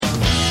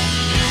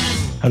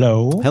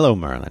Hello. Hello,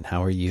 Merlin.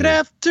 How are you? Good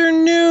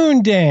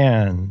afternoon,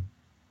 Dan.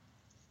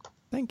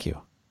 Thank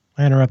you.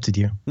 I interrupted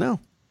you. No,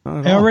 not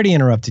at I all. already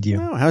interrupted you.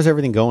 No, how's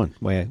everything going?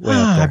 Way up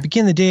I there.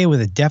 begin the day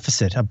with a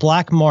deficit, a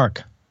black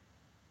mark.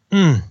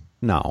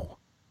 No.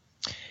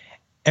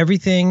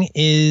 Everything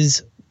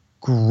is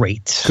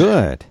great.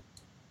 Good.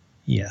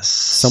 Yes.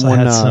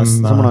 Someone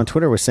on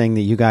Twitter was saying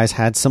that you guys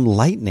had some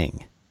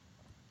lightning.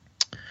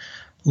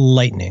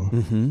 Lightning.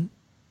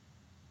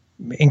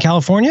 Mm-hmm. In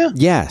California?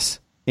 Yes.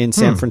 In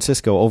San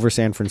Francisco, over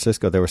San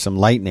Francisco, there was some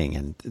lightning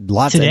and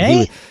lots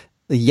Today? of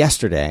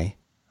yesterday.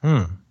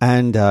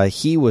 And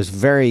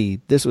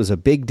this was a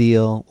big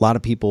deal. A lot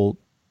of people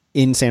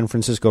in San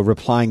Francisco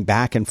replying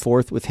back and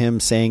forth with him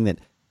saying that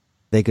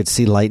they could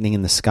see lightning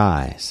in the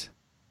skies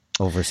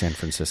over San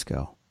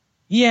Francisco.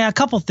 Yeah, a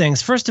couple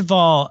things. First of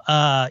all,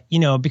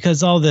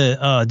 because all the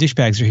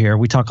douchebags are here,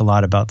 we talk a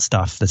lot about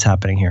stuff that's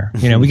happening here.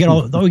 You know, we get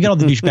all the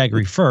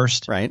douchebaggery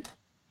first. Right.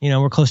 You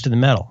know, we're close to the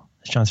metal,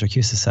 as John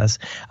Siracusa says.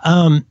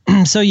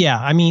 So yeah,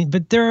 I mean,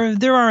 but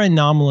there are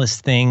anomalous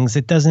things.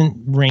 It doesn't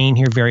rain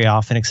here very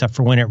often, except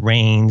for when it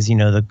rains. You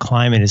know, the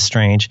climate is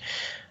strange.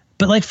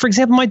 But like, for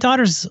example, my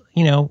daughter's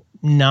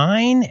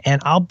 9,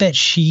 and I'll bet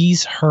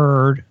she's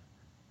heard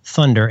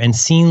thunder and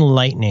seen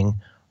lightning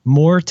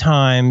more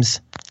times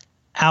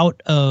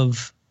out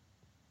of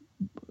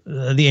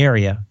the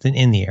area than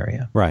in the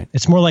area. Right.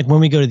 It's more like when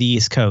we go to the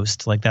East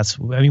Coast. Like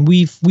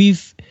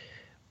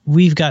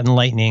we've gotten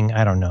lightning.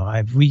 I don't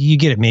know. You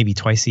get it maybe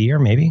twice a year.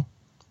 Maybe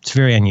it's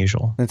very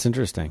unusual. That's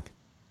interesting.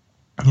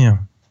 Yeah,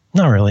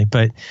 not really,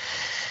 but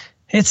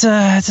it's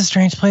a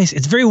strange place.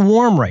 It's very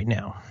warm right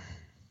now.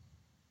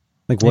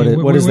 Like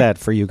what is that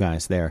for you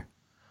guys there?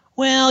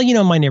 Well,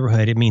 my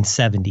neighborhood, it means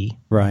 70.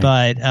 Right.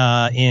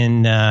 But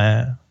in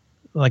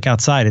like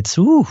outside, it's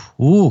ooh.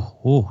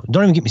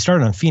 Don't even get me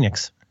started on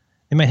Phoenix.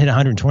 They might hit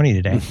 120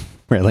 today.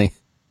 Really?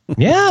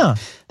 Yeah.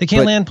 They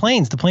can't land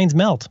planes. The planes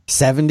melt.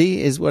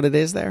 70 is what it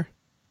is there?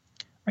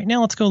 Right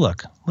now, let's go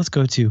look. Let's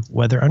go to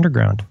Weather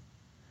Underground.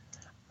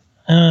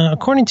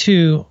 According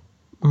to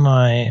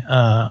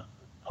my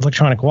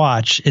electronic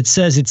watch, it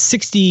says it's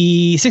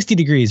 60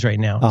 degrees right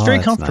now. It's very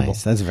comfortable.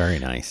 Nice. That's very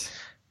nice.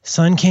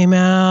 Sun came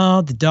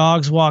out. The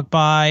dogs walked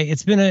by.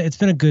 It's been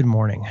a good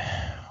morning.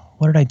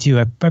 What did I do?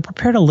 I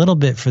prepared a little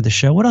bit for the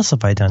show. What else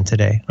have I done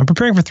today? I'm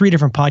preparing for 3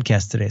 different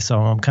podcasts today, so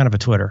I'm kind of a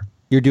Twitter.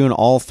 You're doing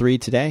all 3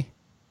 today?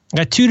 I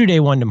got 2 today,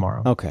 1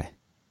 tomorrow. Okay.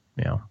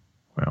 Yeah.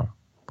 Well.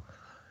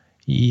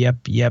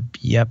 Yep.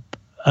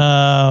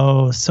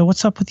 So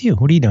what's up with you?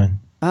 What are you doing?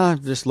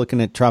 Just looking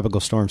at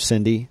Tropical Storm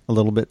Cindy a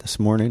little bit this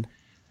morning.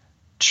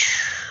 Is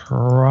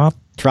that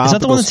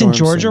the one that's in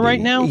Georgia Cindy. right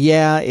now?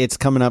 Yeah, it's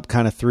coming up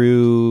kind of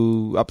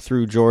up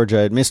through Georgia.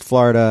 It missed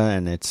Florida,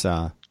 and it's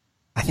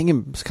I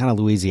think it's kind of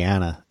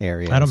Louisiana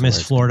area. I don't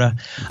miss Florida.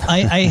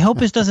 I hope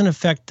this doesn't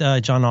affect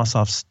John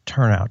Ossoff's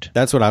turnout.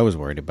 That's what I was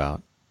worried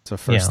about. It's the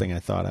first thing I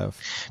thought of.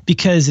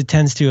 Because it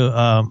tends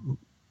to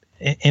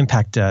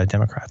impact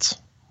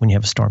Democrats when you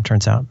have a storm,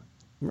 turns out.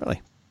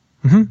 Really?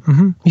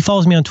 Mm-hmm. He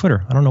follows me on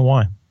Twitter. I don't know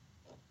why.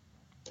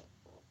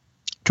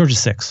 Georgia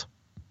 6.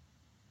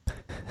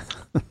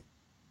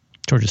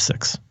 Georgia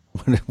 6.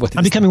 What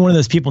I'm becoming one of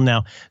those people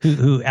now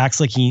who acts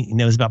like he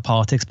knows about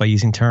politics by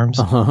using terms.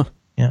 Uh-huh.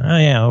 Yeah. Oh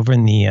yeah. Over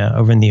in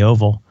the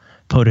Oval,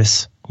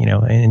 POTUS.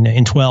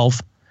 In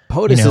 12.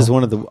 POTUS is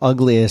one of the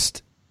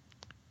ugliest.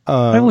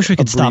 I wish we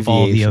could stop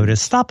all the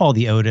Otis. Stop all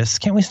the Otis.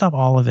 Can't we stop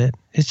all of it?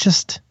 It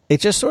just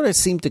sort of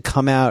seemed to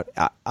come out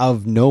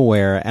of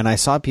nowhere, and I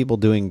saw people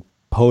doing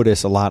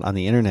POTUS a lot on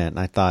the internet, and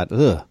I thought,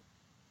 ugh,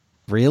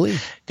 really?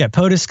 Got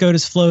POTUS,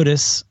 SCOTUS,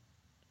 FLOTUS.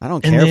 I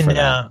don't care for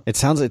that. It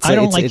sounds it's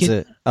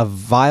a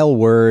vile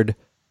word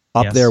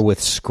up there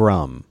with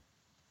scrum.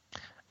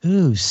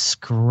 Ooh,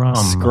 scrum.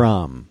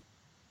 Scrum.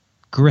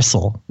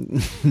 Gristle.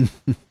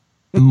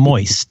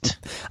 Moist.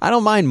 I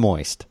don't mind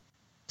moist.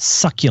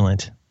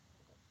 Succulent.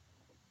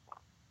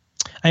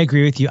 I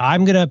agree with you.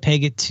 I'm going to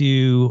peg it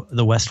to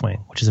The West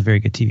Wing, which is a very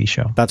good TV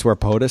show. That's where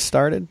POTUS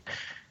started?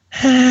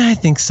 I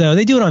think so.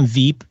 They do it on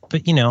Veep,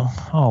 but,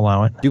 I'll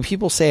allow it. Do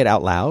people say it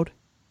out loud?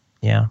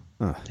 Yeah.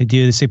 They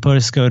do. They say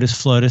POTUS, SCOTUS,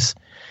 FLOTUS.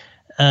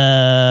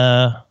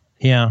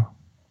 Yeah.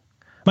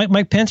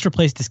 Mike Pence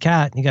replaced his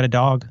cat. He got a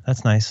dog.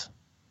 That's nice.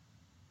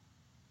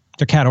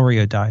 Their cat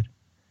Oreo died.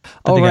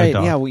 Oh, right.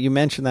 Yeah, well, you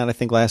mentioned that, I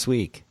think, last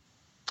week.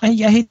 I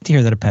hate to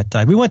hear that a pet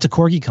died. We went to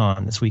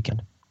CorgiCon this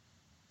weekend.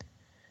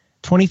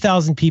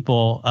 20,000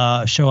 people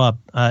show up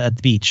at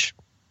the beach,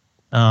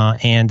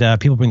 and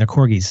people bring their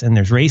corgis. And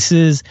there's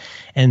races,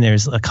 and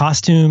there's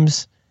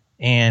costumes,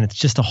 and it's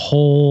just a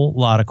whole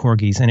lot of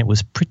corgis, and it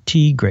was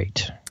pretty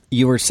great.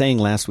 You were saying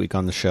last week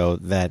on the show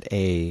that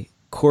a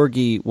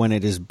corgi, when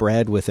it is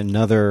bred with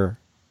another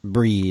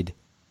breed,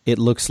 it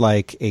looks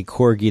like a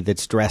corgi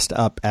that's dressed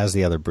up as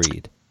the other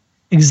breed.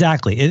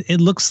 Exactly.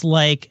 It looks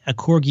like a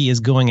corgi is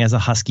going as a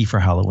husky for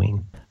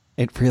Halloween.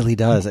 It really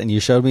does. And you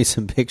showed me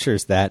some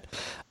pictures that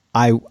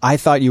I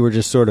thought you were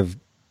just sort of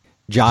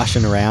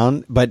joshing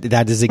around, but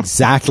that is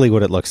exactly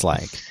what it looks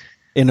like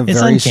in a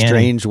very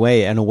strange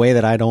way, in a way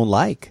that I don't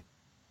like.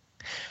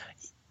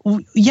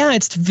 Yeah,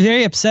 it's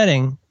very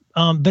upsetting.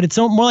 But it's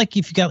more like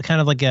if you got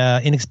kind of like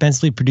a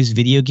inexpensively produced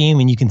video game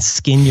and you can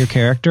skin your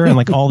character and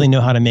like all they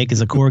know how to make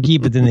is a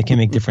corgi, but then they can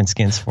make different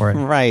skins for it.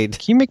 Right.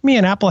 Can you make me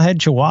an Applehead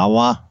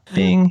Chihuahua?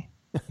 Bing.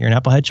 You're an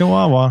Applehead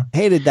Chihuahua.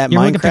 Hey, did that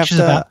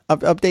Minecraft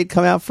update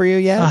come out for you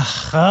yet?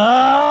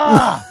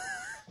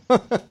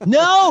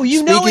 No,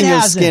 you know it hasn't. Speaking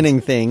of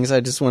skinning things, I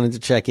just wanted to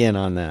check in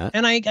on that.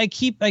 And I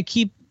keep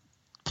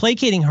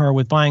placating her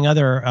with buying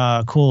other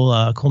cool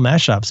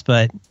mashups,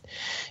 but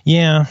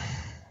yeah,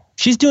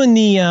 she's doing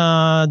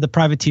the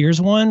Privateers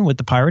one with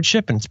the pirate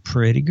ship, and it's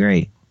pretty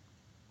great.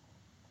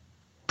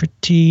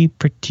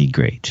 Pretty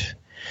great.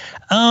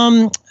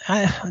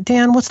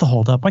 Dan, what's the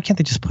holdup? Why can't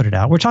they just put it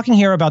out? We're talking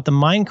here about the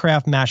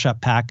Minecraft mashup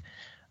pack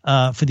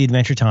for the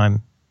Adventure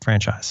Time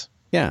franchise.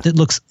 Yeah. It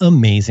looks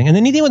amazing. And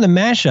the neat thing with the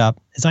mashup,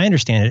 as I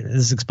understand it, this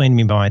is explained to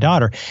me by my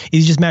daughter, is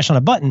you just mash on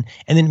a button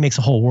and then it makes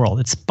a whole world.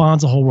 It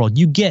spawns a whole world.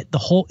 You get the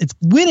whole, it's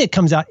when it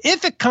comes out,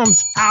 if it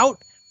comes out,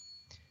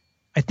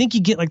 I think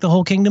you get like the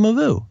whole Kingdom of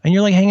Ooh, and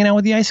you're like hanging out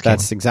with the Ice King.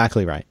 That's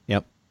exactly right.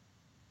 Yep.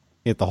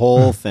 You get the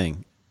whole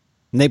thing.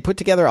 And they put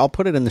together, I'll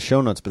put it in the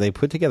show notes, but they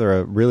put together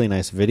a really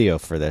nice video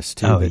for this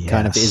too. That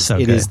kind of is,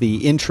 it is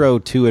the intro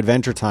to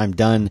Adventure Time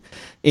done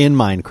in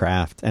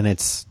Minecraft. And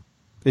it's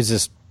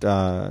just,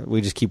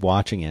 we just keep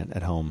watching it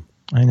at home.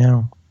 I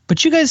know.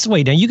 But you guys,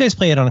 wait, now you guys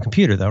play it on a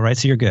computer though, right?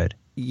 So you're good.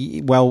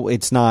 Well,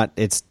 it's not,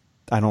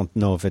 I don't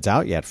know if it's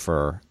out yet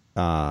for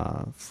the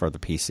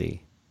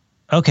PC.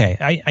 Okay.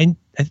 I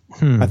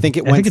think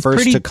it went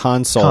first to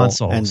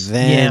consoles. And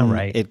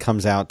then it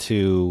comes out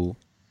to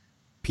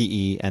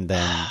PE and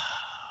then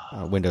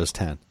Windows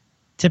 10.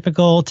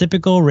 Typical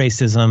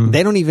racism.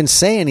 They don't even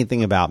say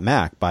anything about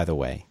Mac, by the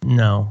way.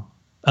 No.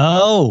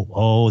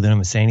 Oh, they don't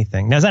even say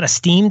anything. Now, is that a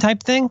Steam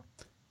type thing?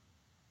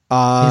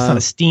 It's not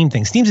a Steam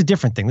thing. Steam's a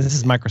different thing. This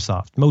is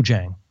Microsoft.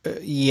 Mojang.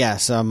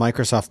 Yes,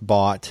 Microsoft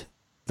bought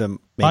the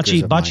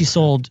makers of Bocce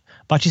sold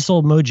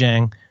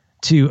Mojang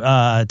to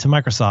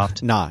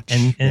Microsoft. Notch.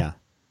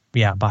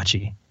 Yeah,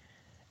 Bocce.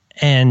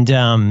 And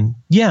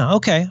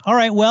okay, all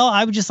right. Well,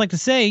 I would just like to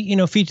say,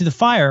 feet to the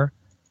fire,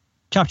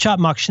 chop chop,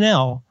 mock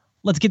Schnell.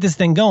 Let's get this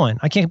thing going.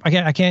 I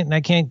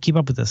can't keep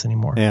up with this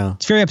anymore. Yeah,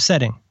 it's very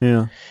upsetting.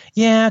 Yeah.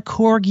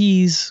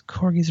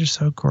 Corgis are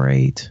so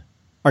great.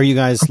 Are you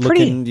guys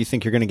looking? Do you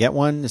think you're going to get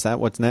one? Is that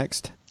what's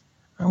next?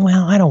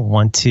 Well, I don't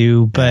want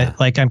to, but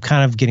I'm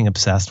kind of getting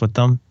obsessed with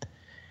them.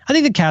 I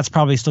think the cat's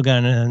probably still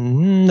got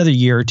another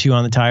year or two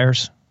on the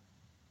tires.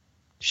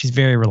 She's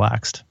very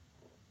relaxed.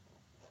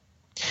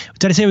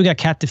 Did I say we got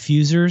cat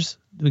diffusers?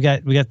 We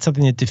got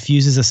something that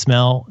diffuses a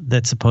smell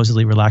that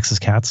supposedly relaxes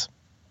cats.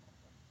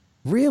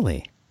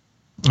 Really?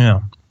 Yeah.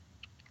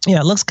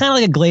 Yeah, it looks kind of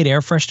like a Glade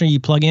air freshener you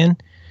plug in.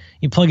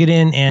 You plug it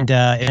in and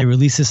it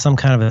releases some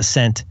kind of a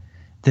scent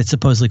that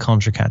supposedly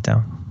calms your cat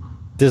down.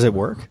 Does it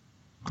work?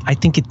 I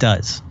think it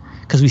does.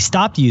 Because we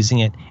stopped using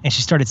it and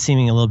she started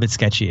seeming a little bit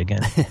sketchy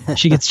again.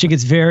 She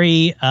gets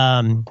very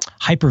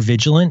hyper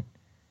vigilant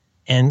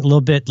and a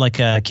little bit like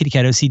a kitty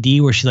cat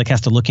OCD where she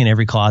has to look in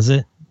every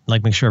closet,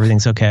 make sure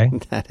everything's okay.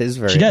 That is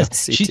very. She does.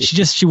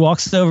 OCD. She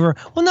walks over.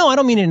 Well, no, I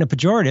don't mean it in a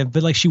pejorative,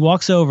 but she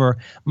walks over.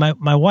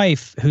 My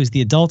wife, who's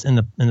the adult in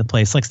the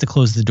place, likes to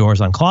close the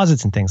doors on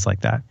closets and things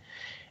like that.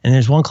 And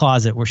there's one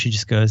closet where she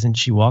just goes and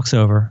she walks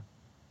over.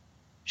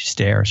 She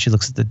stares. She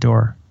looks at the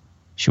door.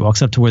 She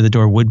walks up to where the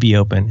door would be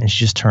open, and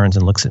she just turns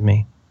and looks at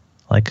me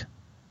like,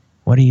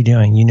 what are you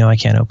doing? You know I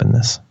can't open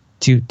this.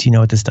 Do you know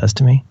what this does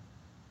to me?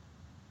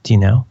 Do you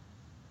know?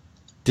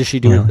 Does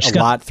she do it a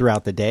lot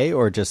throughout the day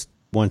or just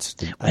once?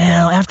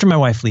 Well, after my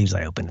wife leaves,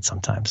 I open it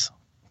sometimes,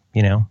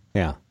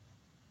 Yeah.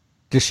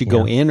 Does she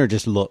go in or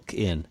just look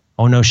in?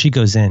 Oh, no, she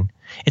goes in.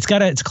 It's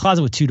a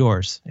closet with two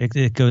doors.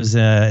 It goes,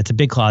 it's a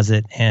big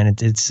closet,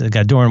 and it's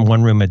got a door in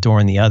one room, a door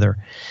in the other.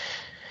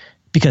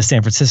 Because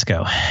San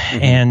Francisco,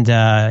 and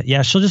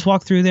she'll just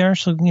walk through there.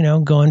 She'll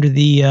go under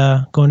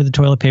the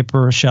toilet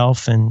paper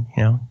shelf and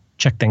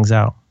check things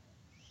out.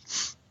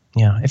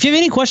 Yeah, if you have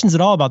any questions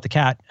at all about the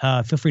cat,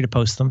 feel free to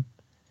post them.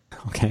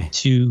 Okay.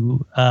 Did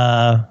you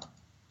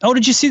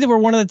see that we're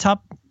one of the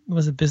top?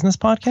 Was it business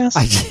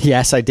podcasts?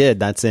 Yes, I did.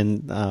 That's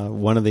in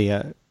one of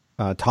the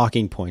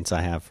talking points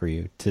I have for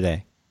you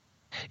today.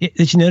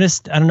 Did you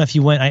notice? I don't know if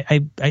you went.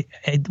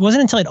 It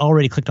wasn't until I'd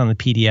already clicked on the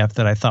PDF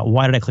that I thought,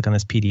 why did I click on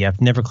this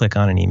PDF? Never click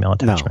on an email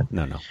attachment.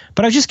 No.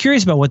 But I was just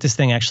curious about what this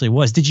thing actually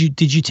was. Did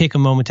you take a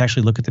moment to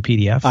actually look at the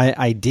PDF?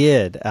 I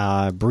did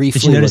briefly.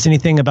 Did you notice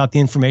anything about the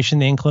information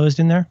they enclosed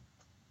in there?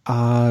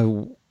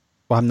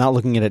 Well, I'm not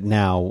looking at it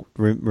now.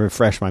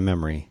 Refresh my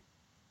memory.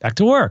 Back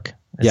to work.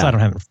 I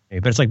don't have it in front of me,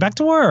 but it's like back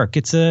to work.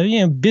 It's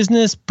a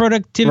business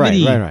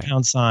productivity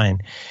pound sign.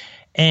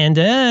 And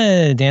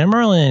Dana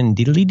Merlin,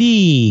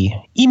 D.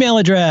 Email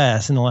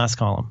address in the last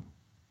column.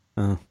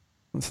 Oh,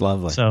 that's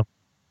lovely. So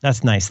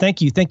that's nice.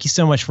 Thank you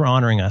so much for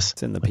honoring us.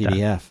 It's in the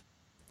PDF.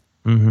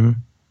 That.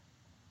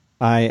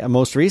 Mm-hmm.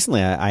 Most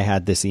recently I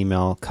had this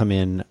email come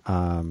in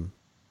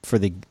for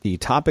the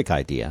topic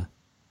idea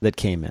that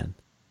came in.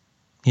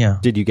 Yeah.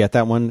 Did you get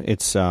that one?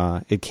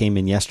 It came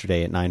in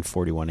yesterday at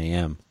 9:41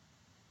 a.m.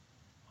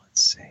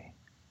 Let's see.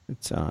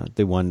 It's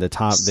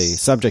the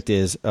subject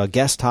is a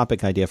guest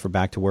topic idea for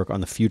Back to Work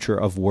on the future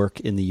of work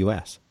in the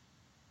U.S.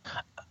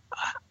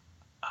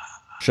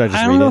 Should I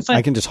just read it?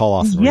 I can just haul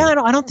off. Yeah,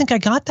 I don't think I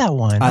got that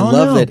one. I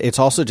love that it's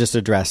also just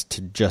addressed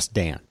to just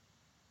Dan.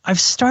 I've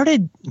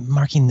started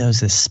marking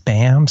those as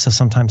spam, so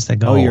sometimes they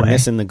go away. Oh, you're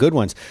missing the good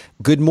ones.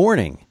 Good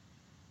morning.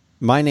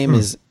 My name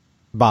is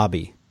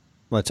Bobby.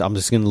 I'm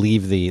just going to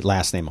leave the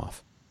last name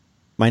off.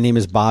 My name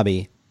is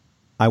Bobby.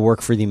 I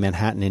work for the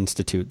Manhattan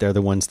Institute. They're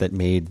the ones that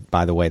made,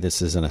 by the way,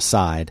 this is an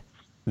aside,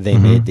 they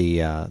made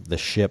the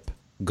ship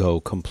go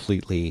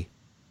completely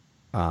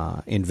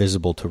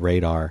invisible to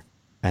radar.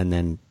 And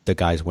then the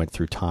guys went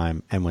through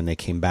time, and when they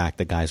came back,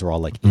 the guys were all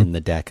like in the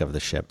deck of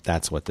the ship.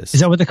 That's what this is. Is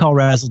that what they call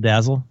razzle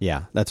dazzle?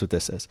 Yeah, that's what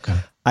this is. Okay.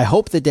 I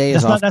hope the day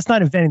is off. That's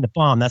not inventing the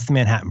bomb. That's the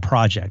Manhattan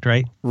Project,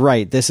 right?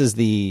 Right. This is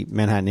the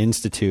Manhattan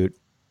Institute,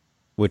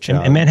 which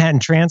and Manhattan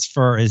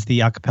Transfer is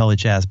the a cappella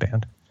jazz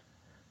band.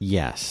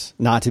 Yes,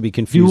 not to be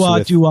confused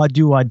with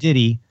do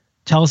diddy.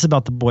 Tell us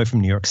about the boy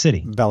from New York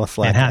City, Bella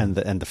Fleck, and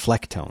the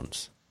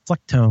Flecktones.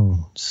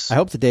 Flecktones. I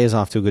hope the day is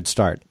off to a good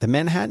start. The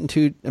Manhattan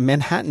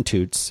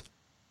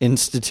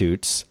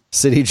Institute's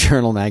City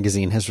Journal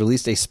magazine has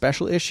released a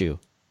special issue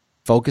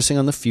focusing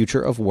on the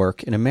future of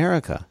work in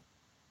America.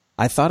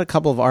 I thought a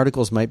couple of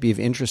articles might be of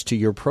interest to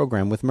your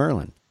program with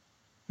Merlin.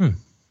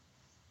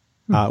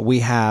 We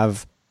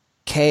have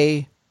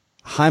Kay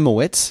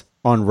Heimowitz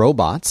on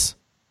robots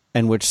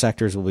and which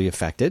sectors will be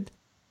affected.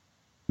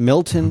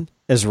 Milton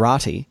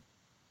Ezrati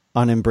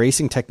on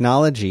embracing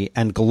technology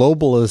and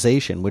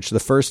globalization, which the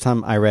first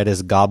time I read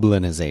as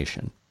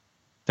goblinization.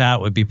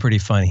 That would be pretty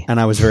funny. And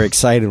I was very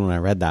excited when I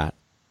read that.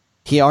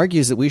 He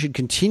argues that we should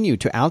continue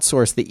to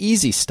outsource the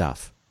easy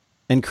stuff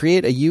and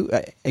create a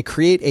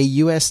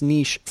U.S.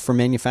 niche for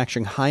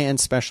manufacturing high-end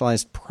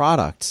specialized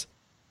products,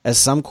 as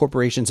some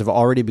corporations have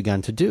already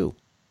begun to do.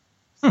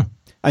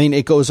 I mean,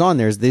 it goes on.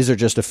 These are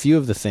just a few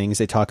of the things.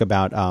 They talk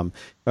about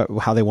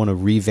how they want to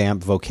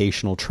revamp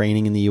vocational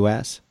training in the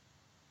U.S.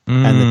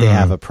 And that they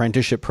have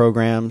apprenticeship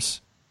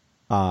programs.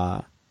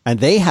 And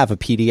they have a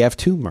PDF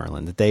too,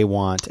 Merlin, that they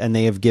want, and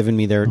they have given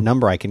me their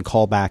number. I can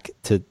call back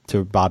to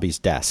Bobby's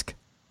desk.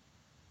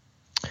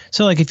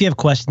 So, like, if you have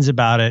questions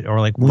about it, or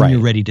like when you're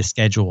ready to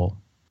schedule.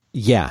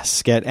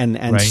 Yes,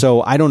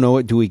 so I don't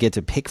know. Do we get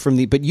to pick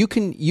from but you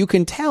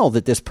can tell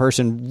that this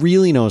person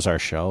really knows our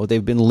show.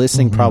 They've been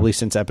listening probably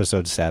since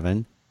episode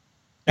 7.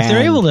 If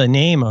they're able to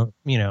name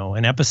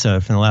an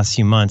episode from the last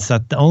few months,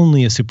 that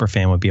only a super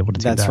fan would be able to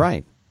do that. That's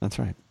right. That's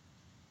right.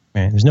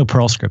 Right. There's no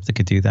Perl script that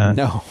could do that.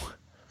 No.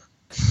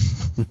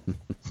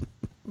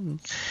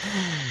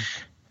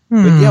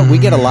 But yeah, we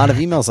get a lot of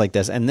emails like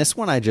this, and this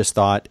one I just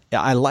thought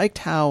I liked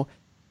how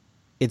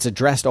it's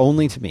addressed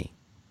only to me.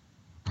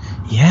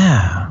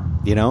 Yeah,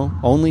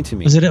 only to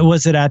me.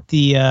 Was it at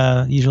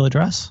the usual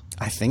address?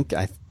 I think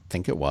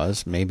it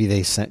was. Maybe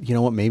they sent. You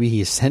know what? Maybe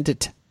he sent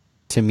it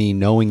to me,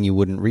 knowing you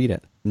wouldn't read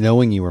it,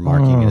 knowing you were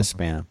marking it as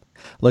spam.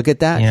 Look at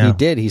that. Yeah. He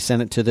did. He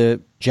sent it to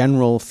the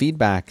general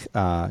feedback,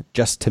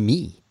 just to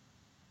me.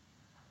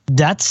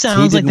 That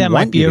sounds like that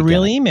might be a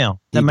real email.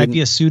 That might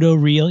be a pseudo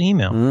real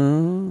email.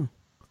 I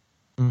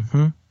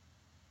don't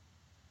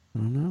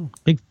know.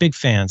 Big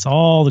fans.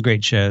 All the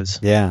great shows.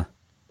 Yeah.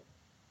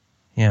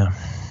 Yeah.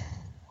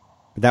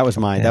 That was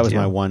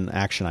my one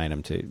action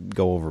item to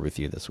go over with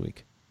you this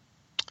week.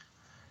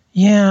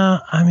 Yeah.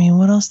 I mean,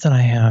 what else did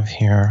I have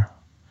here?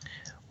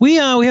 We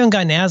haven't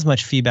gotten as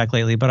much feedback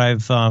lately, but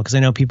I've because I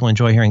know people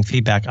enjoy hearing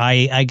feedback.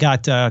 I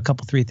got a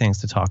couple 3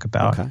 things to talk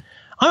about. Okay.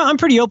 I'm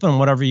pretty open on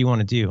whatever you want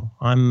to do.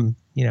 I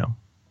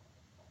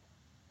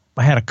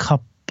had a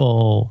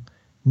couple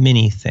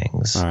mini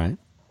things. All right.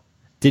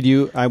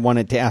 I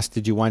wanted to ask,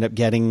 did you wind up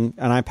getting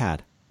an iPad,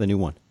 the new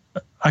one?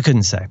 I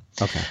couldn't say.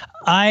 Okay.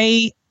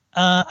 I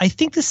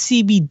think the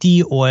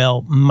CBD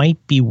oil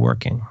might be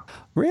working.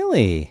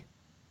 Really?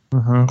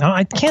 Mm-hmm.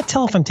 I can't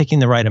tell if I'm taking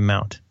the right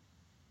amount.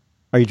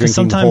 Are you drinking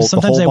sometimes the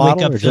whole I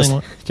wake up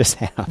feeling just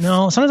half?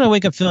 No, sometimes I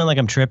wake up feeling like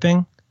I'm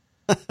tripping.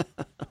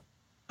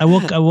 I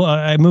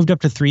moved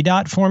up to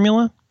 3-dot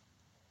formula.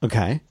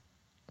 Okay.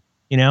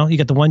 You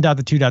got the 1 dot,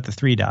 the 2 dot, the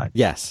 3 dot.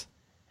 Yes.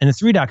 And the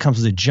 3 dot comes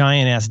with a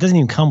giant ass. It doesn't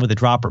even come with a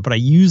dropper, but I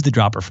use the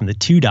dropper from the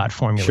 2 dot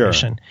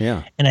formulation. Sure.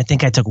 Yeah. And I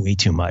think I took way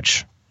too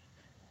much.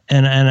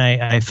 And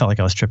I felt like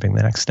I was tripping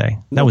the next day.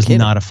 That was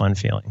not a fun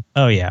feeling.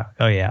 Oh yeah.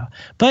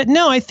 But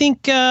no, I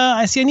think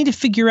I need to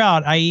figure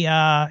out.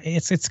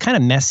 It's kind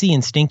of messy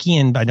and stinky,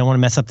 and I don't want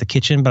to mess up the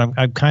kitchen. But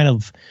I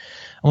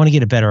want to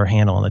get a better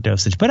handle on the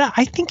dosage. But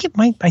I think it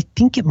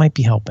might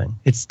be helping.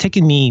 It's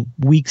taken me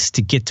weeks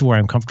to get to where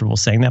I'm comfortable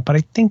saying that, but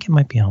I think it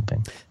might be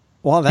helping.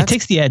 Well, it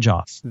takes the edge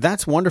off.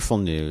 That's wonderful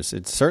news.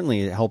 It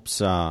certainly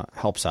helps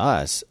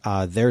us.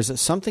 There's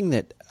something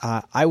that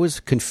I was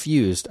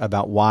confused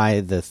about why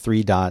the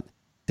 3-dot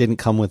didn't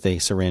come with a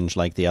syringe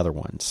like the other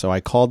ones. So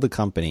I called the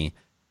company,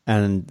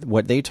 and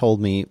what they told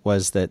me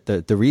was that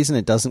the reason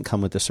it doesn't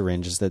come with the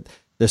syringe is that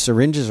the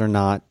syringes are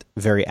not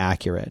very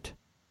accurate.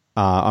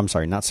 I'm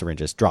sorry, not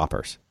syringes,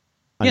 droppers.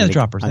 The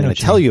droppers. I'm going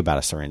to tell you about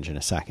a syringe in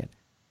a second.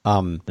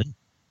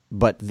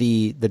 but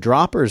the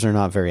droppers are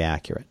not very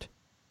accurate.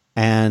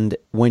 And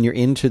when you're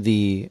into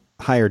the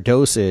higher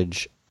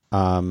dosage,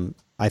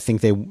 I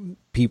think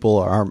people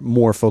are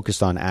more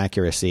focused on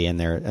accuracy, and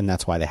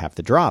that's why they have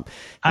to drop.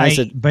 I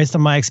said, based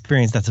on my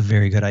experience, that's a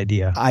very good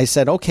idea. I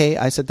said, okay.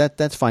 I said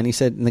that's fine. He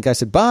said, and the guy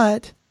said,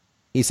 but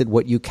he said,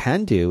 what you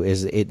can do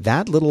is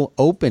that little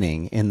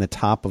opening in the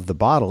top of the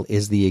bottle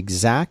is the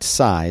exact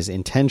size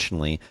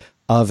intentionally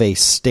of a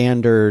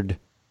standard.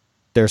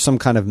 There's some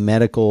kind of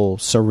medical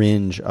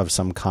syringe of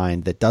some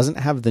kind that doesn't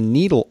have the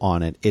needle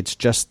on it. It's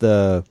just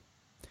the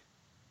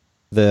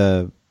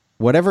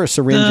whatever a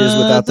syringe is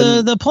without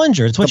the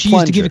plunger. It's what you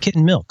use to give a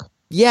kitten milk.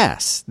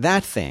 Yes,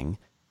 that thing.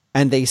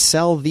 And they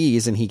sell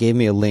these, and he gave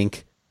me a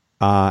link.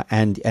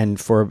 And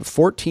for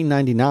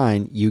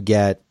 $14.99, you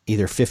get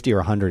either 50 or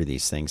 100 of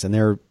these things,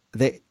 and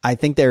I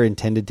think they're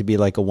intended to be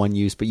like a one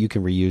use, but you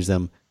can reuse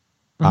them.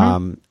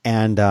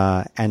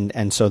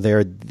 And so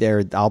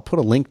they're. I'll put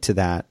a link to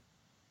that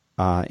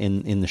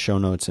in the show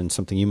notes, and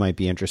something you might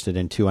be interested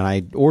in too. And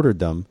I ordered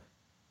them.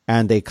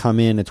 And they come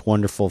in. It's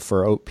wonderful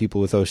for people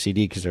with OCD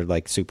because they're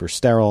like super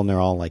sterile, and they're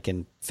all like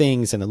in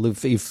things, and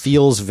it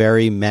feels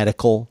very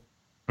medical.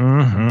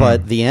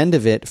 But the end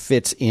of it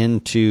fits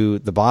into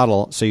the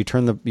bottle. So you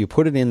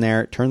put it in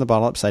there, turn the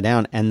bottle upside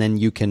down, and then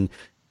you can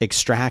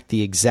extract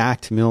the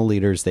exact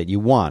milliliters that you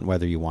want,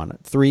 whether you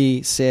want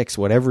 3, 6,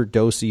 whatever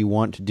dose you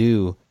want to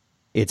do.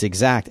 It's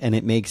exact, and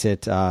it makes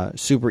it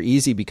super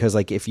easy because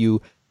like if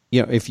you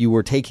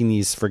were taking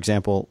these, for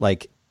example,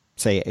 like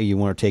say you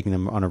were taking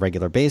them on a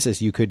regular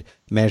basis, you could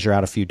measure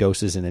out a few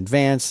doses in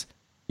advance.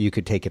 You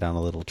could take it on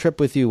a little trip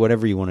with you,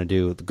 whatever you want to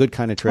do, the good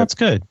kind of trip. That's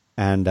good.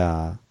 And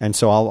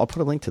so I'll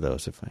put a link to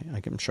those if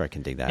I'm sure I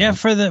can dig that. Yeah, out.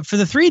 for the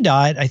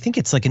 3-dot, I think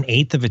it's like an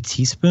 1/8 of a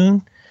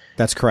teaspoon.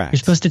 That's correct. You're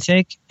supposed to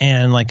take,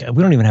 and like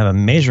we don't even have a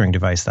measuring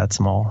device that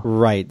small.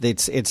 Right.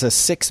 It's a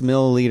 6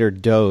 milliliter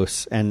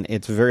dose, and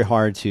it's very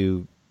hard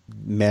to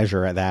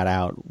measure that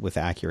out with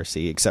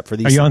accuracy, except for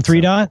these. Are you on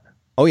 3-dot?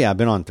 Oh yeah, I've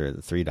been on the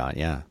 3-dot.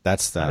 Yeah,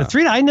 that's the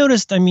 3-dot. I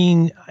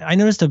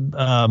noticed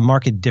a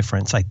marked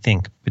difference. I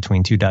think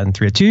between 2-dot and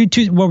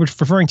 3-dot. What we're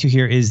referring to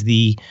here is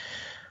the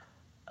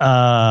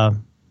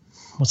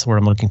what's the word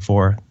I'm looking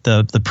for?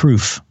 The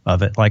proof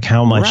of it, like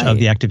how much of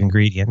the active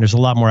ingredient. There's a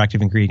lot more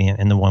active ingredient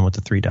in the one with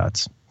the 3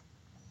 dots.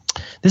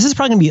 This is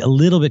probably going to be a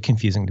little bit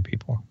confusing to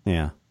people.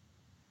 Yeah.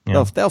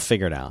 Yeah. They'll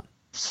figure it out.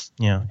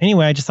 Yeah.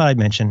 Anyway, I just thought I'd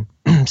mention.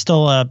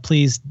 Still,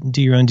 please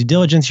do your own due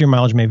diligence. Your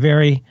mileage may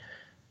vary.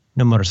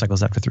 No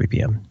motorcycles after 3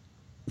 p.m.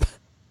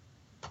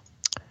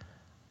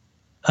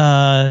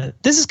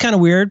 This is kind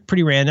of weird,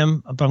 pretty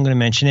random, but I'm going to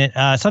mention it.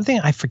 Something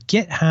I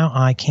forget how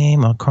I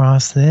came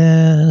across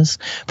this.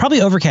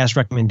 Probably Overcast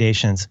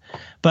recommendations.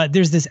 But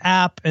there's this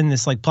app and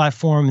this like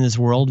platform and this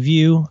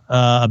worldview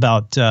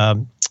about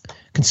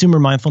consumer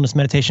mindfulness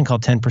meditation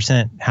called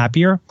 10%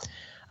 Happier.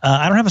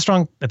 I don't have a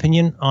strong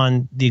opinion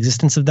on the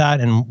existence of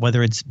that and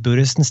whether it's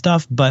Buddhist and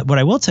stuff, but what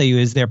I will tell you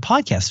is their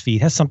podcast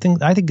feed has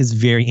something I think is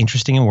very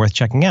interesting and worth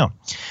checking out,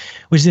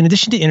 which is in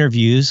addition to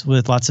interviews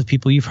with lots of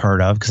people you've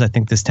heard of, because I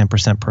think this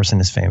 10% person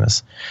is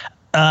famous.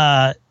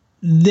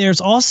 There's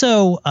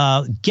also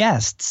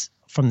guests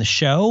from the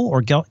show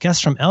or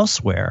guests from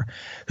elsewhere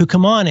who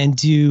come on and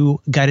do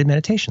guided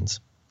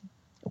meditations,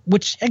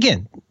 which,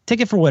 again, take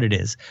it for what it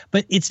is.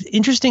 But it's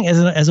interesting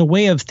as a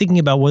way of thinking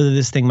about whether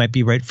this thing might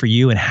be right for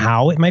you and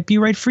how it might be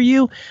right for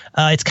you.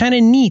 It's kind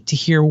of neat to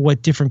hear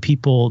what different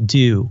people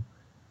do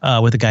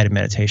with a guided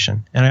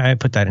meditation. And I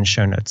put that in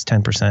show notes,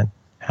 10%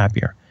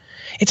 Happier.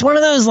 It's one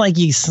of those, like,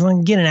 you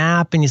get an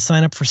app and you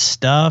sign up for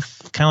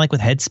stuff, kind of like with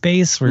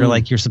Headspace, where you're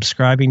like, you're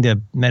subscribing to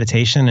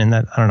meditation, and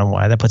that, I don't know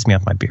why, that puts me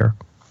off my beer.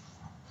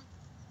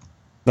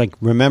 Like,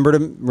 remember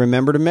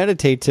to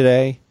meditate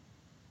today.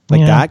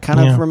 Like that kind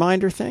of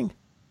reminder thing?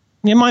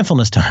 Yeah,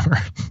 mindfulness timer.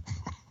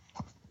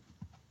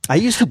 I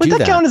used to do that.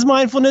 Would that count as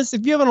mindfulness?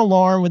 If you have an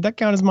alarm, would that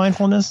count as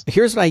mindfulness?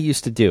 Here's what I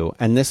used to do,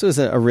 and this was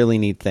a really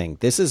neat thing.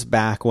 This is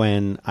back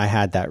when I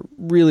had that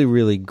really,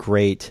 really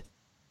great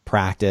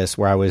practice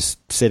where I was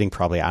sitting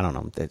probably, I don't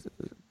know,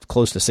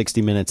 close to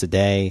 60 minutes a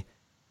day.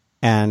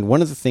 And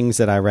one of the things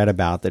that I read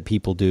about that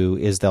people do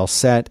is they'll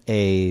set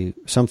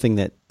something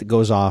that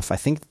goes off. I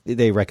think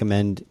they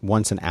recommend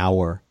once an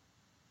hour.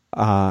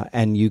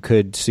 And you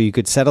could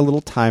set a little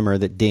timer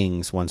that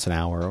dings once an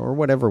hour or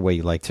whatever way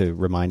you like to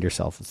remind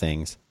yourself of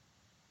things.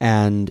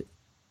 And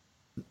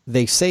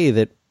they say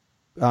that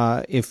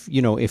if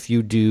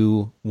you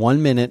do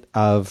 1 minute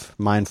of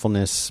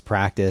mindfulness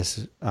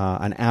practice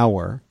an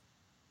hour,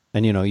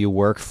 and you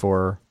work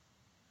for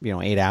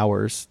 8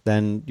 hours,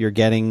 then you're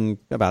getting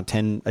about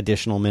 10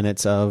 additional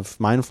minutes of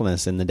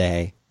mindfulness in the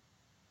day.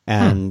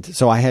 And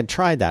so I had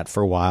tried that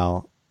for a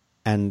while,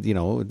 and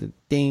the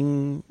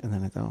ding, and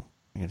then I thought,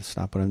 I got to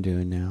stop what I'm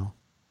doing now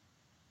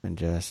and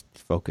just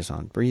focus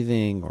on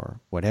breathing or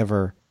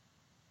whatever.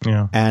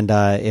 Yeah. And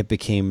it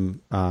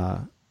became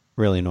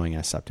really annoying.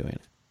 I stopped doing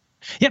it.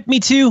 Yep, me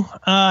too.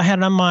 I had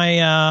it on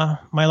my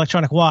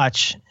electronic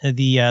watch,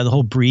 the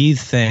whole breathe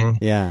thing.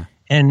 Yeah.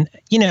 And,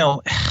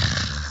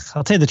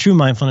 I'll tell you, the true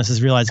mindfulness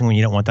is realizing when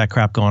you don't want that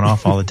crap going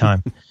off all the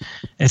time.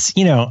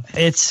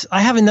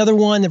 I have another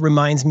one that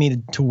reminds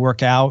me to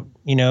work out.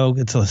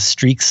 It's a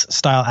Streaks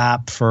style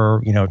app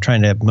for,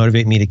 trying to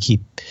motivate me to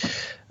keep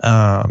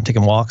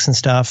taking walks and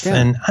stuff. Yeah.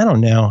 And I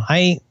don't know.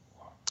 I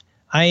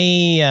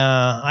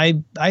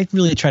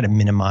really try to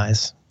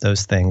minimize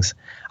those things.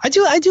 I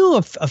do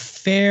a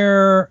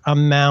fair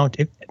amount.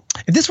 If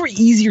this were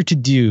easier to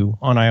do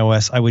on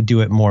iOS, I would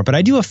do it more. But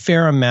I do a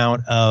fair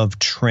amount of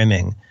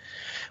trimming,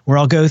 where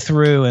I'll go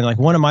through and, like,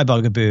 one of my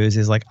bugaboos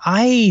is, like,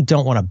 I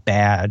don't want a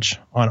badge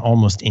on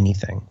almost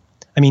anything.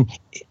 I mean,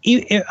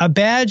 a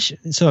badge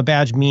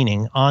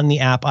meaning on the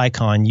app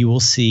icon, you will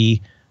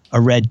see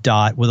a red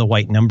dot with a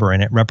white number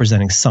in it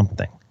representing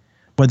something,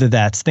 whether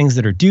that's things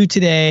that are due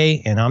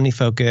today in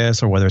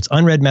OmniFocus, or whether it's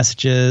unread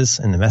messages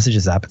in the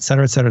Messages app, et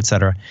cetera, et cetera, et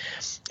cetera.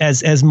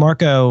 As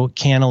Marco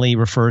cannily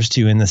refers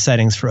to in the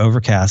settings for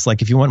Overcast,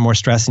 like, if you want more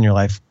stress in your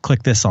life,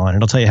 click this on.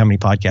 It'll tell you how many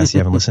podcasts you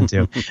haven't listened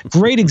to.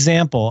 Great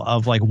example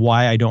of, like,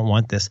 why I don't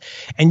want this.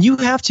 And you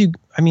have to,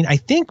 I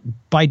think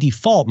by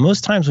default,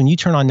 most times when you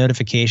turn on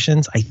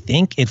notifications, I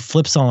think it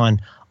flips on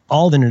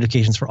all the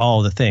notifications for all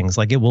of the things.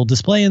 Like, it will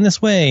display in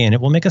this way, and it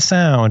will make a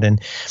sound,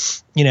 and,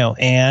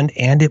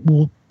 and it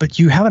will, but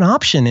you have an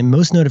option in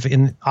most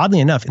oddly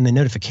enough, in the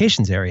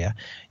notifications area,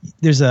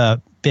 there's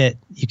a bit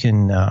you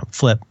can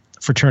flip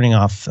for turning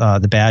off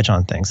the badge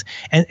on things.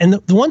 And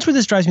the ones where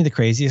this drives me the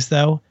craziest,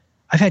 though,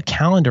 I've had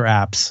calendar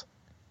apps.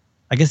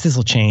 I guess this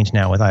will change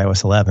now with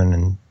iOS 11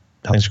 and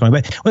how things are going.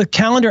 But with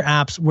calendar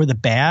apps where the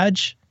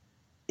badge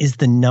is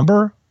the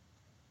number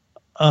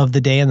of the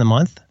day and the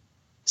month.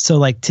 So,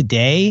 like,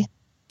 today.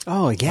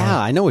 Oh, yeah.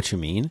 I know what you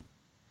mean.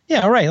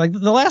 Yeah, right. Like,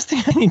 the last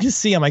thing I need to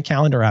see on my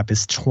calendar app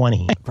is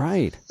 20.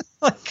 Right.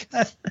 Like,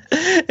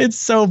 it's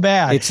so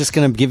bad. It's just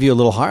going to give you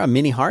a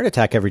mini heart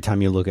attack every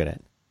time you look at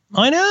it.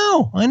 I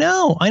know.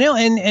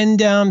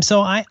 And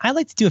so I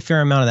like to do a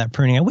fair amount of that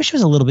pruning. I wish it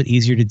was a little bit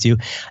easier to do.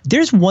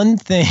 There's one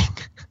thing.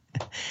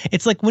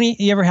 It's like when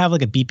you ever have,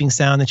 like, a beeping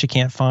sound that you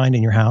can't find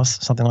in your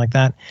house, something like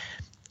that.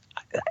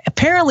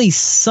 Apparently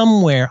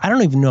somewhere, I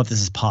don't even know if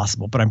this is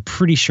possible, but I'm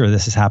pretty sure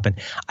this has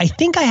happened. I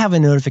think I have a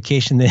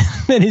notification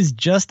that is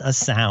just a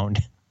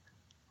sound.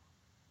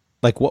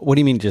 Like, what do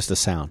you mean just a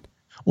sound?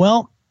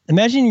 Well,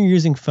 imagine you're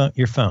using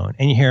your phone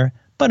and you hear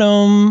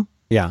ba-dum.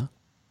 Yeah.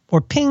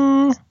 Or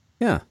ping.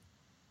 Yeah.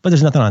 But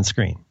there's nothing on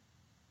screen.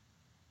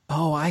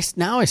 Oh,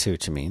 now I see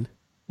what you mean.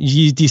 Do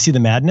you see the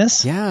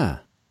madness? Yeah.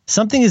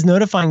 Something is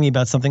notifying me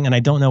about something, and I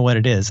don't know what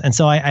it is. And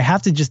so I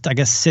have to just, I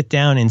guess, sit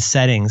down in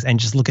settings and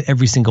just look at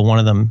every single one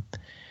of them.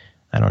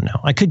 I don't know.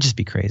 I could just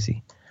be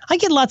crazy. I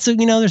get lots of,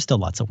 there's still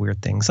lots of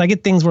weird things. I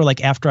get things where,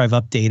 like, after I've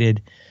updated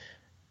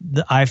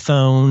the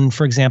iPhone,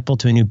 for example,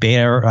 to a new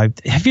beta,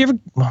 have you ever,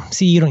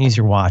 see, you don't use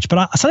your watch,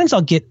 but sometimes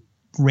I'll get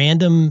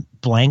random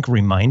blank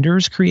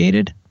reminders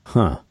created.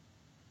 Huh.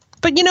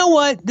 But you know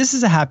what? This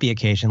is a happy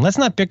occasion. Let's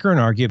not bicker and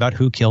argue about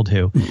who killed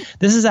who.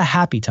 This is a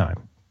happy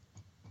time.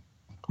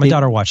 My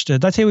daughter watched it.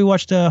 Did I tell you we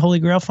watched Holy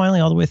Grail finally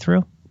all the way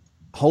through?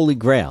 Holy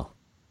Grail?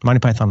 Monty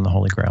Python and the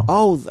Holy Grail.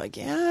 Oh,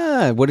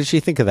 yeah. What did she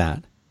think of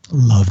that?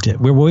 Loved it.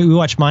 We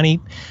watch Monty.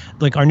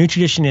 Like, our new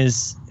tradition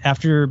is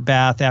after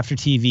bath, after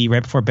TV,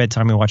 right before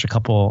bedtime, we watch a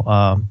couple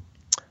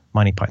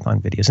Monty Python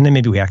videos. And then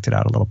maybe we act it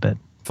out a little bit.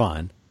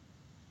 Fun.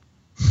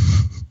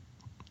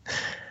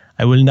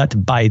 I will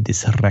not buy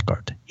this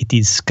record. It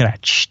is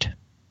scratched.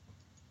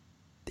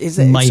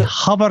 My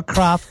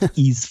hovercraft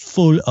is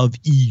full of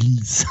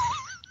eels.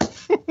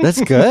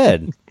 That's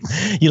good.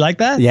 You like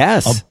that?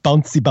 Yes. Oh,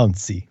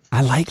 bouncy.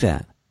 I like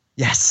that.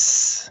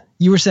 Yes.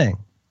 You were saying?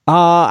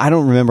 I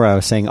don't remember what I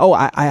was saying. Oh,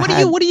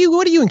 What do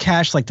you and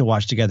Cash like to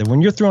watch together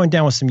when you're throwing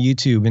down with some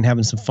YouTube and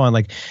having some fun?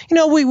 Like,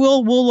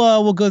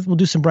 we'll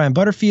do some Brian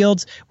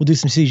Butterfields. We'll do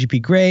some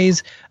CGP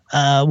Greys.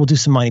 We'll do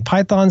some Monty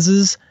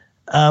Pythons.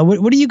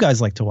 What do you guys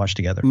like to watch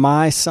together?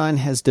 My son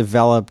has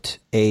developed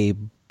a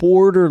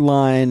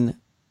borderline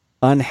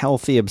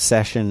unhealthy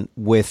obsession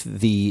with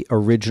the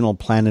original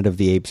Planet of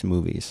the Apes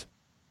movies.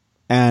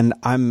 And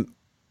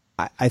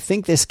I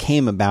think this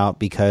came about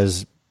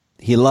because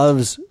he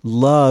loves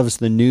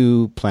the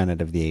new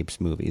Planet of the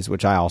Apes movies,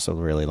 which I also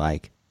really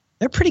like.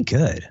 They're pretty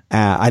good.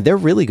 They're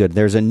really good.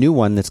 There's a new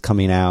one that's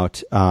coming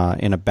out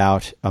in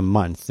about a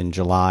month, in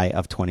July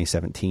of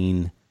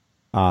 2017,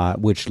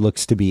 which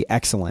looks to be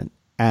excellent.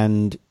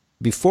 And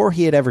before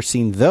he had ever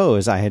seen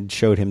those, I had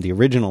showed him the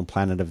original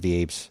Planet of the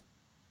Apes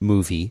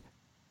movie.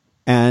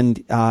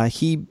 And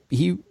he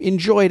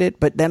enjoyed it,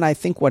 but then I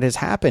think what has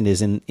happened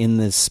is in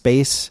the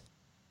space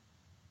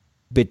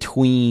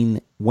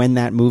between when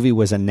that movie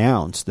was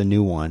announced, the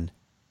new one,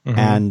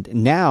 and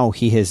now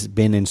he has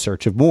been in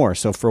search of more.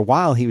 So for a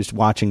while he was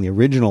watching the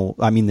original,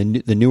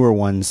 the newer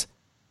ones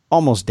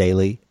almost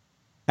daily,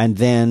 and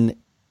then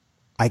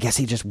I guess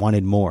he just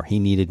wanted more. He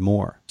needed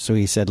more. So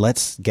he said,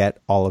 let's get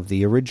all of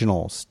the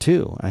originals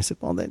too. I said,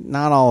 well,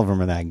 not all of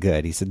them are that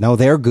good. He said, no,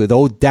 they're good.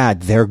 Oh,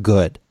 Dad, they're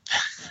good.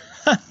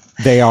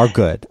 They are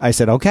good. I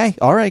said, okay,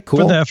 all right,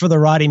 cool. For the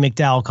Roddy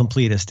McDowell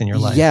completist in your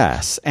life.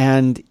 Yes,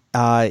 and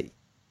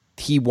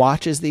he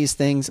watches these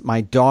things.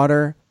 My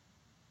daughter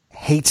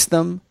hates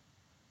them.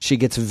 She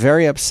gets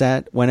very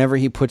upset whenever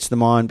he puts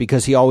them on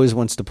because he always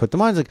wants to put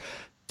them on. It's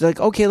like,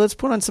 okay, let's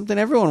put on something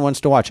everyone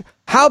wants to watch.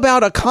 How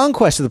about a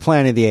Conquest of the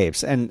Planet of the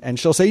Apes? And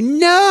she'll say,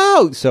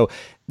 no. So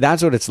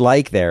that's what it's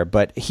like there.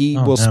 But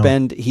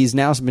he's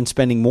now been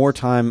spending more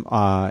time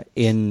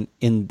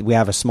we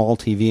have a small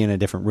TV in a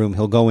different room.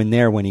 He'll go in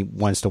there when he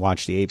wants to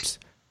watch the Apes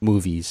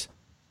movies.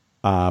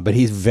 But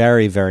he's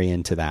very, very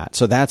into that.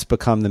 So that's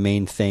become the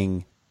main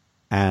thing.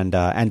 And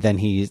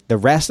then the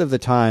rest of the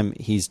time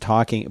he's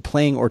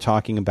playing or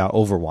talking about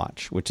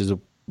Overwatch, which is a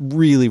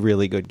really,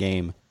 really good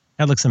game.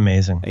 That looks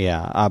amazing.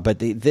 Yeah. But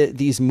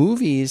these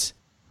movies,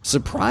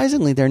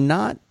 surprisingly, they're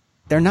not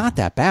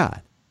that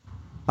bad.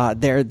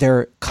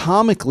 They're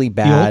comically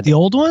bad. The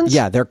old ones?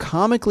 Yeah, they're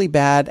comically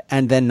bad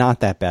and then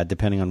not that bad,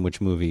 depending on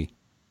which movie.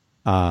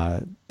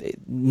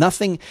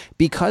 Nothing,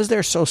 because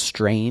they're so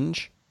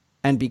strange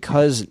and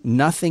because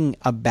nothing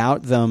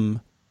about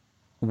them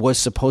was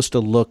supposed to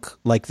look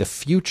like the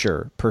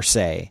future per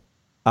se,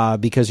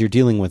 because you're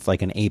dealing with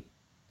like an ape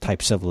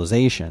type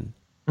civilization.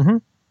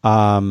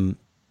 Mm-hmm.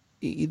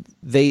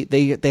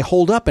 They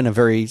hold up in a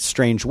very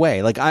strange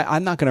way. Like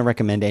I'm not going to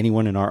recommend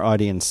anyone in our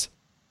audience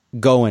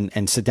go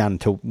and sit down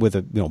with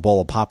a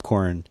bowl of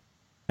popcorn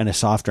and a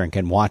soft drink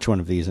and watch one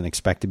of these and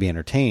expect to be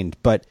entertained.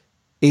 But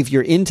if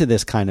you're into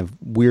this kind of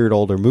weird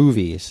older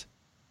movies,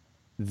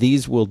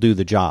 these will do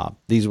the job.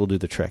 These will do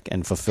the trick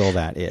and fulfill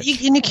that itch.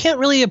 And you can't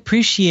really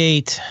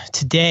appreciate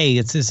today.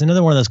 It's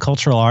another one of those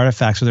cultural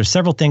artifacts where there's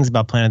several things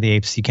about Planet of the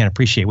Apes you can't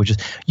appreciate, which is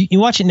you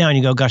watch it now and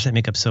you go, gosh, that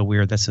makeup's so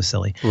weird. That's so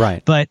silly.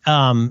 Right. But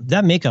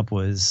that makeup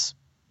was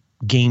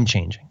game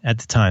changing at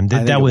the time.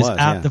 That was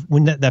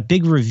when that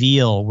big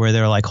reveal where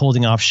they're like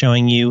holding off,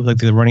 showing you like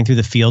they're running through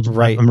the field.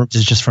 Right.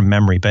 It's just from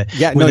memory, but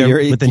yeah,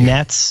 with the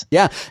nets.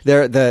 Yeah.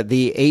 They're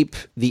the ape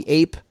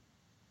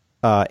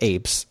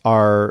apes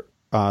are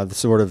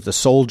sort of the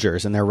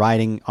soldiers, and they're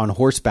riding on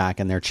horseback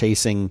and they're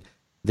chasing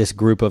this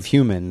group of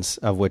humans,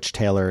 of which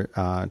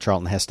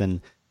Charlton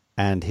Heston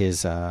and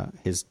his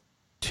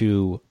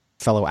two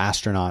fellow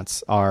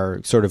astronauts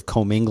are sort of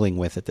commingling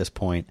with at this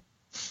point.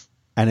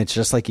 And it's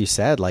just like you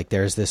said, like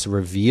there's this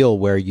reveal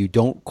where you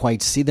don't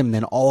quite see them.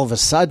 Then all of a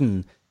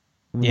sudden,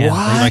 what?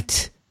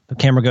 Like, the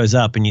camera goes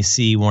up and you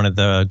see one of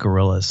the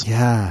gorillas.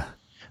 Yeah.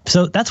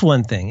 So that's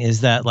one thing,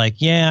 is that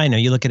like, yeah, I know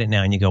you look at it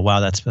now and you go, wow,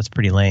 that's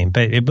pretty lame,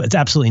 but it's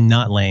absolutely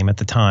not lame at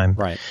the time.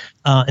 Right.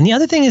 And the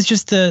other thing is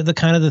just the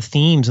kind of the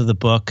themes of the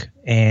book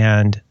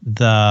and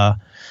the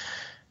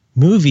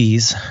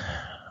movies.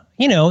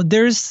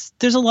 There's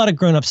a lot of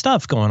grown up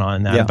stuff going on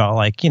in that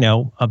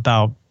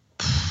about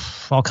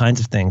all kinds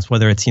of things,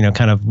 whether it's,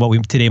 kind of what we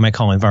today might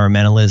call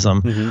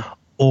environmentalism, mm-hmm.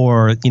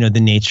 or, the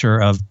nature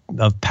of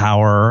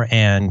power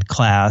and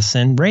class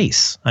and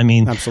race. I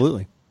mean,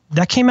 absolutely.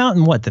 That came out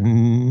in what, the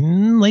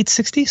late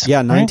 60s? Yeah,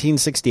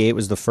 1968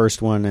 was the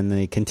first one, and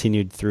they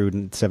continued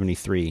through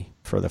 73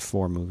 for the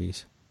 4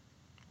 movies.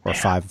 Or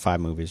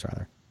five movies,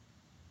 rather.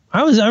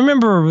 I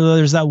remember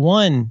there's that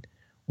one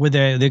where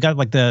they got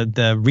like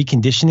the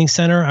reconditioning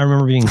center. I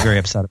remember being very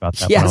upset about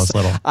that. Yes, when I was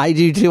little. I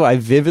do too. I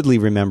vividly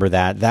remember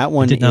that. That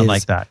one I did not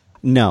like that.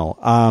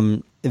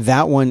 No.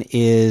 That one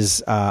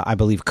is, I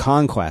believe,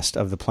 Conquest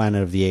of the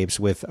Planet of the Apes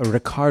with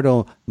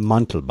Ricardo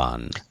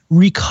Montalban.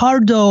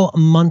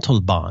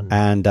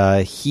 And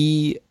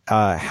he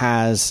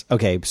has,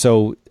 okay,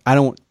 so I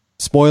don't,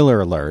 spoiler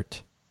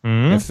alert,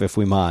 if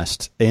we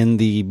must, in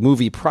the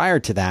movie prior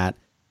to that,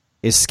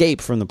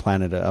 Escape from the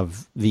Planet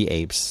of the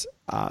Apes,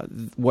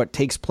 what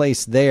takes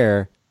place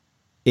there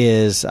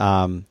is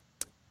you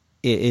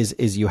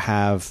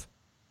have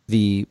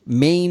the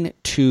main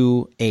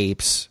 2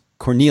 apes,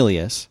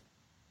 Cornelius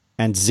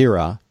and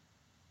Zira.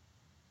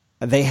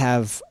 They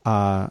have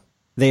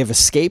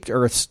escaped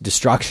Earth's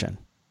destruction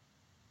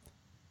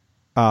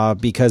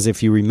because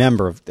if you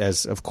remember,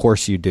 as of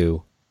course you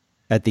do,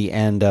 at the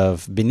end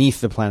of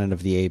Beneath the Planet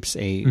of the Apes,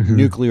 a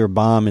nuclear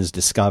bomb is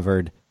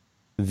discovered.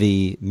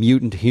 The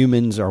mutant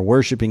humans are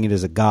worshiping it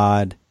as a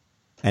god,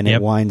 and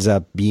it winds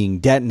up being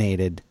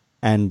detonated.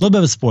 And a little bit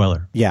of a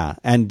spoiler. Yeah,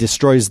 and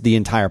destroys the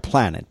entire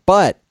planet.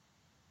 But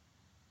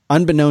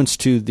unbeknownst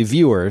to the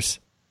viewers,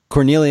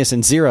 Cornelius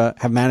and Zira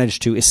have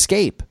managed to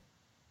escape,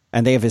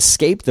 and they have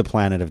escaped the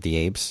Planet of the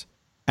Apes,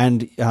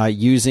 and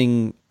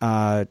using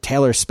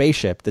Taylor's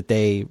spaceship that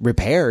they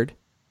repaired,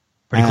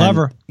 pretty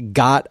clever,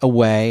 got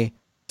away.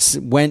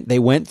 They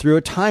went through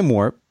a time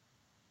warp,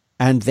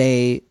 and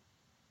they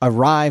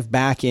arrive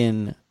back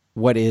in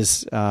what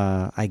is,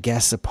 I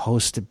guess,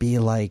 supposed to be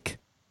like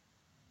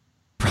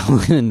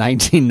probably the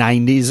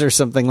 1990s or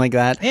something like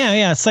that.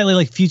 Yeah, slightly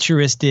like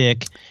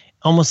futuristic.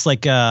 Almost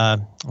like I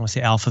want to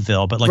say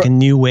Alphaville, but like a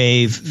new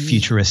wave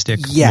futuristic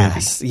movie.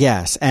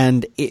 Yes.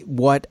 And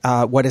what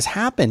has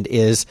happened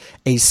is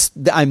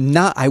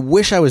I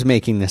wish I was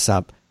making this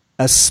up.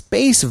 A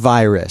space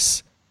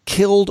virus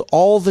killed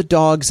all the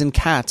dogs and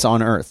cats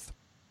on Earth.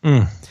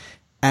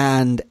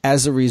 And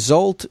as a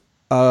result,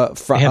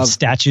 They have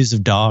statues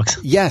of dogs.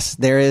 Yes,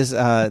 there is,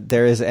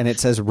 and it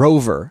says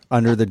Rover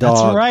under the dog.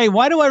 That's right.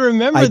 Why do I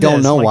remember this? I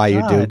don't know why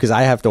you do, because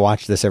I have to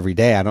watch this every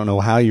day. I don't know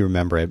how you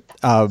remember it.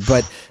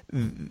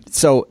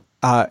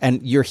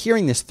 And you're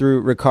hearing this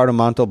through Ricardo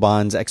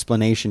Montalban's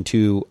explanation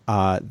to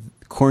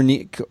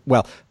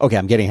well, okay,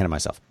 I'm getting ahead of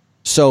myself.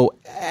 So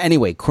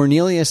anyway,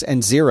 Cornelius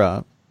and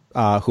Zira,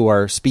 who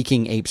are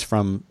speaking apes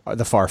from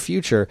the far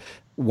future,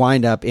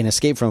 wind up in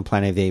Escape from the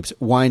Planet of the Apes,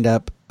 wind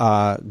up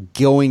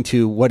going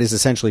to what is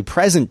essentially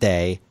present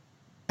day,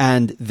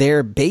 and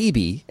their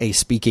baby, a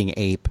speaking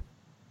ape,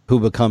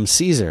 who becomes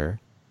Caesar,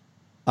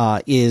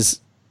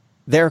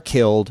 they're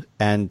killed,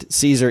 and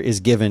Caesar is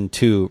given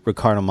to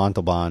Ricardo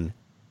Montalban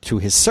to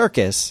his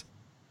circus,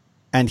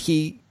 and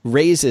he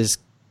raises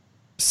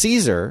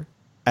Caesar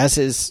as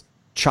his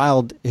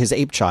child, his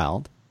ape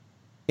child,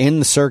 in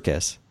the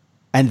circus.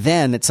 And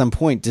then at some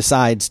point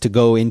decides to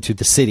go into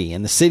the city.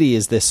 And the city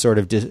is this sort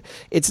of,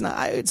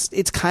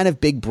 it's kind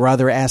of Big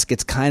Brother-esque.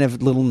 It's kind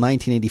of little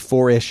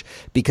 1984-ish,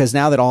 because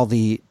now that all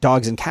the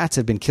dogs and cats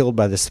have been killed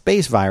by the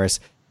space virus,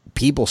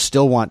 people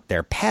still want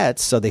their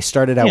pets. So they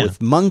started out with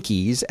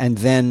monkeys, and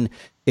then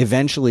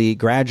eventually,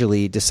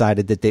 gradually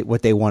decided that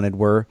what they wanted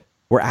were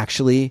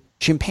actually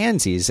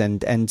chimpanzees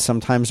and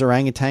sometimes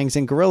orangutans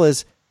and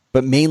gorillas,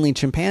 but mainly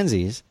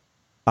chimpanzees.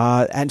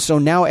 And so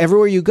now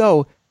everywhere you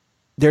go,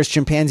 there's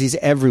chimpanzees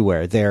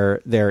everywhere.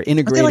 They're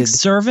integrated. Are they like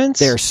servants?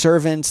 They're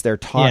servants. They're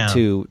taught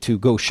to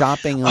go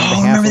shopping on behalf of a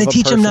person. Remember they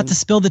teach them not to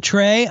spill the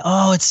tray?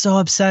 Oh, it's so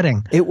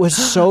upsetting. It was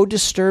so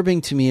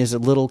disturbing to me as a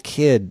little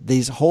kid.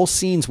 These whole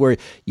scenes where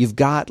you've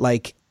got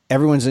like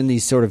everyone's in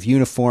these sort of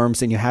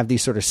uniforms, and you have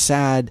these sort of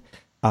sad,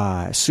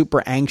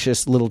 super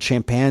anxious little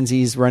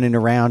chimpanzees running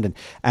around,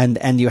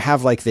 and you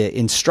have like the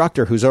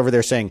instructor who's over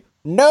there saying,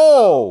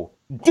 "No,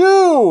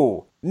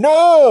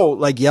 no,"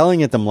 like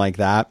yelling at them like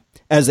that,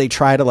 as they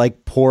try to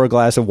like pour a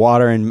glass of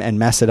water and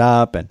mess it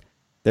up, and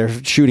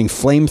they're shooting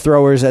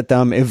flamethrowers at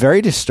them.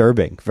 Very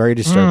disturbing. Very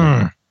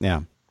disturbing.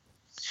 Yeah.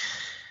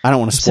 I don't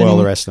want to spoil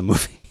the rest of the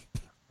movie.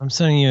 I'm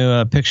sending you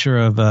a picture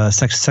of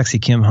sexy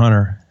Kim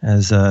Hunter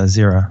as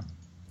Zira.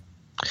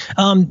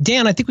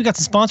 Dan, I think we got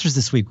some sponsors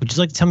this week. Would you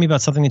like to tell me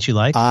about something that you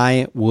like?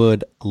 I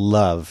would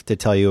love to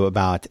tell you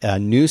about a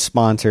new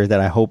sponsor that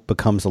I hope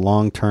becomes a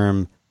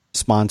long-term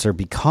sponsor,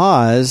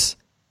 because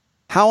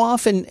how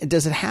often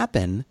does it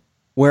happen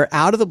where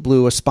out of the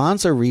blue a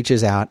sponsor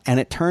reaches out and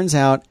it turns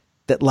out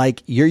that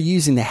like you're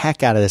using the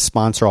heck out of this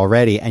sponsor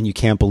already and you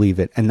can't believe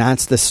it? And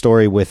that's the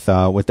story with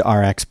the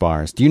RX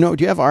bars. Do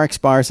you have RX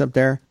bars up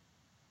there?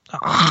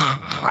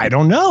 I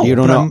don't know. You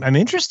don't know? I'm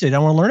interested. I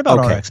want to learn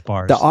about RX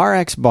bars. The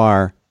RX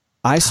bar,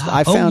 I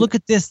found. Oh, look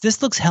at this.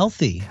 This looks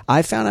healthy.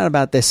 I found out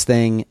about this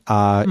thing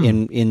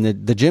in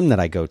the gym that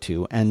I go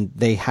to, and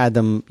they had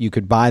them. You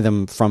could buy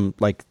them from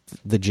like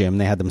the gym.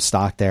 They had them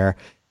stocked there,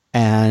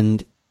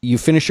 and you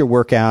finish your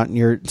workout and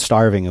you're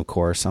starving, of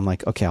course. I'm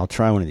like, okay, I'll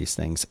try one of these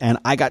things, and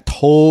I got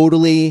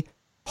totally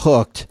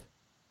hooked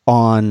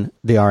on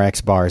the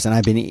RX bars, and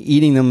I've been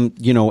eating them,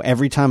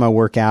 every time I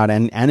work out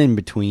and in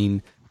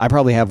between. I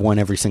probably have one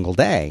every single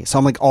day. So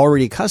I'm like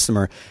already a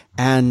customer,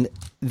 and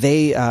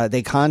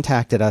they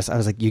contacted us. I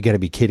was like, you got to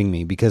be kidding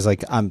me, because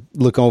like I'm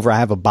looking over, I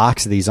have a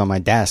box of these on my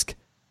desk.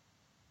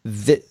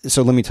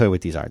 So let me tell you what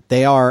these are.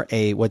 They are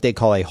what they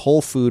call a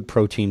whole food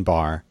protein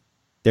bar.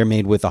 They're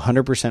made with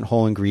 100%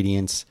 whole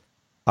ingredients.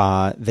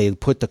 They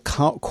put the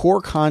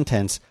core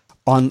contents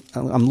on.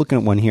 I'm looking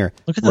at one here.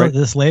 Look at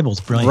this label.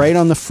 It's brilliant. Right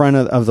on the front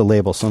of the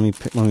label. So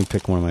let me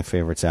pick one of my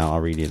favorites out.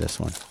 I'll read you this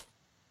one.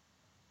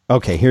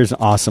 Okay, here's an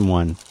awesome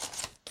one.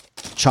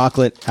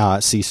 Chocolate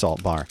sea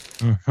salt bar.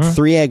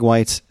 3 egg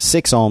whites,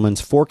 6 almonds,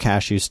 4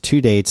 cashews,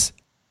 2 dates,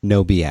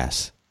 no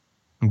BS.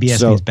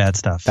 BS means bad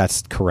stuff.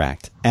 That's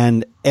correct.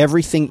 And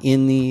everything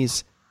in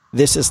this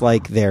is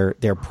like their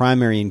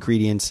primary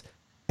ingredients.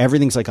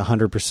 Everything's like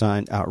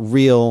 100%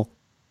 real.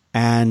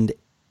 And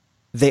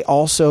they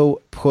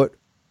also put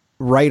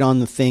right on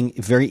the thing,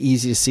 very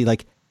easy to see,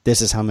 like,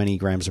 this is how many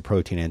grams of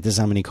protein in it. This is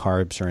how many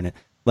carbs are in it.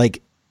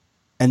 Like,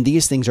 and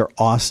these things are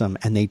awesome,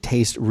 and they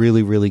taste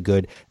really, really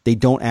good. They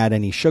don't add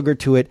any sugar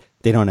to it.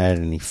 They don't add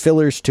any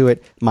fillers to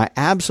it. My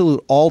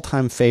absolute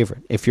all-time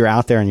favorite, if you're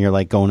out there and you're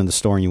like going to the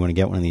store and you want to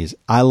get one of these,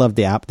 I love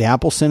the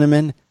apple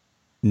cinnamon,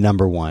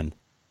 number one,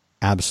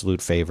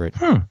 absolute favorite.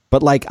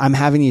 But like I'm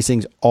having these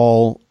things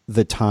all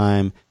the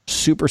time,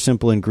 super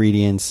simple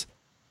ingredients.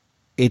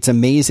 It's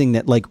amazing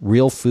that like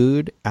real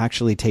food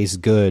actually tastes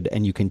good,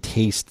 and you can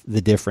taste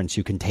the difference.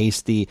 You can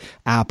taste the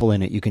apple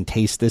in it. You can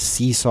taste the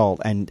sea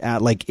salt, and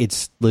like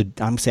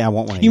I'm saying I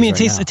want one of these. You mean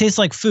it tastes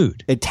like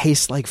food? It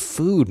tastes like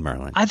food,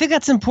 Merlin. I think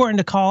that's important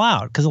to call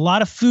out, because a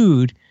lot of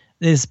food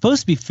that is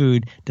supposed to be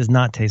food does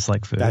not taste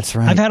like food. That's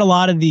right. I've had a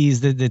lot of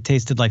these that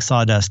tasted like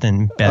sawdust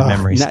and bad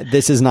memories.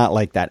 This is not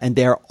like that, and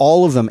they're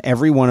all of them.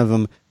 Every one of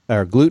them.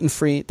 They're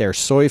gluten-free, they're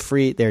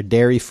soy-free, they're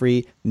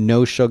dairy-free,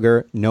 no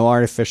sugar, no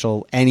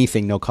artificial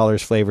anything, no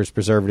colors, flavors,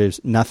 preservatives,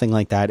 nothing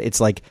like that. It's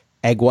like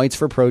egg whites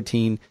for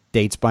protein,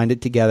 dates bind it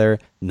together,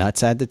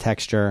 nuts add the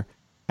texture,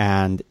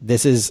 and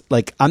this is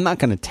like, I'm not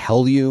going to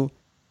tell you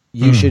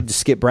should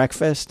skip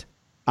breakfast,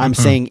 I'm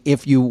saying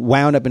if you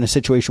wound up in a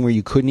situation where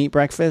you couldn't eat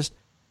breakfast,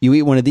 you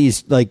eat one of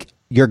these, like,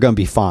 you're going to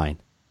be fine.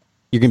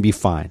 You're going to be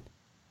fine.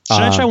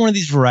 Should I try one of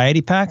these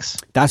variety packs?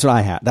 That's what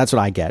I have. That's what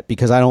I get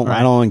because I don't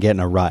want to get in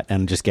a rut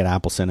and just get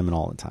apple cinnamon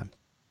all the time.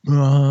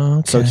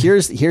 Okay. So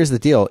here's the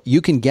deal.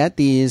 You can get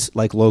these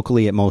like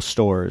locally at most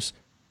stores,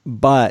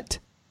 but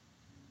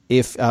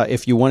if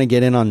you want to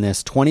get in on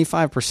this,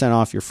 25%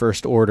 off your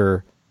first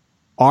order,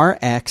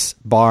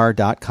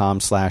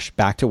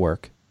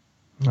 rxbar.com/back-to-work.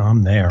 Oh,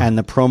 I'm there. And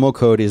the promo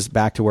code is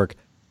back to work.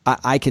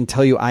 I can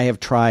tell you I have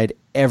tried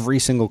every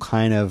single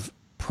kind of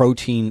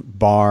protein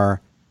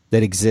bar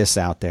that exists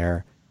out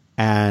there.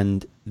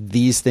 And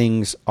these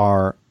things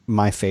are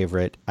my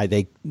favorite.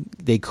 They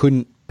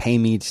couldn't pay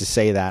me to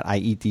say that. I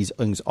eat these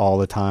things all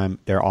the time.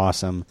 They're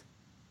awesome.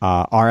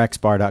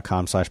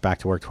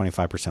 rxbar.com/back-to-work,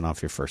 25%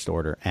 off your first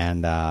order.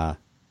 And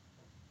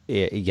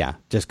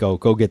just go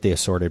get the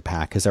assorted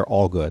pack because they're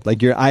all good.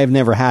 Like I have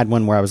never had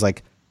one where I was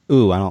like,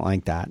 ooh, I don't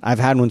like that. I've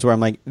had ones where I'm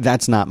like,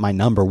 that's not my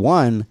number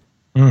one.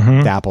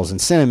 The apples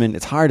and cinnamon.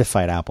 It's hard to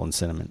fight apple and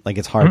cinnamon. Like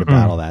it's hard to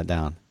battle that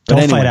down. But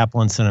Don't anyway, fight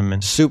apple and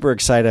cinnamon. Super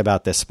excited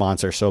about this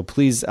sponsor. So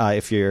please,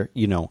 if you're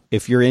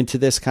into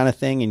this kind of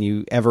thing and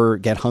you ever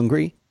get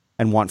hungry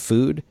and want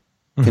food,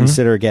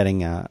 consider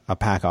getting a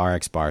pack of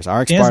RX bars.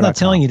 Dan's not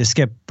telling you to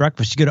skip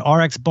breakfast. You go to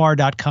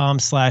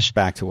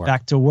rxbar.com/back-to-work.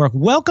 Back-to-work.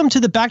 Welcome to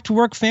the Back to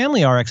Work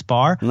family, RX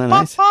Bar. Isn't that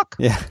nice? Bok.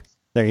 Yeah,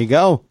 there you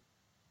go.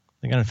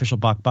 They got an official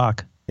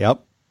bok.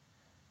 Yep.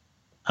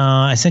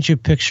 I sent you a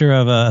picture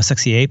of a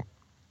sexy ape.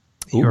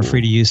 You are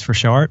free to use for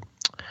show art.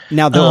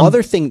 Now, the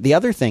other thing,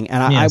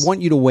 and yes. I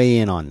want you to weigh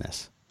in on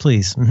this.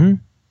 Please. Hold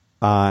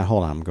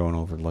on. I'm going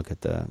over to look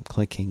at the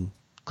clicking,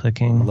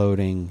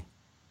 loading.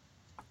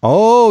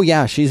 Oh,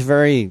 yeah. She's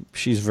very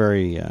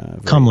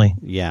comely.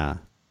 Yeah.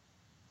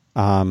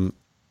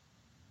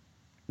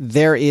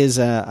 There is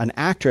an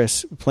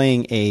actress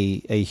playing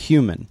a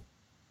human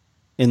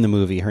in the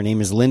movie. Her name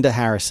is Linda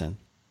Harrison.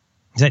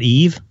 Is that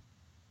Eve?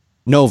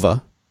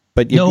 Nova.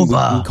 But you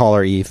can call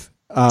her Eve.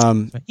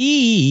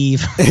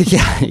 Eve.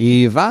 Yeah,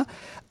 Eva.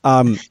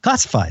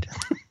 Classified.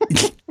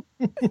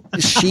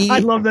 I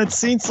love that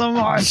scene so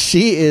much.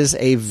 She is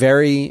a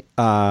very,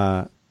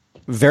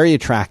 very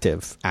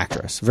attractive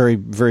actress. Very,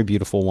 very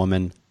beautiful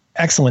woman.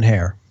 Excellent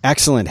hair.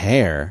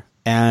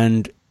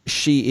 And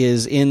she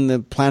is in the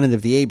Planet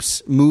of the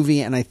Apes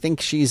movie, and I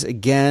think she's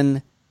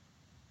again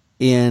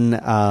in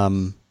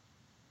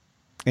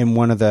one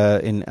of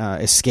the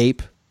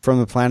Escape from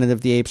the Planet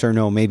of the Apes, or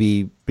no,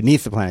 maybe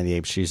Beneath the Planet of the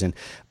Apes she's in.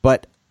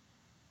 But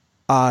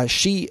my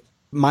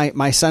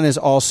son has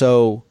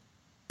also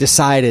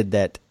decided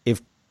that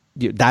if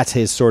that's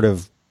his sort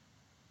of,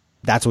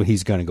 that's what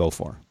he's going to go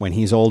for when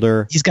he's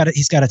older. He's got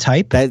a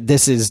type.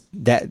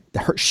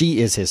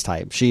 She is his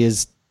type. She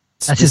is.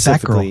 That's his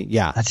back girl.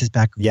 Yeah, that's his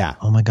back girl. Yeah.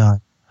 Oh my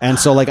God. And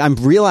so like I'm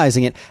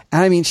realizing it,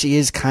 and I mean she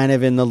is kind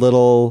of in the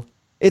little.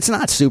 It's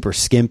not super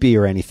skimpy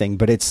or anything,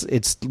 but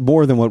it's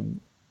more than what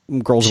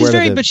girls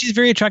wear. But she's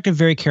very attractive,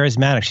 very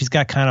charismatic. She's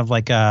got kind of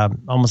like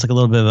almost like a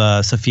little bit of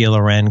a Sophia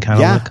Loren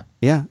kind of look.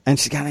 Yeah, and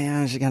she's got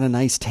a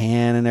nice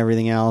tan and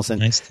everything else,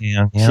 and nice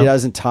tan. Yeah. She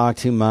doesn't talk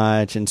too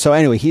much, and so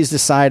anyway, he's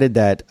decided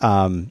that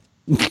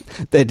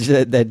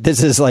that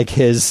this is like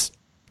his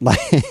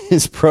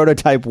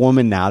prototype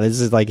woman now. This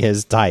is like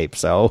his type.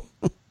 So,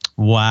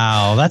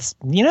 wow, that's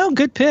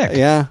good pick.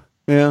 Yeah.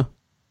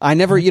 I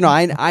never,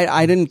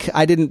 I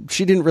didn't.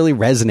 She didn't really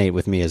resonate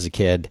with me as a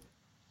kid,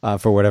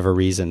 for whatever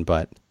reason.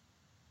 But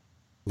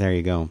there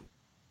you go.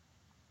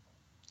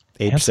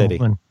 Ape City.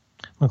 I'm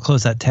gonna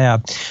close that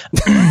tab.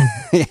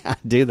 Yeah,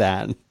 do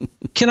that.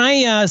 Can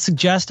I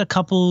suggest a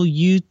couple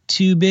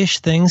YouTube-ish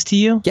things to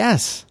you?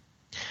 Yes.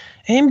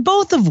 And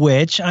both of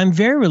which I'm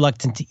very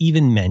reluctant to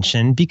even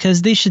mention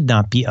because they should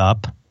not be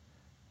up,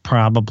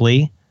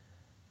 probably.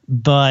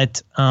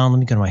 But let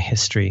me go to my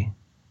history.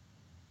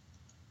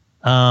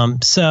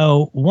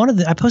 So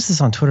I posted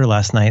this on Twitter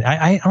last night.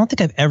 I don't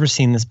think I've ever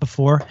seen this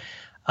before.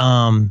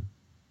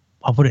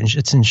 I'll put it in. I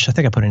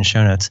think I put it in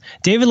show notes.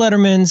 David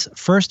Letterman's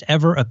first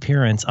ever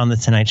appearance on The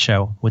Tonight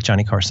Show with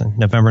Johnny Carson,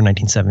 November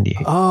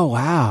 1978. Oh,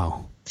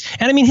 wow.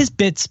 And I mean, his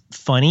bit's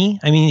funny.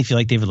 I mean, if you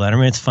like David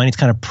Letterman, it's funny. It's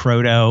kind of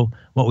proto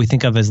what we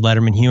think of as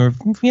Letterman humor.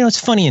 It's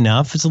funny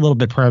enough. It's a little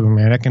bit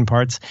problematic in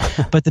parts.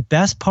 But the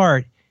best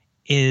part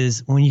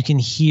is when you can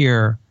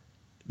hear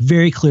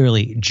very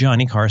clearly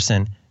Johnny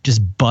Carson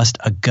just bust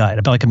a gut.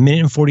 About like a minute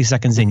and 40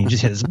 seconds in, you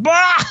just hear this,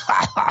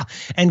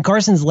 and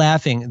Carson's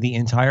laughing the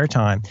entire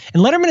time.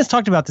 And Letterman has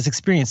talked about this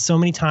experience so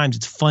many times.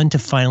 It's fun to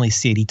finally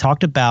see it. He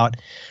talked about,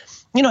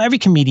 every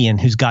comedian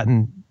who's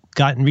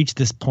reached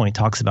this point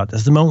talks about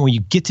this. The moment where you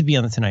get to be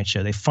on The Tonight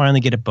Show, they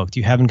finally get it booked.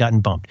 You haven't gotten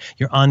bumped.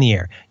 You're on the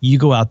air. You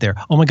go out there.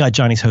 Oh my God,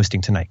 Johnny's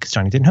hosting tonight, because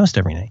Johnny didn't host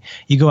every night.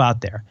 You go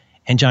out there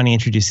and Johnny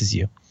introduces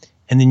you.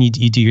 And then you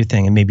do your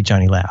thing, and maybe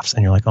Johnny laughs,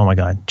 and you're like, "Oh my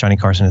God, Johnny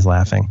Carson is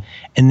laughing."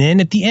 And then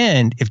at the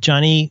end, if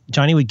Johnny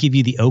would give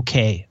you the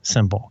okay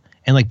symbol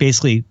and like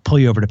basically pull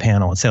you over to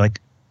panel and say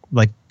like,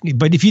 but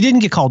if you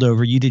didn't get called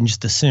over, you didn't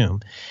just assume,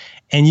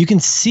 and you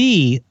can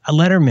see a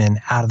Letterman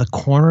out of the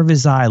corner of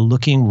his eye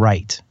looking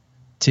right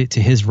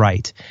to his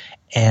right.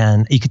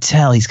 And you could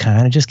tell he's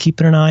kind of just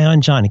keeping an eye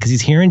on Johnny because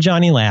he's hearing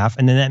Johnny laugh,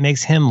 and then that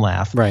makes him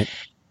laugh. Right.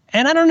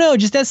 And I don't know,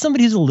 just as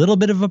somebody who's a little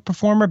bit of a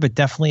performer, but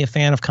definitely a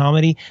fan of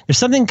comedy, there's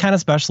something kind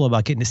of special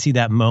about getting to see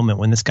that moment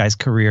when this guy's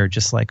career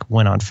just like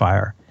went on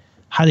fire.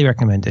 Highly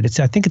recommend it.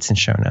 I think it's in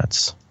show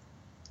notes.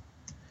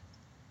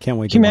 Can't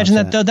wait. Can you imagine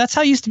that though? That's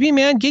how it used to be,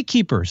 man.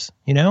 Gatekeepers,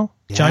 Yeah.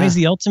 Johnny's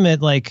the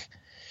ultimate, like,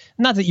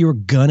 not that you were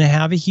gonna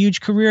have a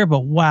huge career,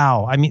 but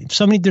wow. I mean,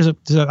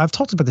 I've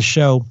talked about the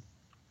show,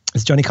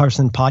 this Johnny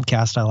Carson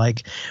podcast I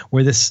like,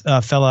 where this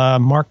fella,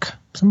 Mark,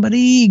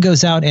 somebody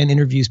goes out and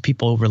interviews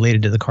people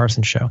related to the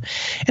Carson show.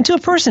 And to a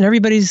person,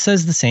 everybody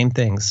says the same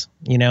things,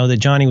 that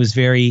Johnny was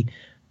very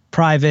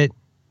private.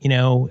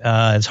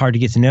 It's hard to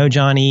get to know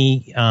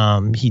Johnny.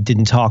 He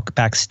didn't talk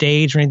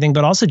backstage or anything,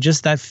 but also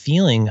just that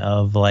feeling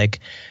of like,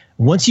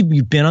 once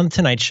you've been on the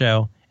Tonight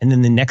Show and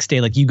then the next day,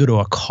 like you go to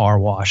a car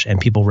wash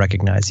and people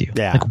recognize you.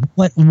 Yeah.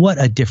 Like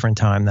what a different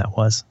time that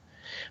was.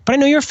 But I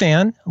know you're a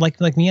fan, like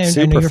me. I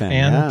know you're a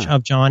fan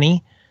of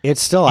Johnny.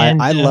 It's still,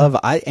 I love,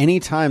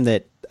 anytime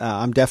that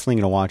I'm definitely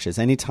going to watch this,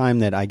 anytime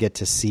that I get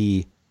to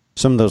see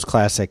some of those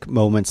classic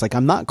moments, like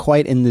I'm not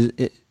quite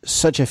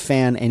such a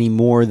fan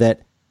anymore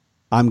that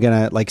I'm going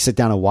to like sit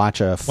down and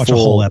watch a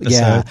whole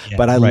episode. Yeah,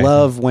 but I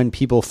love when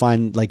people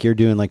find, like you're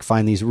doing, like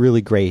find these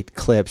really great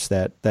clips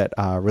that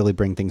really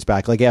bring things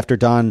back. Like after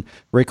Don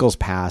Rickles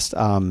passed,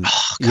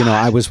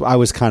 I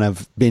was kind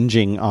of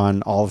binging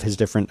on all of his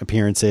different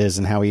appearances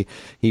and how he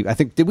I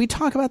think, did we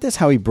talk about this?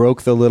 How he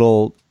broke the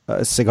little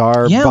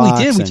cigar box? Yeah,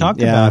 we did. We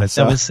talked about it.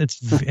 So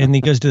and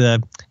he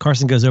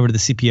Carson goes over to the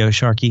CPO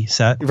Sharky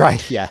set.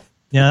 Right. Yeah.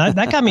 Yeah,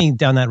 that got me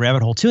down that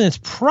rabbit hole too. And it's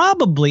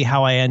probably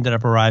how I ended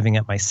up arriving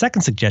at my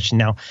second suggestion.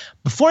 Now,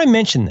 before I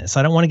mention this,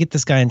 I don't want to get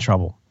this guy in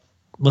trouble.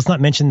 Let's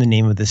not mention the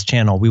name of this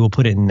channel. We will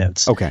put it in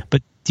notes. Okay.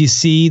 But do you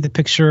see the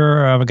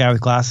picture of a guy with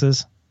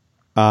glasses?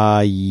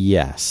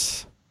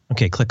 Yes.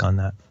 Okay, click on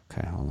that.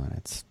 Okay, hold on.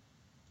 It's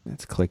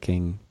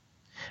clicking.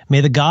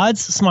 May the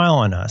gods smile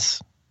on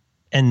us,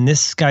 and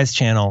this guy's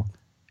channel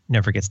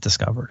never gets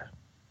discovered.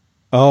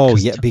 Oh,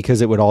 yeah,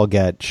 because it would all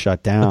get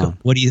shut down. Look,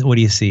 what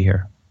do you see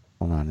here?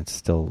 Hold on, it's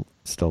still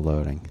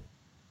loading.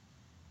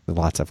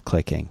 Lots of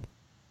clicking.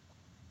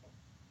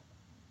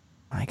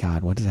 My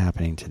God, what is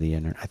happening to the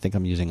internet? I think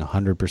I'm using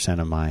 100%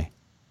 of my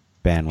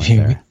bandwidth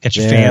there. Get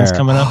your fans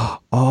coming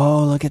up.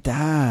 Oh, look at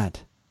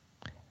that.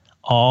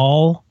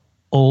 All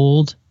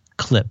old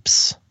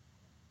clips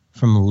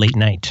from late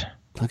night.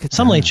 Look at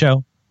some that. Late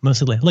show,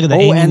 mostly late. Look at that.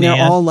 Oh, and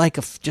they're all like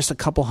just a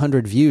couple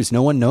hundred views.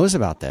 No one knows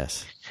about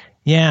this.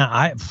 Yeah,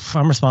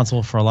 I'm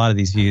responsible for a lot of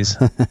these views.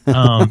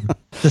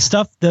 The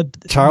stuff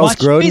that Charles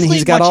Grodin,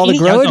 he's got all the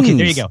Grodins. Okay,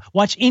 there you go.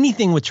 Watch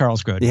anything with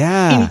Charles Grodin.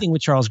 Yeah, anything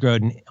with Charles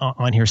Grodin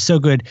on here, so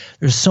good.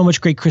 There's so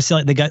much great Chris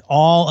Elliott. They got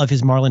all of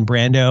his Marlon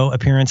Brando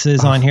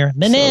appearances on here.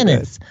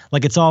 Bananas, so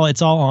like it's all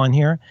on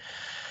here.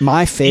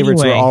 My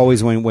favorites were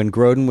always when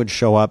Grodin would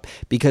show up,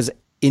 because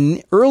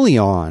early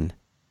on,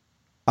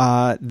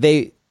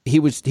 they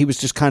were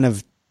just kind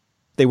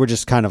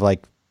of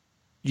like,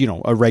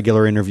 a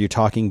regular interview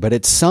talking, but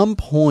at some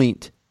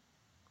point,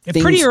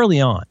 pretty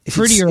early on, it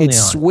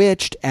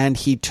switched, and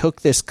Grodin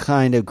took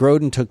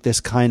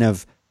this kind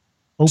of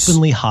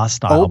openly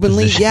hostile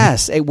position.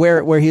 Yes,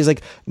 where he's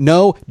like,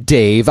 no,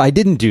 Dave, I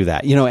didn't do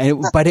that,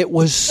 but it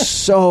was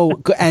so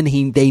good, and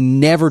they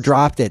never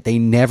dropped it. They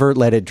never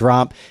let it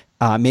drop.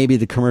 Maybe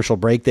the commercial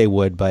break they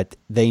would, but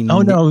they.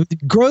 Oh no,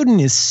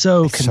 Grodin is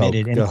so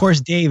committed, and of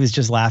course Dave is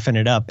just laughing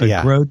it up. But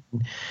yeah. Grodin,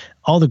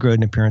 all the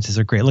Grodin appearances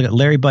are great. Look at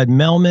Larry Bud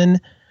Melman.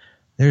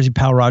 There's your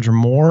pal Roger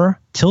Moore.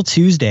 Till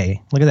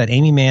Tuesday. Look at that,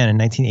 Amy Mann in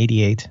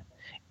 1988.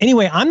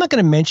 Anyway, I'm not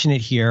going to mention it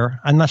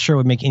here. I'm not sure it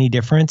would make any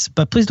difference,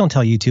 but please don't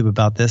tell YouTube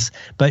about this.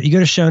 But you go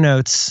to show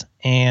notes,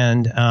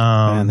 and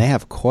they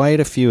have quite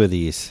a few of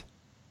these.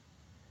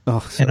 Oh,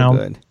 so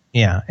good.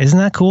 Yeah, isn't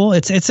that cool?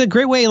 It's a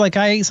great way. Like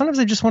sometimes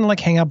I just want to like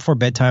hang out before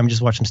bedtime and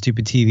just watch some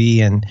stupid TV,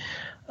 and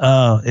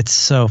it's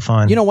so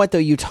fun. You know what though?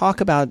 You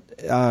talk about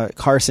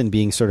Carson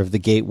being sort of the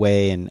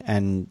gateway,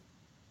 and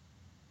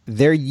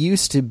there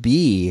used to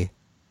be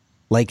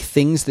like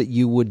things that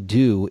you would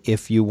do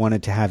if you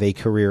wanted to have a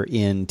career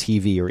in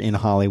TV or in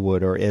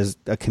Hollywood or as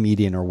a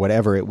comedian or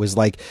whatever. It was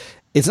like,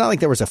 it's not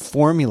like there was a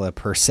formula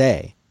per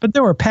se, but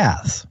there were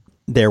paths.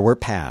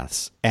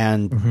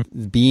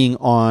 And being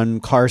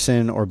on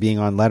Carson or being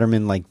on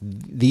Letterman, like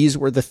these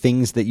were the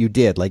things that you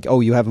did. Like,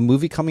 oh, you have a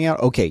movie coming out?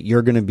 Okay,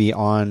 you're going to be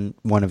on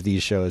one of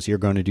these shows. You're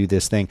going to do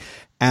this thing.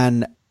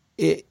 And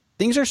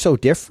things are so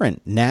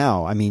different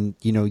now. I mean,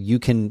 you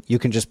can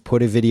just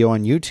put a video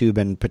on YouTube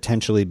and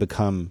potentially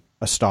become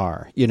a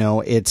star.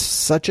 It's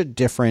such a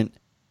different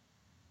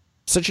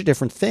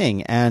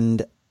thing.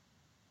 And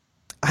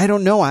I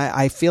don't know.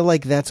 I feel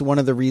like that's one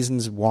of the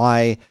reasons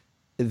why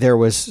there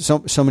was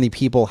so many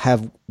people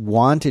have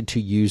wanted to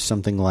use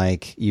something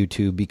like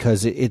YouTube,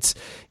 because it's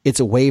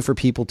a way for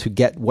people to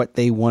get what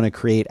they want to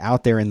create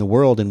out there in the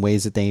world in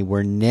ways that they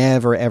were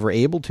never, ever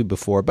able to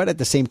before. But at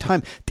the same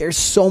time, there's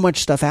so much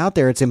stuff out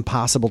there, it's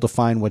impossible to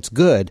find what's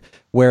good.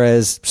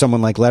 Whereas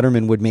someone like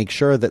Letterman would make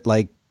sure that,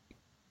 like,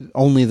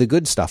 only the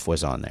good stuff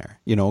was on there.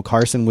 You know,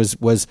 Carson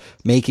was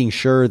making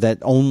sure that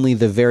only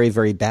the very,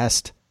 very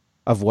best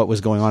of what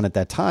was going on at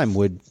that time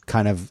would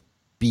kind of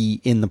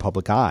be in the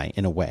public eye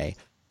in a way.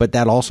 But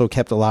that also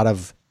kept a lot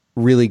of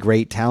really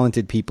great,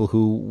 talented people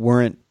who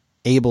weren't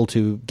able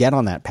to get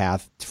on that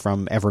path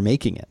from ever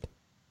making it.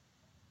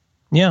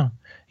 Yeah.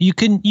 You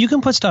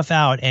can put stuff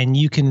out and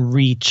you can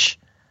reach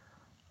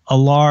a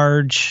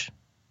large,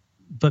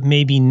 but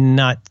maybe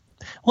not.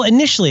 Well,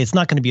 initially it's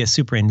not going to be a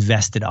super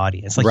invested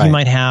audience. Like you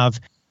might have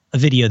a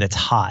video that's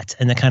hot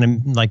and that kind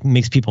of like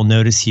makes people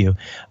notice you.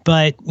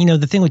 But you know,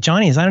 the thing with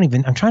Johnny is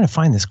I'm trying to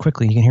find this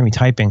quickly. You can hear me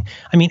typing.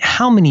 I mean,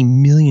 how many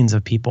millions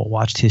of people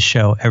watched his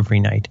show every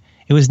night?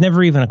 It was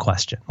never even a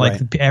question.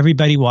 Like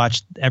everybody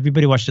watched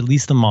at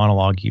least the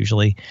monologue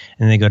usually, and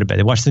then they go to bed.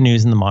 They watch the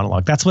news and the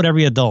monologue. That's what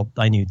every adult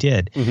I knew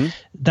did. Mm-hmm.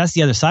 That's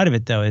the other side of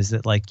it though, is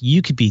that like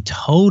you could be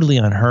totally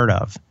unheard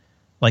of.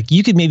 Like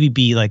you could maybe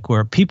be like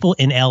where people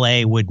in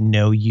LA would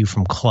know you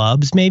from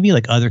clubs, maybe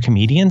like other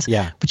comedians.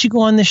 Yeah. But you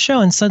go on this show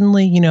and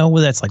suddenly, you know,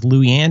 whether that's like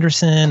Louis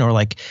Anderson or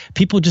like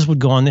people just would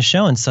go on the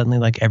show and suddenly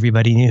like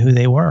everybody knew who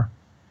they were.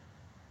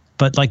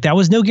 But like that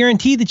was no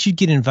guarantee that you'd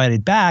get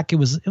invited back. It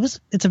was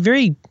a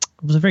very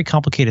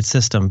complicated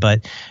system,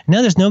 but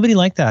now there's nobody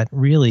like that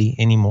really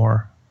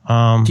anymore.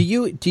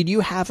 Did you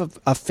have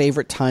a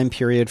favorite time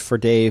period for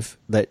Dave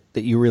that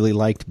you really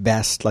liked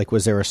best? Like,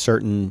 was there a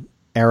certain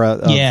era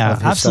of his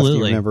absolutely. stuff that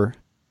you remember?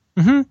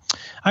 Mm-hmm.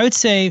 I would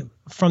say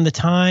from the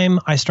time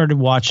I started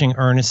watching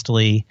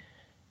earnestly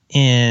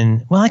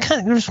the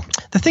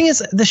thing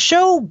is the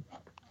show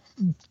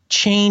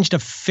changed a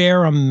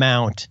fair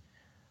amount.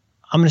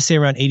 I'm going to say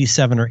around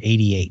 87 or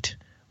 88,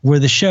 where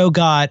the show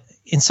got,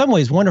 in some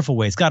ways, wonderful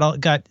ways,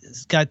 got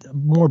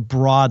more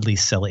broadly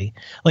silly.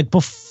 Like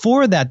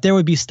before that, there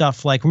would be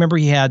stuff like, remember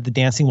he had the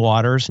Dancing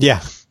Waters?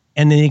 Yeah.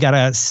 And then he got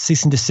a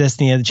cease and desist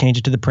and he had to change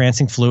it to the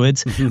Prancing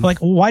Fluids. Mm-hmm. Like,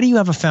 why do you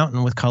have a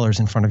fountain with colors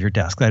in front of your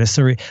desk? That is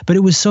so, but it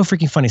was so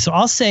freaking funny. So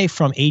I'll say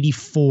from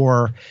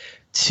 84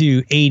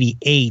 to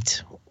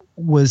 88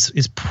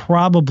 is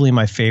probably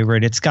my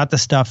favorite. It's got the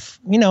stuff,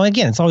 you know,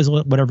 again, it's always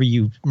whatever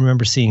you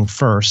remember seeing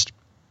first.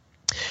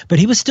 But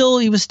he was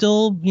still,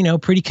 you know,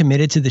 pretty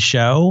committed to the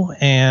show,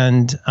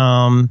 and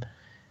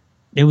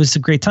it was a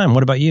great time.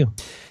 What about you?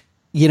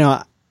 You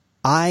know,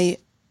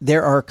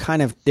 there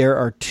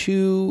are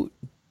two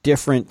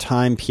different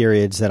time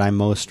periods that I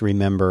most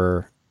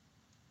remember,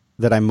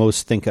 that I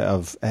most think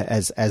of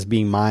as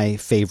being my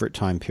favorite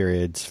time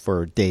periods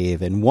for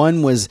Dave. And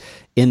one was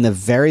in the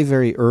very,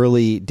 very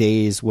early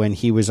days when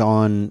he was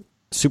on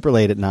super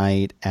late at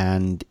night,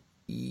 and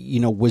you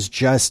know,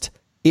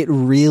 it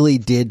really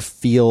did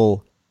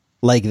feel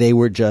like they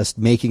were just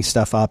making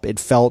stuff up.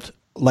 It felt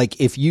like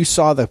if you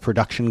saw the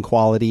production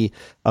quality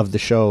of the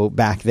show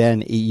back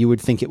then, you would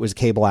think it was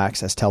cable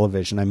access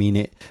television. I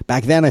mean,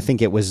 back then I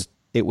think it was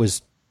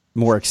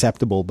more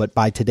acceptable, but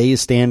by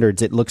today's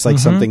standards, it looks like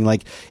something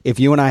like if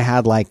you and I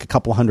had like a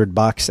couple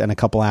 $100 and a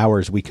couple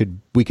hours, we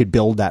could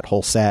build that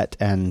whole set.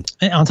 And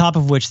on top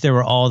of which, there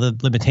were all the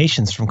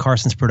limitations from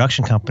Carson's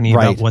production company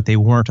about what they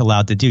weren't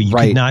allowed to do. You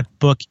could not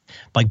book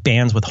like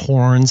bands with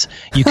horns.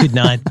 You could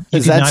not.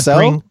 Is that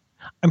so?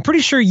 I'm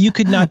pretty sure you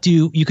could not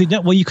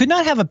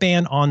have a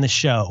band on the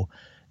show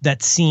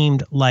that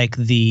seemed like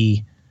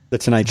the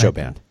Tonight Show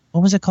band.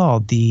 What was it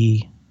called?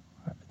 The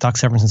Doc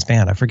Severinsen's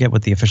band. I forget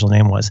what the official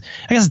name was.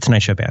 I guess it's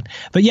Tonight Show band.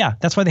 But yeah,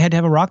 that's why they had to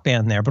have a rock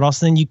band there. But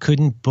also then you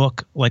couldn't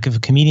book, like if a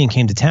comedian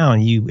came to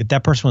town, if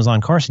that person was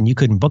on Carson, you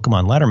couldn't book them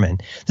on Letterman.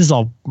 This is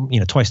all, you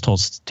know, Twice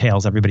Told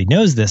Tales. Everybody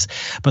knows this.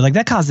 But like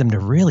that caused them to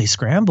really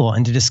scramble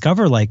and to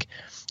discover like,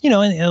 you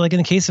know, like in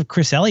the case of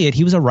Chris Elliott,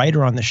 he was a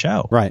writer on the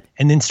show. Right.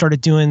 And then started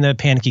doing the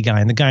Panicky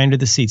Guy and the Guy Under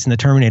the Seats and the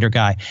Terminator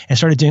Guy and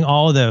started doing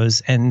all of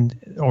those.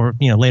 Or,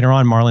 you know, later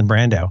on, Marlon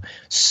Brando.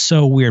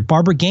 So weird.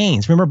 Barbara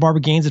Gaines. Remember Barbara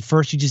Gaines? At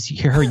first, you just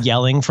hear her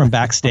yelling from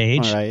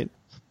backstage. All right.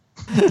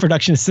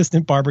 Production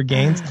assistant Barbara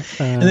Gaines.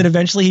 And then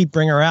eventually he'd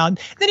bring her out. And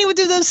then he would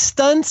do those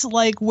stunts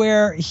like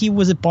where he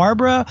was at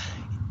Barbara.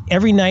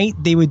 Every night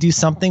they would do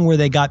something where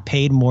they got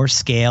paid more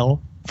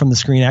scale from the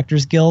Screen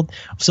Actors Guild.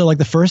 So like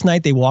the first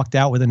night they walked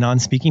out with a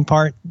non-speaking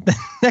part. The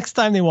next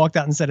time they walked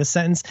out and said a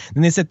sentence.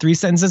 Then they said 3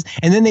 sentences.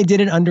 And then they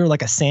did it under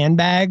like a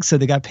sandbag. So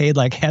they got paid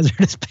like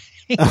hazardous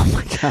pay. Oh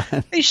my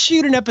God. They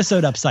shoot an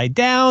episode upside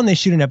down. They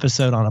shoot an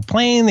episode on a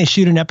plane. They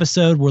shoot an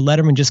episode where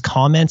Letterman just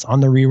comments on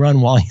the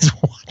rerun while he's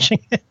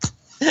watching it.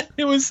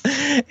 There was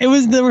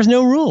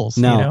no rules.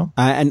 No. You know?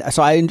 And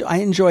so I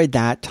enjoyed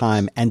that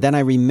time. And then I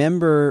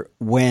remember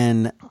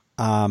when,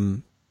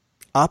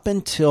 up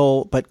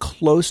until, but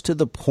close to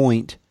the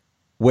point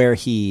where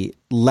he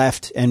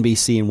left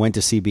NBC and went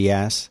to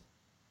CBS,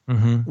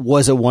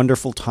 was a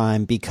wonderful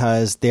time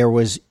because there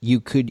was,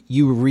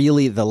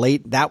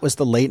 that was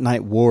the late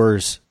night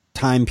wars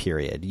time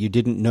period. You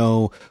didn't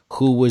know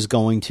who was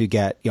going to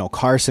get, you know,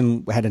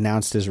 Carson had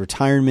announced his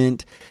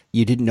retirement.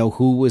 You didn't know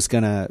who was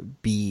going to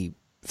be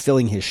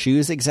filling his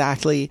shoes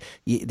exactly.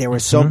 There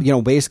was so, you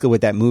know, basically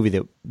with that movie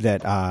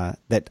that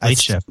Late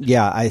Shift.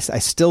 Yeah. I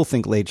still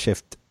think Late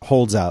Shift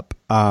holds up.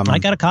 I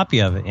got a copy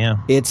of it. Yeah.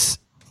 It's,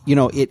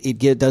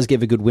 it does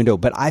give a good window.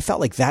 But I felt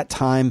like that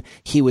time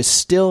he was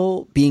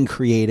still being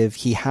creative.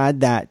 He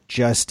had that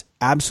just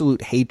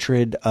absolute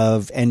hatred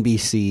of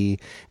NBC,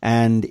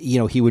 and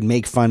he would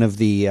make fun of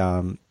the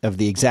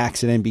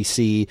execs at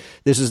NBC.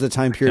 This was the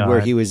time period where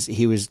he was.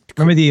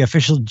 Remember the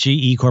official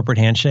GE corporate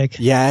handshake?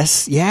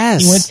 Yes.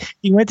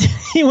 He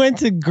went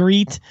to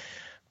greet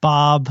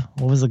Bob.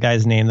 What was the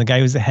guy's name? The guy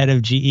who was the head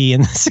of GE,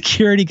 and the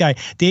security guy.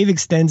 Dave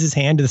extends his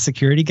hand to the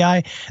security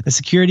guy. The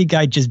security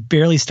guy just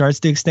barely starts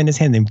to extend his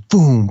hand, then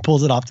boom,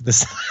 pulls it off to the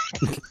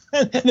side.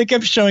 And they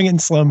kept showing it in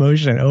slow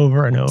motion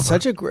over and over.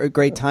 Such a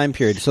great time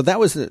period. So that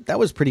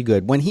was pretty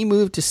good. When he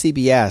moved to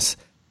CBS,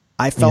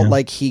 I felt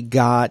like he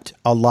got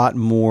a lot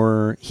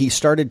more. He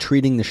started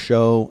treating the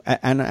show,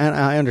 and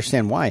I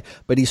understand why,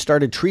 but he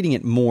started treating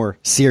it more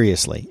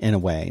seriously in a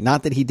way.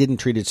 Not that he didn't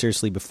treat it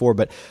seriously before,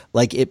 but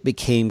like it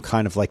became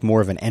kind of like more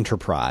of an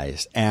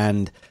enterprise.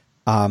 And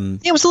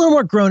it was a little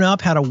more grown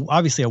up. Had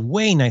obviously a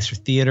way nicer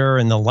theater,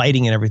 and the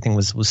lighting and everything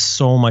was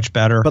so much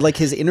better. But like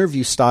his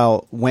interview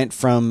style went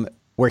from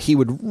where he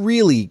would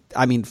really,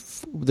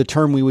 the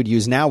term we would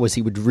use now was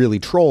he would really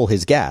troll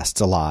his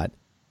guests a lot.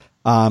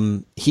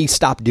 He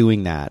stopped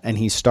doing that, and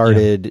he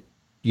started,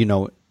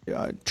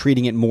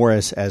 treating it more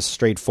as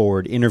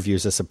straightforward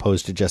interviews as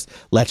opposed to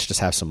let's just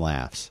have some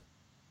laughs.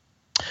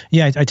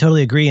 Yeah, I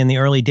totally agree. In the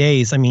early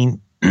days, I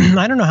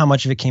don't know how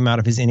much of it came out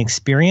of his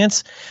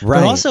inexperience,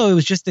 right. But also it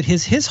was just that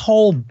his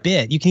whole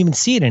bit, you can even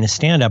see it in his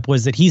stand-up,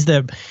 was that he's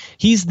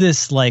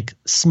this like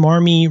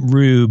smarmy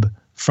rube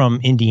from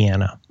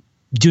Indiana,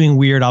 doing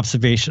weird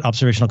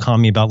observational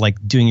comedy about like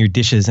doing your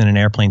dishes in an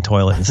airplane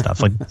toilet and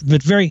stuff, like,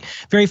 but very,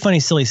 very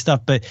funny, silly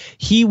stuff. But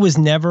he was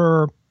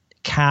never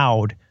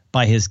cowed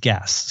by his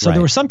guests. So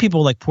there were some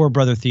people like poor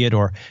Brother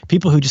Theodore,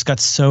 people who just got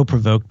so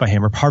provoked by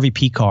him, or Harvey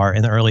Pekar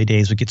in the early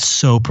days would get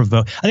so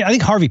provoked. I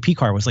think Harvey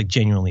Pekar was like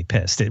genuinely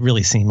pissed. It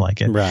really seemed like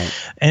it. Right.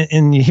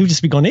 And he would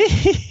just be going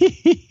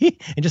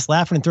and just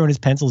laughing and throwing his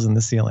pencils in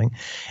the ceiling.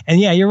 And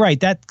yeah, you're right.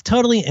 That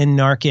totally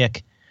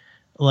anarchic,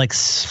 like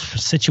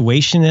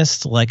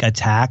situationist, like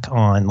attack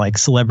on like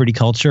celebrity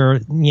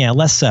culture. Yeah,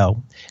 less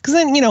so. Because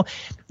then,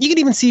 you could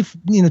even see,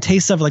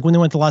 tastes of like when they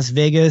went to Las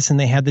Vegas and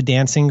they had the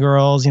dancing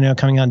girls,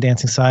 coming on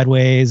Dancing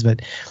Sideways.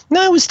 But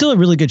no, it was still a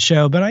really good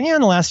show. But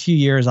in the last few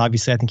years,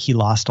 obviously, I think he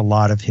lost a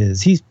lot of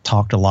he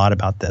talked a lot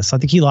about this. I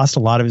think he lost a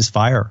lot of his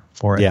fire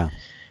for it. Yeah.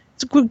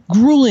 It's a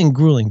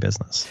grueling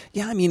business.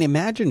 Yeah.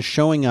 Imagine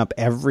showing up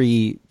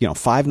every,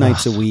 5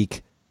 nights a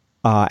week.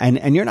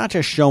 And you're not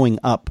just showing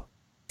up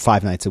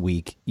 5 nights a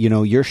week.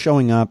 You're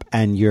showing up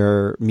and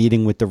you're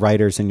meeting with the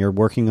writers and you're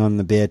working on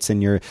the bits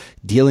and you're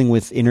dealing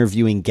with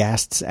interviewing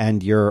guests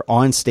and you're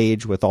on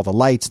stage with all the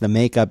lights, the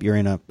makeup, you're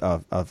in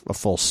a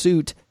full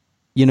suit.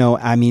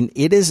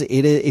 It is,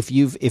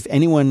 if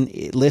anyone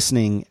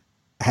listening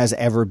has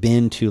ever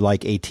been to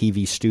like a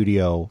TV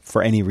studio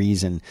for any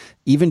reason,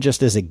 even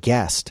just as a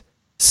guest,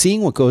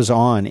 seeing what goes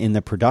on in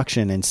the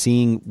production and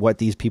seeing what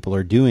these people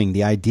are doing,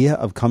 the idea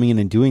of coming in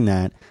and doing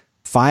that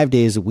 5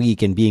 days a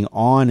week and being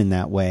on in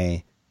that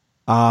way.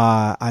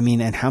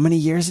 And how many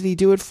years did he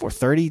do it for?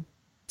 30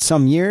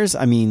 some years?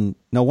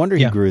 No wonder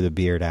he grew the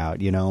beard out,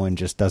 and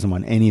just doesn't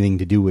want anything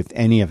to do with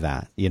any of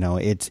that.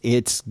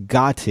 It's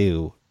got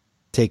to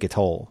take a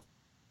toll.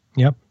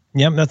 Yep.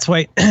 That's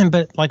why.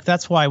 But like,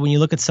 that's why when you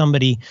look at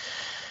somebody,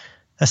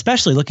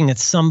 especially looking at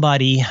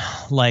somebody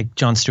like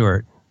Jon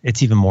Stewart,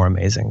 it's even more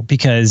amazing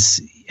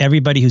because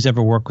everybody who's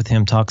ever worked with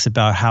him talks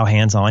about how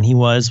hands-on he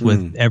was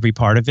with every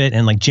part of it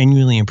and like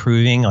genuinely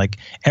improving. Like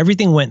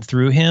everything went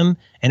through him,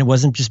 and it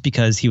wasn't just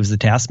because he was the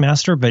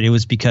taskmaster, but it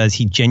was because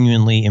he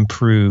genuinely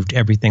improved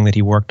everything that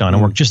he worked on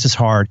and worked just as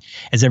hard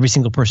as every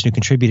single person who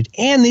contributed.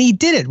 And then he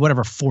did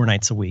it, 4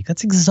 nights a week.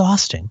 That's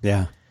exhausting.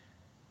 Yeah.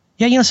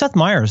 Yeah, Seth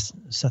Meyers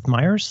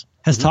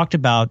has talked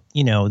about,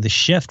 the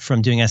shift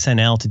from doing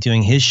SNL to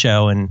doing his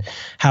show and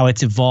how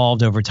it's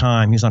evolved over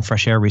time. He was on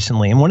Fresh Air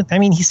recently.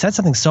 And he said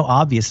something so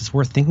obvious it's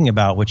worth thinking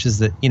about, which is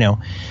that,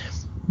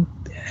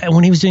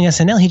 when he was doing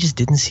SNL, he just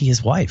didn't see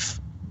his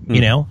wife,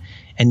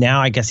 and now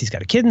I guess he's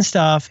got a kid and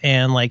stuff.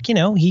 And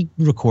he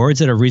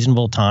records at a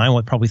reasonable time,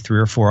 probably 3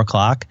 or 4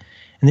 o'clock.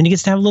 And then he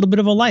gets to have a little bit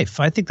of a life.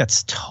 I think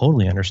that's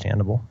totally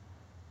understandable.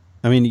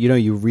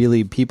 You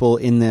really, people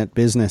in that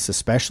business,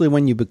 especially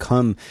when you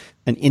become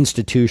an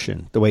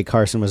institution, the way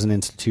Carson was an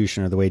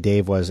institution or the way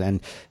Dave was.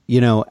 And,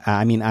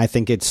 I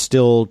think it's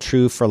still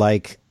true for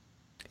like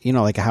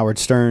a Howard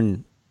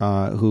Stern,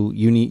 who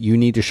you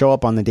need to show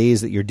up on the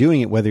days that you're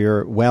doing it, whether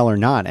you're well or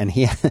not. And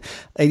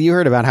you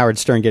heard about Howard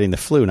Stern getting the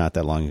flu not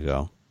that long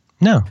ago.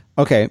 No.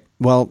 Okay.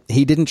 Well,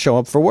 he didn't show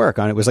up for work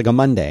it was like a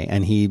Monday,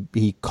 and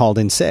he called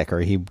in sick,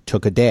 or he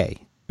took a day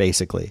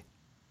basically.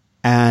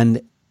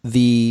 And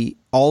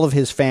all of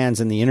his fans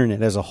and the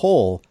internet as a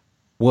whole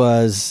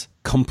was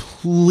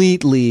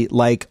completely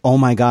like, oh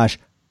my gosh,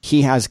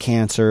 he has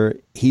cancer.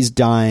 He's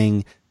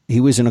dying. He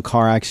was in a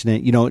car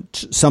accident.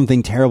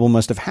 Something terrible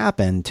must have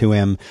happened to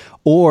him.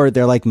 Or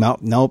they're like,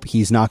 nope,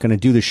 he's not going to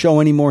do the show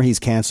anymore. He's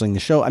canceling the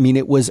show.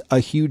 It was a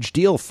huge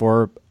deal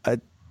for a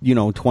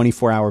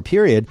 24-hour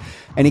period.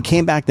 And he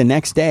came back the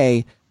next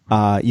day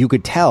you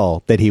could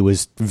tell that he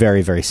was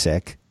very, very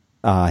sick.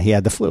 He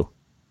had the flu.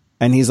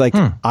 And he's like,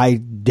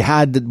 I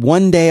had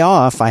one day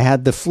off. I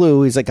had the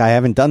flu. He's like, I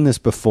haven't done this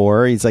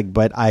before. He's like,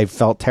 but I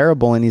felt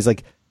terrible. And he's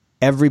like,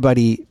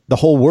 everybody, the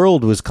whole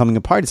world was coming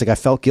apart. He's like, I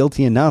felt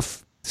guilty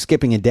enough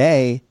skipping a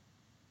day.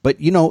 But,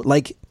 you know,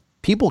 like,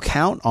 people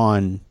count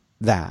on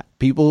that.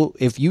 People,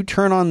 if you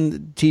turn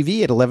on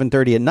TV at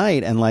 11:30 at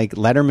night and like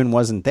Letterman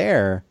wasn't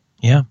there,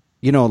 yeah,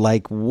 you know,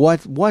 like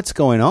what's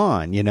going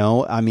on? You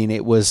know, I mean,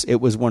 it was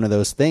one of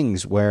those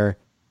things where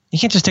you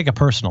can't just take a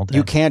personal day.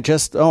 You can't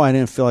just, oh, I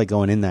didn't feel like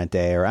going in that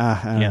day, or you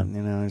know,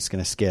 I'm just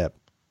gonna skip.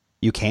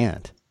 You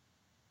can't.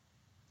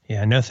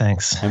 Yeah, no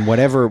thanks. And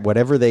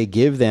whatever they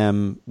give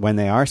them when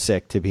they are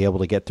sick to be able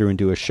to get through and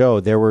do a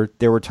show. There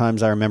were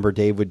times I remember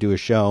Dave would do a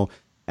show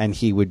and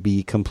he would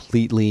be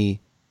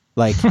completely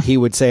like, he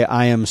would say,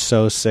 I am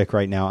so sick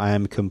right now. I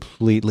am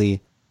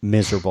completely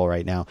miserable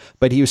right now.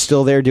 But he was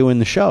still there doing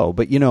the show.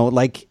 But, you know,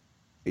 like,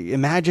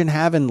 imagine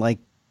having like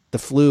the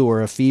flu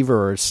or a fever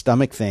or a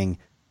stomach thing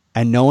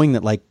and knowing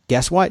that, like,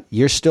 guess what?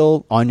 You're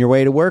still on your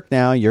way to work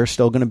now. You're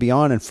still going to be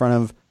on in front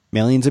of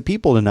millions of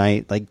people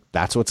tonight. Like,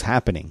 that's what's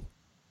happening.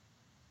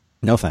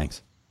 No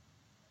thanks.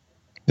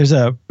 There's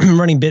a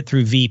running bit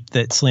through Veep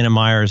that Selena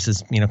Myers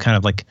is, you know, kind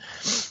of like,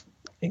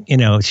 you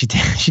know, she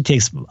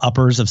takes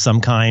uppers of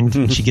some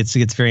kind. She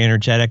gets very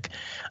energetic.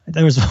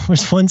 There was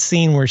one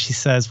scene where she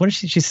says, what does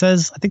she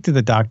says? I think to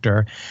the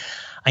doctor,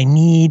 I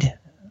need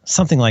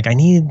something like, I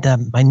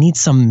need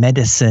some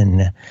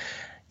medicine.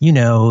 You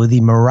know,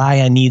 the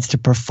Mariah needs to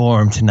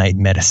perform tonight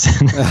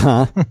medicine.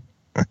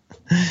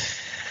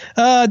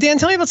 Dan,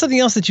 tell me about something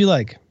else that you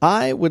like.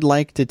 I would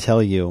like to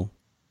tell you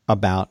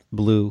about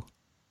Blue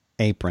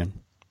Apron.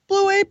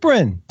 Blue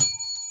Apron.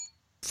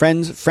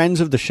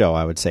 Friends of the show,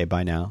 I would say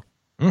by now.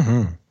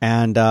 Mm-hmm.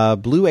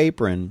 And Blue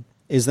Apron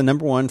is the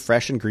 #1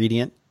 fresh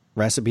ingredient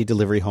recipe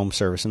delivery home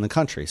service in the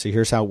country. So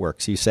here's how it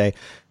works. You say,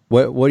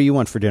 what do you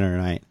want for dinner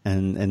tonight?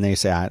 And they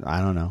say,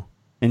 I don't know.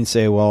 And you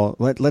say, well,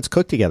 let's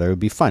cook together. It would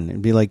be fun.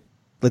 It'd be like,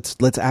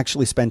 let's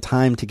actually spend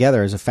time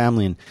together as a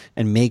family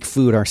and make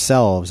food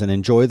ourselves and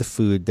enjoy the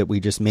food that we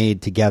just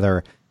made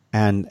together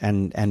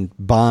and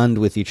bond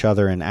with each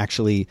other and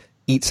actually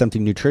eat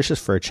something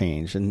nutritious for a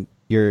change. And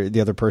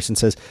the other person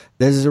says,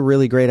 this is a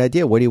really great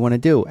idea. What do you want to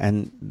do?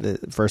 And the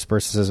first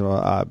person says,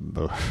 well,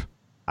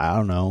 I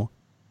don't know.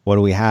 What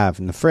do we have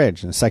in the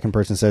fridge? And the second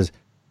person says,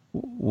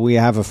 we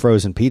have a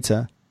frozen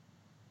pizza.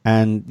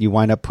 And you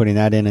wind up putting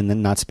that in and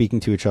then not speaking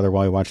to each other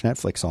while you watch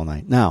Netflix all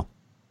night. Now,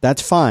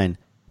 that's fine,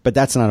 but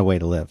that's not a way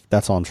to live.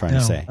 That's all I'm trying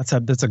to say.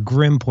 That's a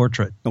grim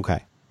portrait.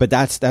 Okay. But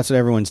that's what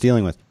everyone's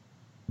dealing with.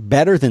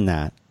 Better than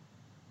that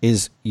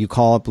is you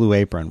call up Blue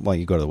Apron. Well,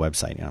 you go to the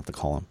website. You don't have to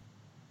call them.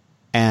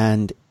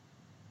 And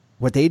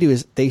what they do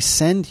is they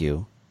send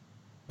you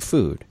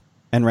food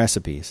and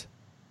recipes.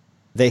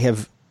 They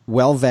have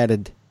well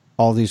vetted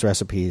all these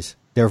recipes.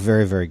 They're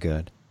very, very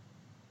good.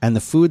 And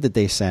the food that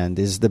they send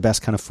is the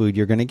best kind of food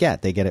you're going to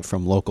get. They get it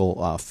from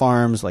local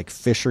farms like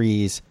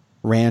fisheries,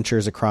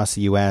 ranchers across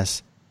the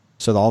U.S.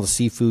 So all the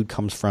seafood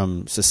comes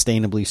from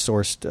sustainably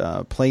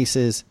sourced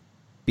places.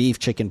 Beef,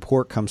 chicken,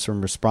 pork comes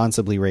from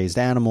responsibly raised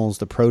animals.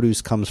 The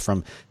produce comes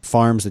from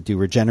farms that do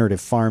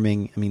regenerative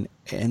farming. I mean,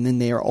 and then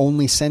they are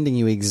only sending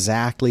you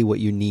exactly what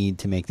you need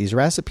to make these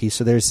recipes.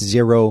 So there's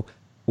zero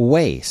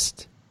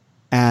waste.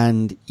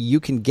 And you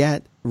can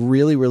get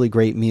really, really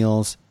great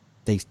meals.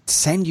 They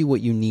send you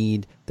what you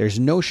need. There's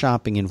no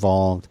shopping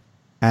involved.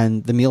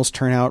 And the meals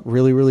turn out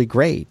really, really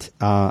great.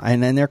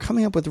 And then they're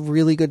coming up with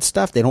really good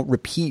stuff. They don't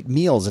repeat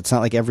meals. It's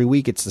not like every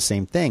week it's the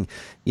same thing.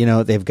 You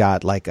know, they've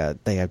got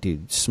they do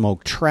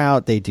smoked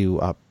trout. They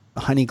do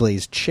honey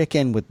glazed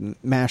chicken with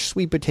mashed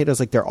sweet potatoes.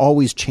 Like, they're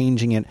always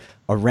changing it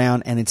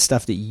around. And it's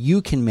stuff that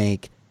you can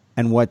make.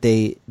 And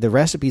the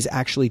recipes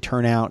actually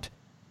turn out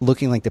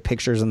looking like the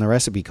pictures on the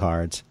recipe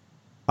cards.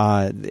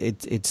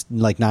 It's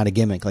like not a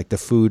gimmick. Like, the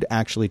food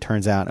actually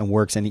turns out and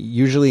works, and it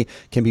usually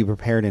can be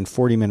prepared in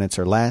 40 minutes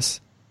or less.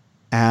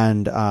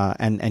 And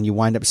you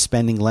wind up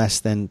spending less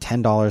than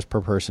 $10 per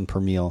person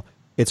per meal.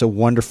 It's a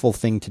wonderful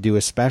thing to do,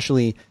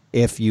 especially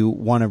if you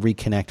want to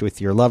reconnect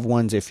with your loved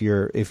ones. If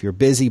you're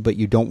busy, but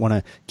you don't want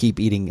to keep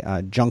eating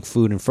junk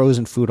food and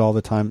frozen food all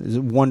the time. It's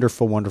a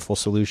wonderful, wonderful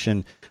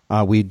solution.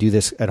 We do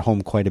this at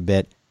home quite a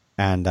bit,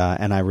 and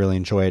I really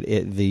enjoy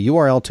it. The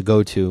URL to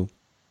go to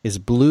is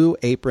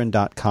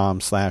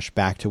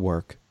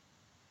blueapron.com/back-to-work.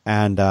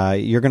 And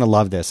you're going to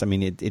love this. I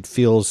mean, it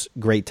feels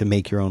great to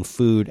make your own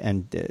food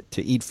and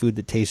to eat food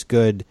that tastes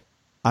good.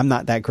 I'm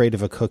not that great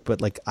of a cook, but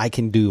like, I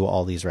can do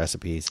all these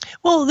recipes.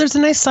 Well, there's a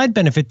nice side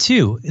benefit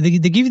too. They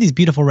give you these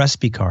beautiful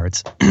recipe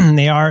cards.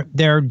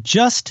 They're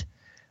just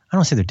I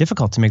don't say they're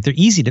difficult to make. They're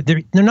easy to.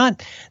 They're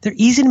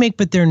easy to make,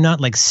 but they're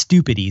not like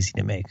stupid easy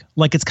to make.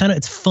 Like it's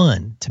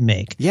fun to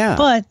make. Yeah.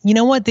 But you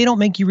know what? They don't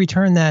make you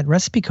return that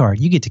recipe card.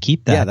 You get to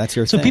keep that. Yeah, that's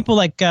your thing. So people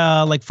like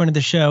friend of the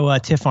show,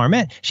 Tiff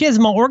Armette, she has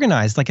them all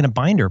organized like in a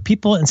binder.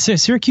 People in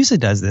Syracuse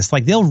does this.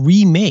 Like they'll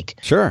remake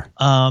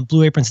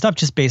Blue Apron stuff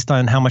just based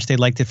on how much they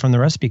liked it from the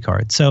recipe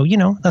card. So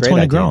that's one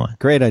to grow on.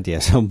 Great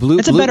idea. So a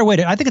better way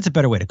to. I think it's a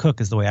better way to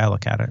cook is the way I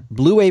look at it.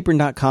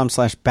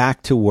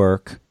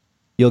 BlueApron.com/back-to-work.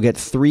 You'll get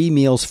 3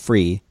 meals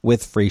free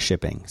with free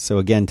shipping. So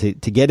again, to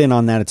get in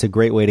on that, it's a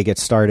great way to get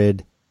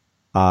started.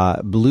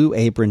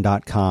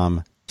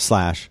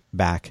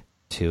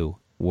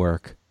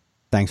 BlueApron.com/back-to-work.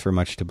 Thanks very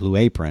much to Blue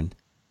Apron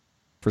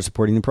for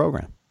supporting the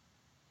program.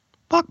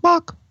 Bok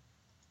bok.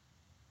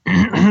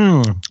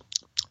 I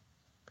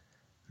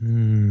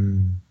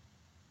mean,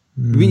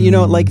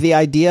 like the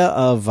idea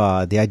of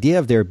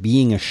there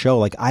being a show.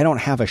 Like I don't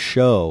have a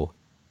show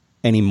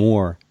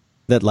anymore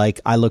that like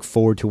I look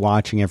forward to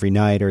watching every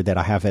night, or that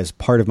I have as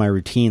part of my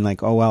routine.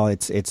 Like, oh well,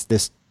 it's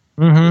this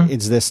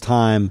it's this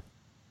time,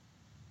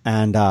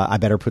 and I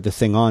better put the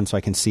thing on so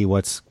I can see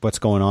what's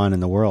going on in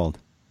the world.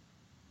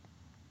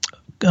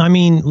 I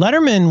mean,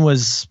 Letterman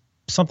was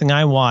something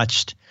I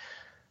watched.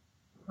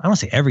 I don't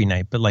say every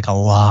night, but like a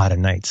lot of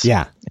nights.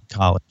 Yeah, in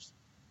college,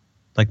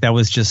 like it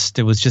was just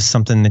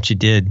something that you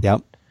did.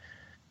 Yep,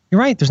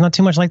 you're right. There's not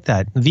too much like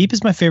that. Veep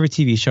is my favorite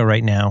TV show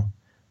right now.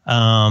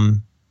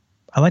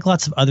 I like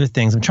lots of other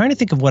things. I'm trying to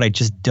think of what I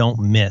just don't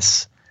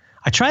miss.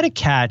 I try to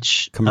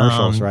catch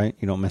commercials, right?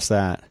 You don't miss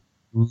that.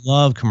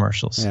 Love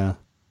commercials. Yeah.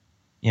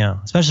 Yeah.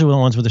 Especially the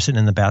ones where they're sitting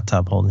in the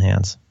bathtub holding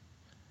hands.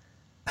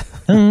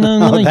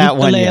 That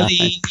one, yeah.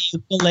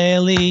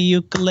 Ukulele,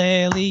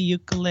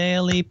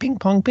 ping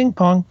pong, ping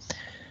pong.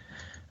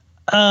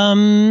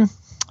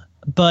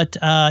 But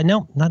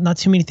no, not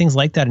too many things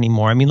like that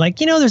anymore. I mean, like,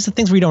 there's the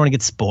things where you don't want to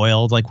get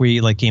spoiled, like where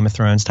you like Game of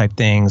Thrones type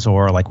things,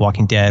 or like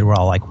Walking Dead, where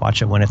I'll like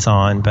watch it when it's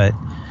on. But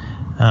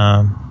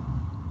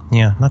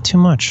yeah, not too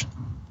much.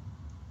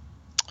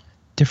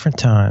 Different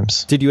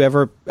times. Did you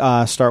ever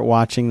start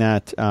watching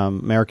that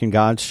American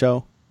Gods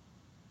show?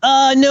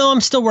 No,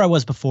 I'm still where I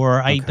was before.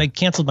 Okay. I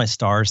canceled my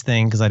Stars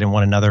thing because I didn't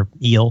want another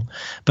eel.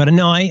 But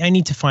no, I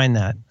need to find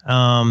that.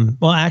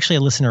 Well, actually, a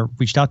listener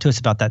reached out to us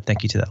about that.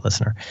 Thank you to that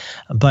listener.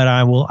 But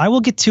I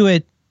will get to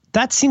it.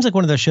 That seems like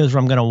one of those shows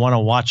where I'm going to want to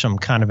watch them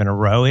kind of in a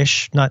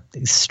row-ish. Not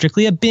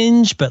strictly a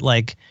binge, but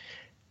like,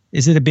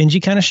 is it a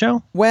bingey kind of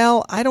show?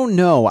 Well, I don't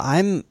know.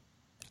 I'm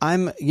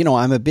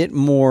a bit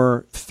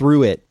more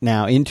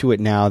into it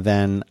now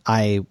than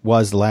I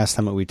was the last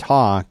time that we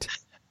talked.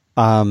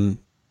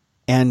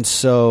 And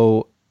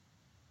so,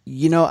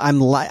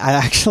 I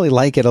actually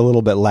like it a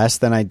little bit less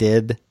than I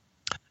did.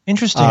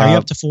 Interesting. Are you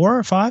up to 4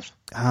 or 5?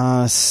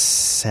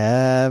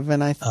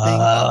 7, I think.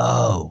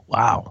 Oh,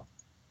 wow.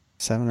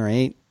 7 or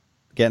 8.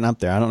 Getting up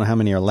there. I don't know how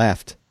many are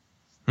left.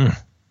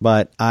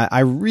 But I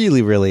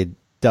really, really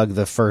dug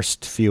the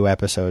first few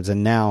episodes.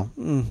 And now,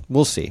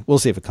 we'll see. We'll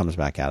see if it comes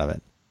back out of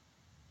it.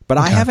 But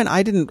okay.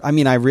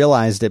 I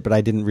realized it, but I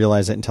didn't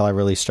realize it until I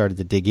really started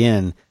to dig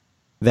in.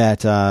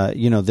 That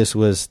this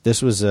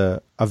was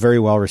a very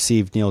well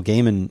received Neil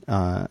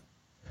Gaiman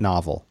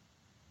novel.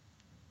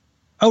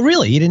 Oh,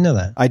 really? You didn't know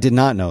that? I did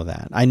not know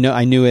that. I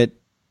knew it,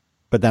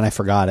 but then I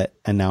forgot it,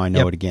 and now I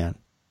know it again.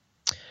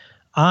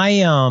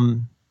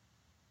 It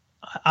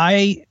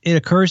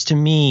occurs to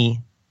me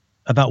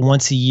about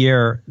once a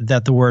year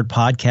that the word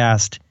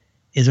podcast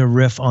is a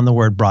riff on the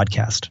word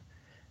broadcast.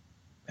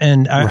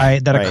 And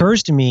that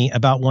occurs to me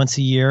about once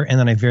a year, and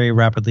then I very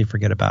rapidly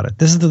forget about it.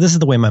 This is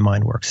the way my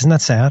mind works. Isn't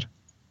that sad?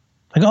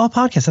 Like, oh,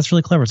 podcast, that's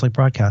really clever. It's like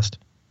broadcast.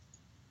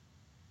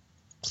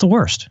 It's the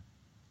worst.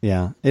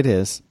 Yeah, it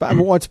is. But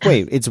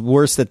it's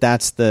worse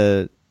that's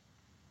the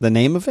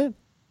name of it?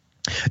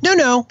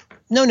 No.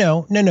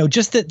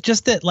 Just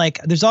that like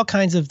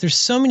there's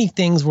so many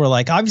things where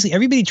like obviously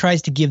everybody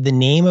tries to give the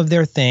name of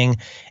their thing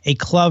a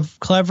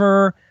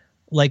clever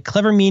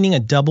meaning, a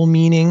double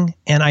meaning,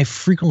 and I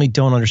frequently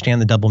don't understand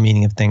the double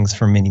meaning of things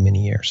for many,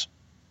 many years.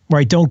 Where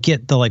I don't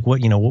get the like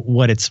what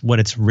it's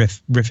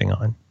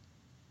riffing on.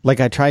 Like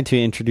I tried to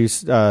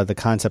introduce the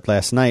concept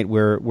last night.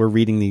 We're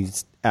reading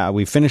these.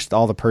 We finished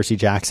all the Percy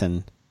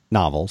Jackson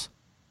novels,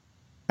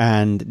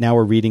 and now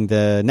we're reading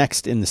the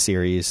next in the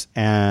series,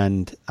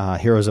 and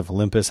Heroes of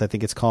Olympus, I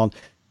think it's called.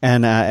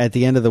 And at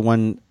the end of the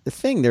one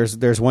thing,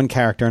 there's one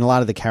character, and a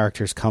lot of the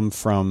characters come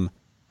from,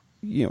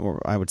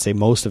 or I would say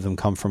most of them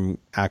come from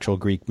actual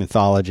Greek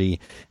mythology.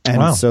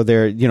 And so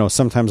they're,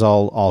 sometimes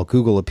I'll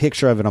Google a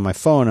picture of it on my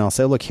phone, and I'll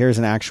say, look, here's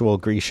an actual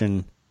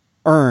Grecian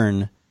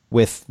urn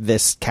with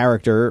this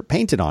character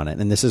painted on it,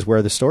 and this is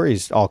where the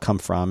stories all come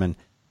from.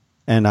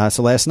 And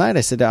so last night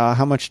I said,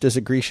 how much does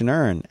a Grecian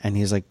urn? And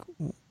he's like,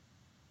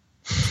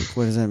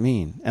 what does that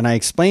mean? And I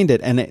explained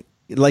it, and it,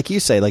 like you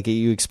say, like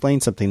you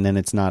explain something, then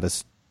it's not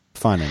as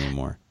fun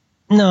anymore.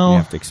 No. You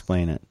have to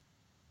explain it.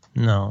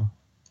 No.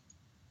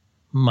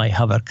 My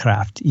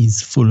hovercraft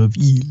is full of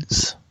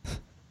eels.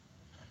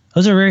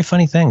 Those are very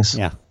funny things.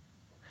 Yeah.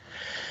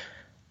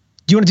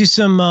 Do you want to do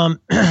some?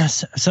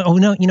 Oh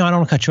no, I don't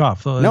want to cut you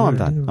off. No, I'm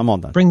done. I'm all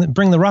done.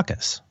 Bring the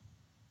ruckus.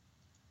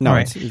 No,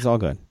 right. It's all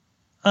good.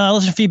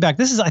 Listener feedback.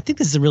 I think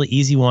this is a really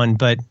easy one,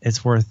 but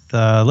it's worth.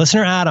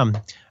 Listener Adam,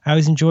 I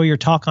always enjoy your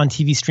talk on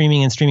TV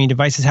streaming and streaming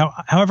devices.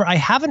 However, I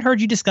haven't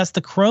heard you discuss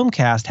the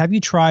Chromecast. Have you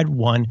tried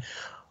one?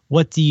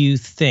 What do you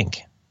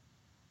think?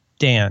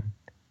 Dan,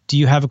 do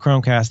you have a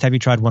Chromecast? Have you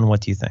tried one?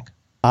 What do you think?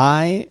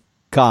 I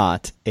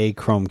got a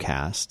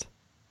Chromecast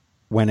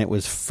when it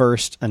was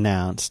first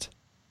announced,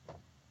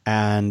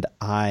 and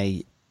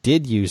I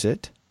did use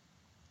it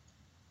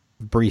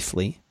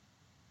briefly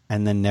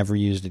and then never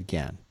used it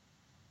again.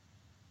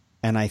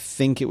 And I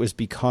think it was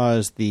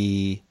because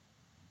the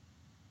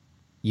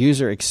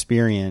user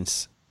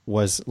experience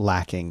was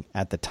lacking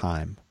at the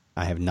time.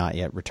 I have not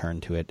yet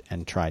returned to it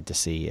and tried to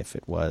see if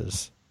it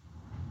was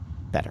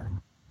better.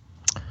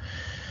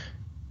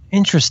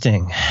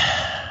 Interesting.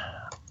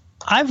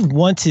 I've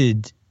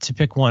wanted to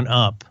pick one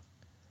up,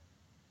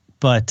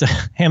 but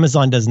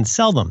Amazon doesn't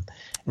sell them.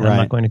 Right. I'm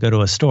not going to go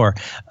to a store.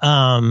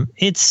 So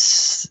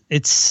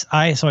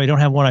I don't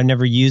have one. I've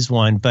never used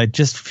one, but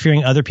just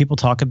hearing other people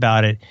talk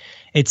about it,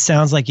 it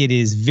sounds like it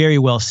is very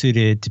well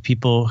suited to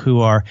people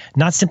who are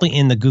not simply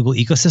in the Google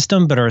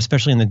ecosystem, but are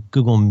especially in the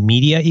Google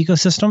Media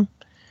ecosystem,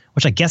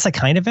 which I guess I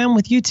kind of am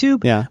with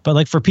YouTube. Yeah. But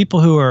like for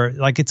people who are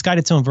like, it's got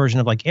its own version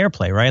of like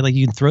AirPlay, right? Like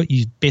you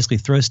basically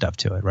throw stuff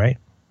to it, right?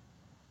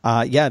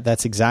 Yeah,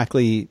 that's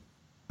exactly,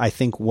 I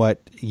think,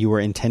 what you were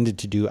intended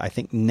to do. I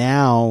think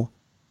now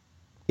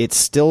it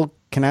still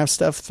can have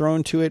stuff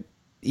thrown to it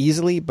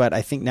easily, but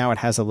I think now it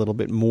has a little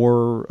bit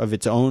more of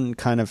its own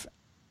kind of,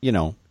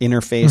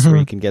 interface where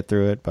you can get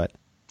through it. But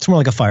it's more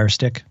like a Fire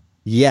Stick.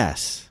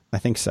 Yes, I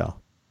think so.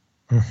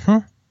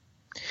 Mm-hmm.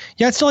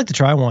 Yeah, I'd still like to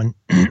try one,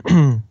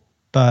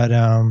 but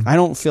I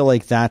don't feel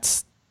like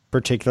that's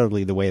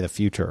particularly the way of the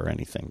future or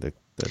anything. The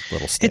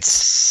little stick. It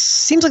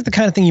seems like the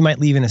kind of thing you might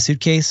leave in a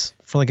suitcase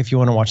for like if you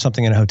want to watch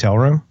something in a hotel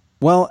room.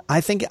 Well, I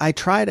think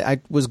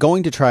I was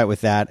going to try it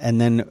with that, and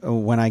then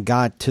when I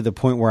got to the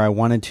point where I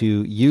wanted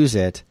to use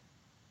it,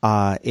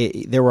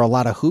 there were a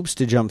lot of hoops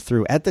to jump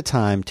through at the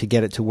time to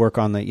get it to work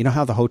on the,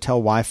 how the hotel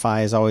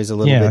Wi-Fi is always a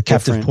little bit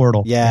captive different.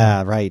 Portal.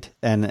 Yeah, right.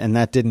 And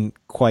that didn't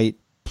quite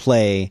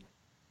play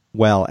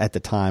well at the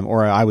time,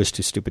 or I was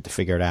too stupid to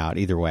figure it out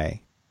either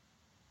way.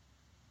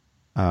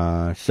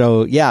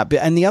 So yeah,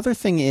 and the other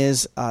thing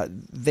is,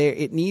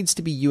 it needs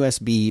to be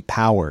USB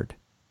powered.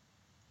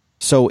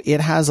 So it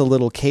has a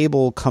little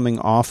cable coming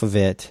off of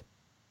it.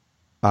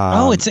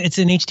 It's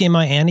an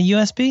HDMI and a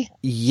USB?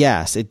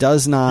 Yes, it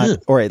does not,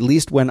 or at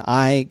least when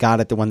I got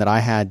it, the one that I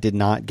had did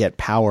not get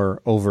power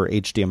over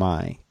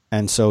HDMI.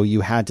 And so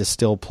you had to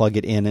still plug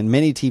it in. And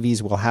many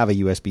TVs will have a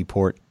USB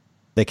port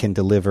that can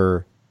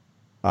deliver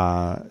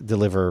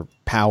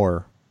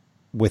power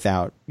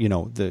without,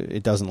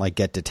 it doesn't like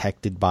get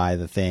detected by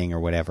the thing or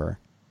whatever.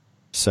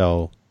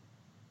 So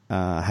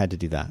I had to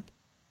do that.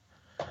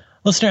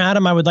 Listener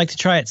Adam, I would like to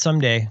try it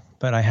someday,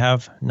 but I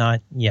have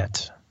not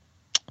yet.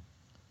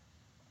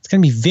 It's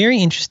going to be very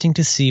interesting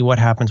to see what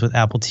happens with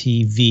Apple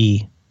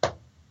TV.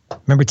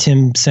 Remember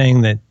Tim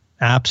saying that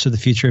apps are the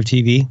future of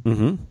TV?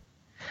 Mm-hmm.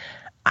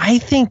 I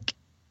think,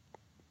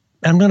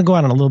 I'm going to go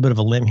out on a little bit of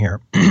a limb here.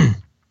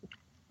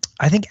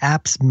 I think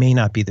apps may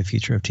not be the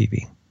future of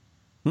TV.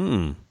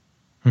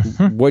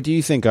 Mm-hmm. What do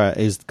you think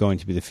is going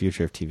to be the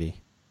future of TV?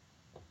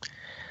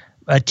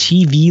 A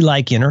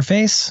TV-like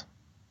interface.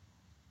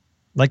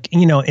 Like,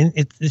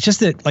 it's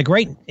just that, like,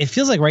 it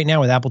feels like right now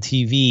with Apple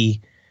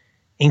TV,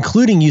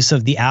 including use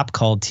of the app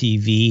called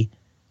TV,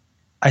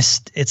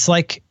 it's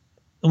like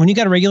when you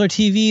got a regular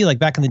TV, like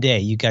back in the day,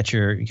 you got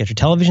your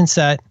television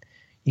set,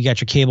 you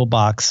got your cable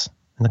box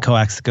and the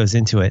coax that goes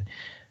into it.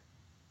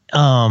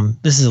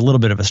 This is a little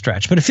bit of a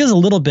stretch, but it feels a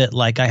little bit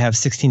like I have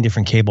 16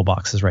 different cable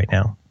boxes right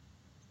now.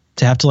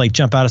 To have to like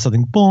jump out of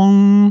something,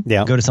 boom,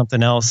 go to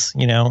something else,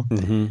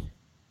 mm-hmm.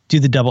 do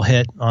the double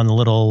hit on the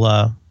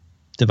little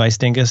device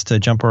dingus to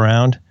jump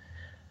around.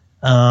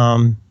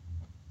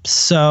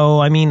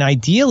 So, I mean,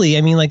 ideally,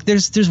 like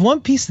there's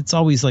one piece that's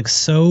always like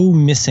so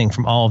missing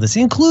from all of this,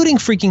 including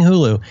freaking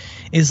Hulu,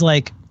 is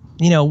like,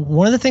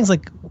 one of the things,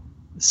 like,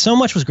 so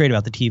much was great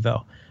about the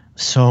TiVo.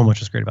 So much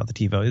was great about the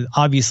TiVo.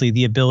 Obviously,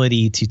 the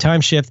ability to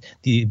time shift,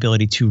 the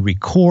ability to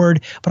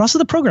record, but also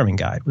the programming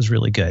guide was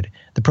really good.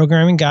 The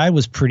programming guide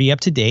was pretty up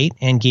to date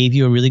and gave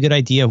you a really good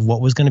idea of what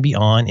was going to be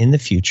on in the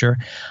future.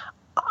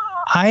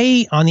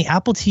 On the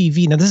Apple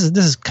TV, now this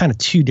is kind of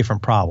two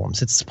different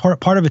problems. It's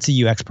part of it's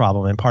a UX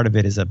problem and part of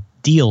it is a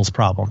deals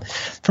problem.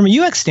 From a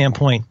UX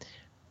standpoint,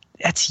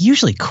 that's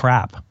usually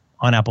crap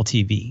on Apple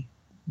TV.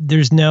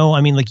 There's no,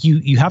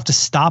 you have to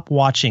stop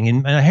watching.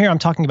 And here I'm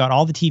talking about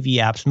all the TV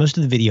apps, most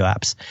of the video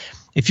apps.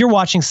 If you're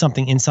watching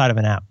something inside of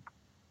an app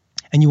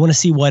and you want to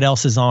see what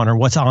else is on or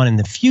what's on in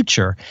the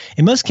future,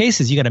 in most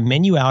cases, you got to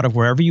menu out of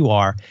wherever you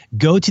are,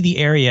 go to the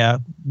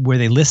area where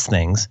they list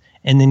things,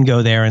 and then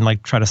go there and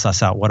like try to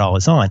suss out what all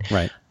is on.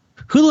 Right.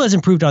 Hulu has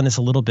improved on this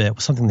a little bit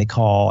with something they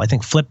call, I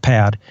think,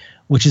 FlipPad,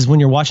 which is when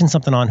you're watching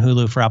something on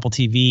Hulu for Apple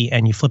TV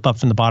and you flip up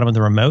from the bottom of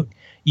the remote,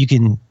 you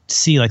can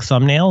see like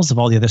thumbnails of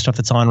all the other stuff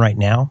that's on right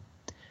now.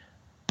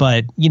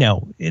 But,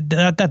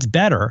 that's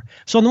better.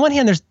 So on the one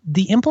hand, there's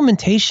the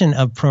implementation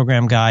of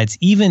program guides,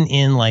 even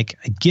in like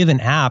a given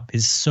app,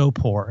 is so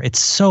poor. There's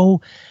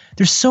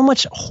so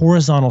much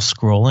horizontal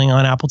scrolling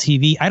on Apple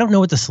TV. I don't know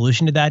what the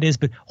solution to that is,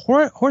 but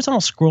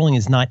horizontal scrolling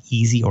is not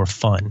easy or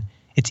fun.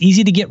 It's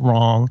easy to get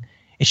wrong.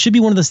 It should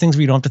be one of those things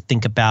where you don't have to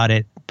think about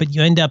it, but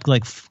you end up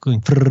like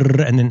going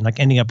and then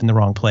like ending up in the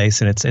wrong place,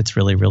 and it's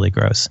really, really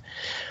gross.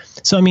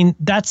 So, I mean,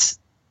 that's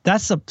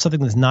something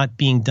that's not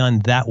being done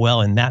that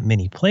well in that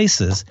many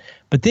places.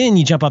 But then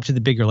you jump up to the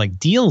bigger like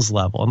deals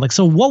level. And like,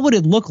 so what would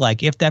it look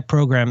like if that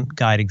program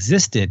guide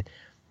existed,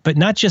 but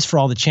not just for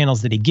all the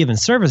channels that a given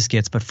service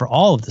gets, but for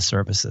all of the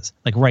services?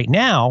 Like right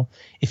now,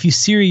 if you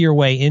Siri your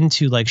way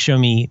into like, show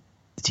me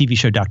the TV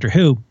show Doctor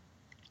Who,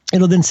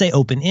 it'll then say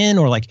open in,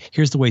 or like,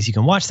 here's the ways you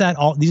can watch that.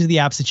 These are the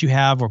apps that you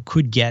have or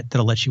could get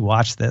that'll let you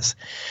watch this.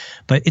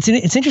 But it's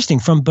interesting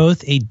from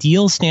both a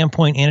deal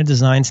standpoint and a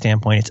design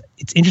standpoint.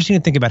 It's interesting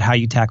to think about how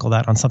you tackle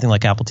that on something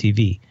like Apple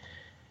TV,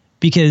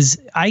 because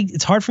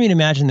it's hard for me to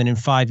imagine that in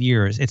 5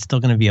 years it's still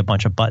going to be a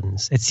bunch of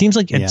buttons. It seems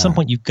like at some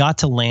point you've got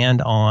to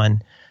land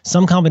on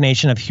some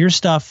combination of here's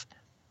stuff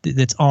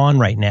that's on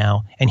right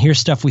now, and here's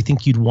stuff we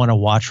think you'd want to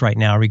watch right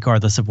now,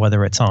 regardless of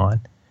whether it's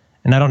on.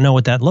 And I don't know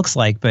what that looks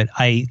like, but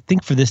I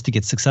think for this to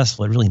get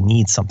successful, it really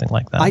needs something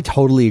like that. I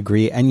totally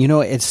agree. And,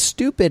 it's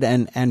stupid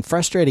and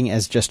frustrating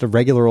as just a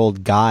regular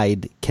old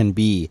guide can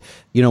be.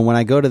 When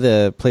I go to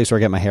the place where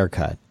I get my hair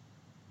cut,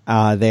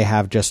 they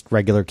have just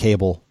regular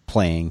cable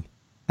playing.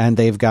 And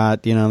they've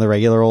got, the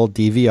regular old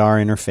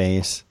DVR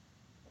interface.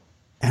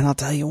 And I'll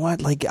tell you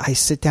what, like, I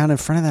sit down in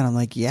front of that. I'm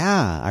like,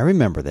 yeah, I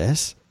remember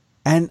this.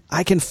 And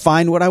I can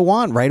find what I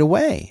want right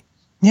away.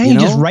 Yeah, you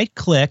just right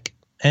click.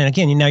 And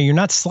again, you're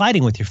not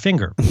sliding with your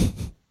finger.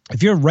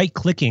 If you're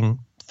right-clicking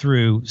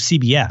through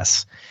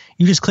CBS,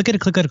 you just click it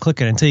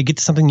until you get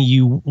to something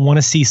you want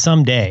to see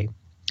someday.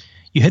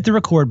 You hit the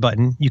record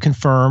button, you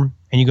confirm,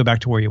 and you go back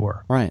to where you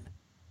were. Right.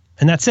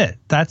 And that's it.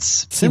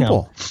 That's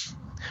simple.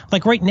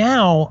 Like right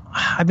now,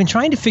 I've been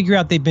trying to figure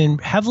out, they've been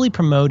heavily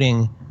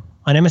promoting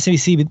on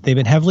MSNBC, they've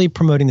been heavily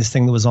promoting this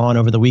thing that was on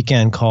over the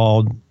weekend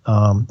called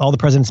All the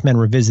President's Men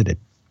Revisited.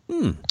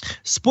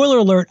 Spoiler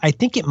alert, I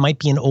think it might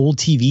be an old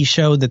TV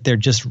show that they're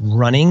just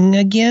running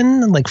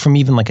again, like from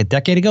even like a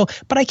decade ago,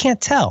 but I can't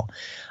tell.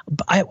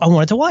 But I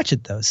wanted to watch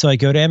it though. So I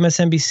go to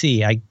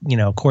MSNBC.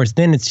 Of course,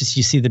 then it's just,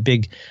 you see the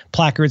big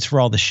placards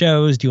for all the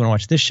shows. Do you want to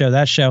watch this show,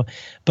 that show?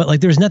 But like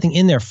there's nothing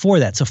in there for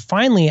that. So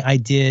finally I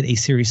did a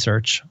Siri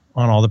search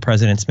on All the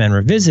President's Men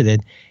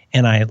Revisited,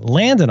 and I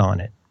landed on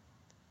it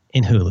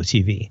in Hulu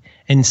TV.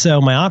 And so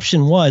my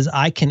option was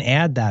I can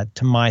add that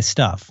to my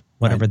stuff,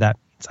 whatever that means.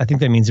 I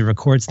think that means it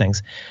records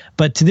things.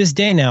 But to this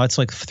day now, it's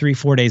like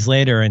 3-4 days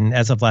later, and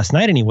as of last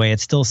night anyway, it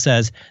still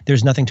says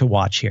there's nothing to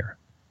watch here.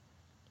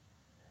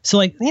 So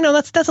like,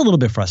 that's a little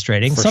bit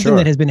frustrating. For Something sure.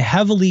 that has been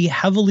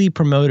heavily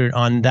promoted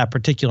on that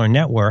particular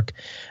network.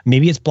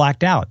 Maybe it's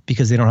blacked out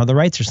because they don't have the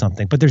rights or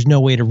something, but there's no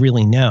way to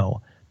really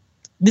know.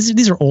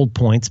 These are old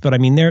points, but I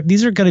mean,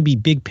 these are going to be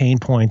big pain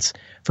points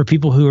for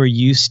people who are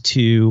used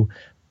to,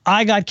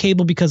 I got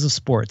cable because of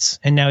sports,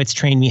 and now it's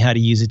trained me how to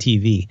use a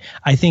TV.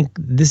 I think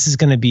this is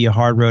going to be a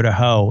hard road to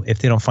hoe if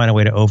they don't find a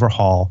way to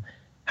overhaul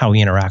how we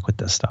interact with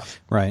this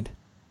stuff. Right.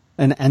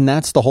 And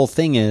that's the whole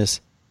thing is,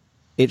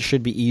 it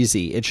should be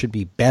easy. It should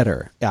be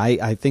better.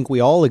 I think we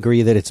all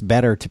agree that it's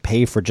better to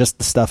pay for just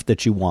the stuff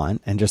that you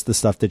want and just the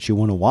stuff that you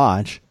want to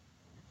watch.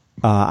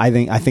 I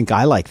think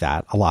I like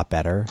that a lot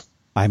better.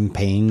 I'm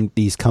paying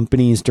these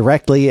companies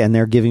directly, and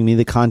they're giving me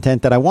the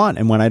content that I want.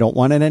 And when I don't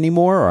want it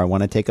anymore, or I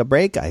want to take a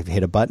break, I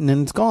hit a button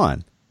and it's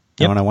gone.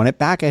 Yep. And when I want it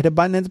back, I hit a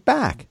button and it's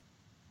back.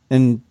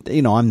 And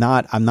I'm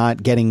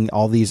not getting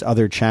all these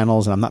other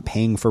channels, and I'm not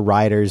paying for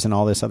riders and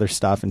all this other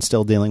stuff, and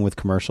still dealing with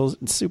commercials.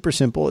 It's super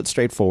simple. It's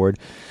straightforward.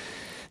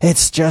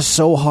 It's just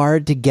so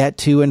hard to get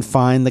to and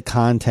find the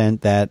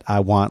content that I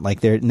want.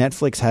 Like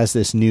Netflix has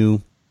this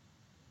new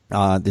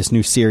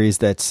series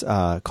that's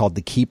called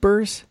The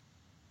Keepers.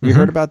 You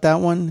heard about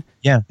that one?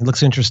 Yeah, it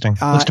looks interesting.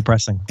 It looks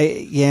depressing.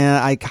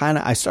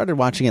 I started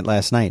watching it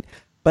last night,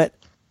 but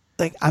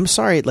like, I'm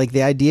sorry, like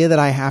the idea that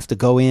I have to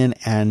go in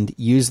and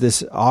use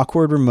this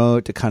awkward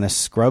remote to kind of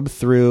scrub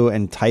through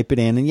and type it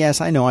in. And yes,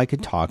 I know I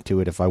could talk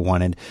to it if I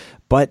wanted,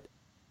 but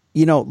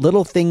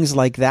little things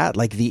like that,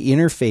 like the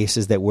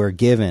interfaces that we're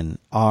given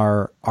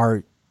are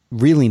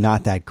really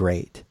not that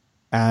great.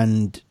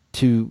 And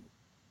to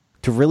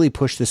really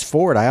push this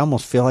forward, I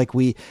almost feel like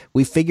we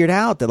figured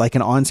out that like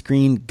an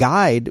on-screen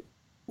guide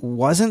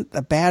wasn't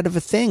that bad of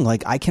a thing.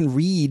 Like I can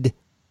read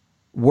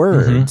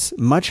words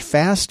much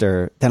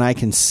faster than I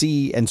can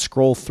see and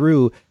scroll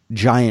through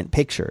giant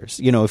pictures.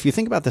 If you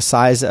think about the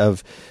size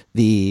of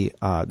the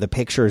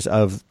pictures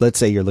of, let's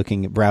say you're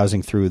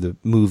browsing through the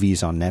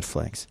movies on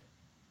Netflix,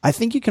 I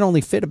think you can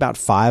only fit about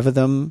 5 of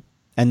them,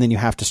 and then you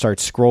have to start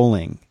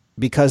scrolling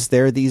because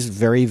they're these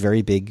very,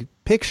 very big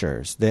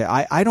pictures.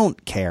 I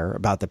don't care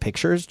about the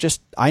pictures.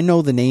 Just I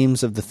know the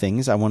names of the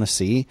things I want to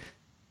see,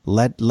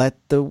 let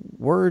the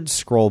words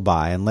scroll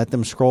by and let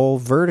them scroll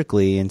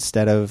vertically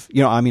instead of,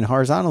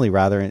 horizontally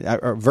rather,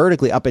 or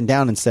vertically up and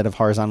down instead of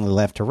horizontally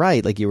left to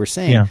right, like you were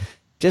saying. Yeah.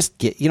 Just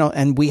get,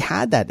 and we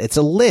had that. It's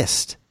a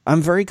list.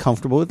 I'm very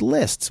comfortable with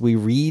lists. We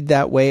read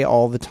that way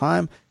all the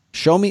time.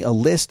 Show me a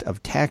list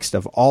of text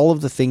of all of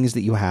the things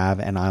that you have,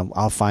 and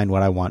I'll find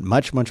what I want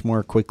much, much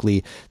more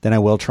quickly than I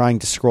will trying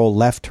to scroll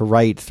left to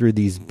right through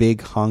these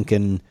big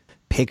honkin'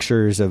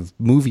 pictures of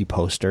movie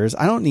posters.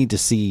 I don't need to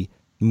see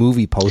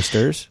movie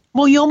posters.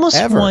 Well, you almost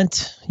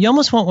want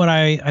what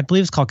I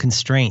believe is called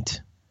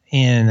constraint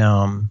in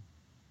OS.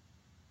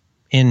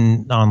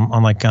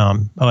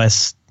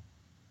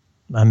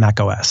 Mac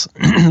OS.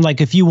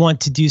 Like if you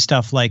want to do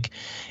stuff like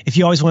if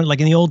you always want,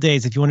 like in the old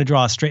days, if you want to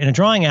draw straight in a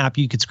drawing app,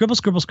 you could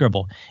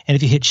scribble. And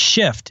if you hit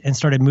shift and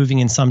started moving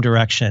in some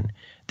direction,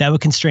 that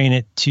would constrain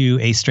it to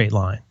a straight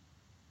line.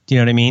 Do you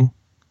know what I mean?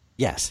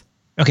 Yes.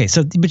 Okay.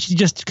 So, but you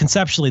just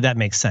conceptually that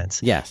makes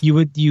sense. Yes.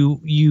 You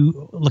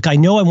look, I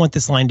know I want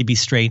this line to be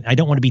straight. I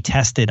don't want to be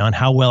tested on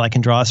how well I can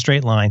draw a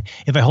straight line.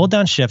 If I hold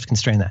down shift,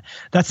 constrain that.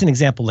 That's an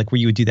example like where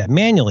you would do that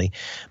manually.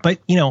 But,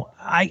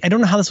 I don't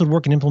know how this would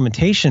work in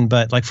implementation,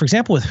 but like, for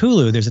example, with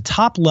Hulu, there's a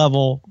top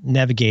level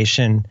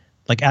navigation,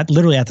 like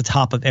literally at the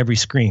top of every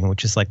screen,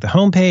 which is like the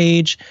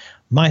homepage,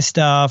 my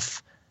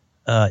stuff,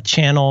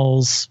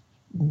 channels,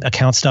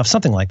 account stuff,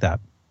 something like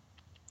that.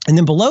 And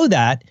then below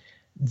that,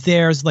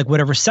 there's like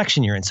whatever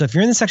section you're in. So if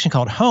you're in the section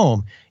called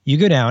home, you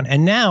go down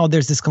and now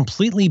there's this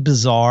completely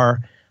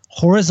bizarre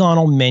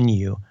horizontal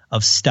menu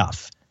of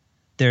stuff.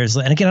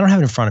 And again, I don't have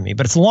it in front of me,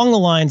 but it's along the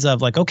lines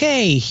of like,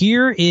 okay,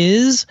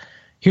 here's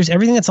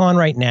everything that's on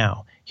right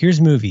now. Here's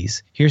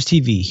movies, here's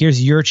TV,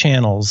 here's your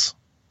channels,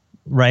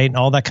 right?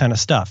 All that kind of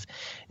stuff.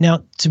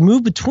 Now to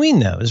move between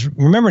those,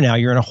 remember now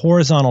you're in a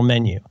horizontal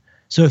menu.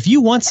 So if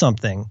you want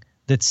something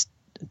that's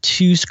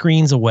 2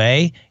 screens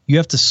away, you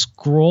have to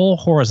scroll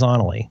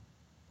horizontally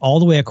all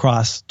the way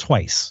across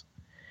twice.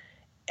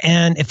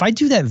 And if I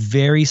do that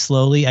very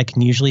slowly, I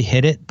can usually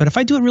hit it. But if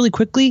I do it really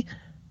quickly,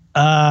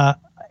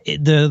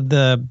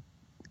 the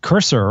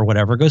cursor or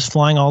whatever goes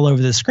flying all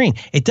over the screen.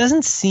 It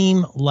doesn't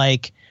seem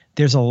like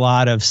there's a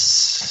lot of,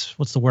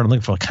 what's the word I'm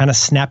looking for? Kind of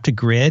snap to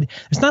grid.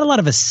 There's not a lot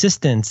of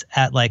assistance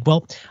at like,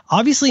 well,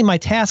 obviously my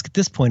task at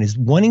this point is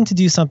wanting to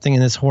do something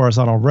in this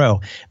horizontal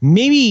row.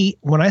 Maybe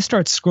when I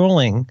start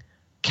scrolling,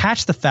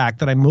 catch the fact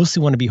that I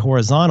mostly want to be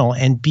horizontal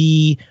and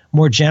be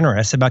more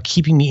generous about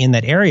keeping me in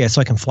that area so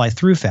I can fly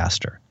through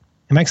faster.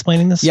 Am I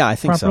explaining this I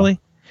think properly? So.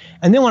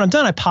 And then when I'm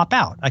done, I pop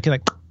out. I can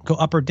like go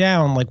up or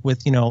down, like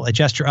with, a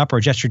gesture up or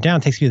a gesture down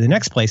takes me to the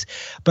next place.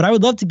 But I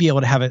would love to be able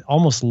to have it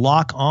almost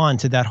lock on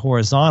to that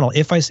horizontal.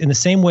 In the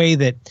same way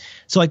that,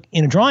 so like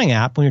in a drawing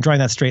app, when you're drawing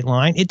that straight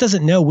line, it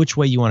doesn't know which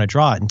way you want to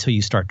draw it until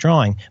you start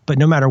drawing. But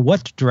no matter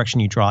what direction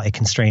you draw, it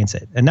constrains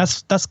it. And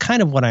that's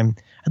kind of what I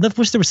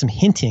wish there was some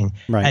hinting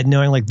at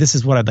knowing like, this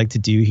is what I'd like to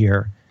do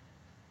here.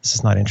 This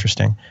is not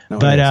interesting. No,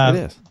 but it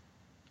is.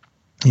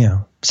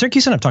 Yeah.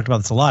 Syracuse and I've talked about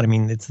this a lot. I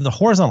mean, the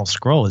horizontal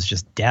scroll is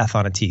just death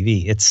on a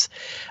TV. It's,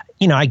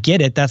 I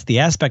get it. That's the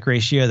aspect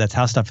ratio. That's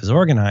how stuff is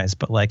organized.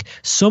 But like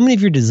so many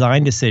of your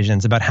design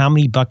decisions about how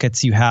many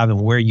buckets you have and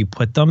where you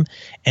put them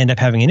end up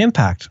having an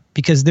impact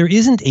because there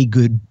isn't a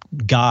good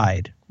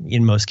guide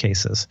in most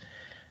cases.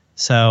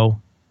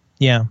 So,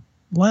 yeah,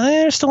 well,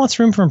 there's still lots of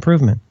room for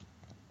improvement.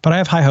 But I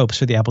have high hopes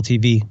for the Apple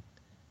TV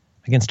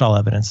against all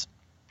evidence.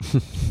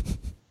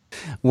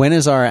 When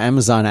is our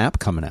Amazon app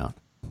coming out?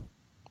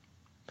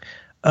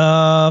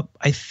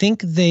 I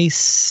think I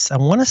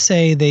want to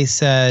say they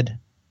said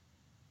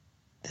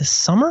this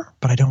summer,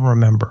 but I don't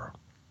remember.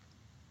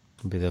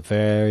 It'll be the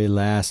very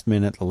last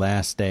minute, the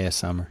last day of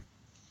summer.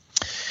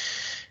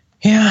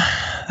 Yeah,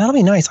 that'll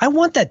be nice. I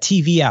want that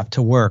TV app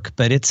to work,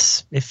 but it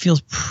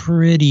feels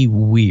pretty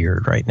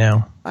weird right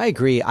now. I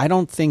agree. I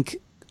don't think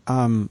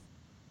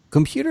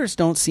computers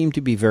don't seem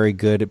to be very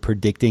good at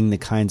predicting the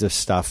kinds of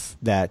stuff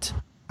that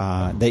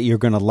you're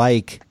going to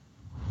like.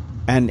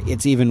 And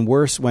it's even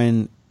worse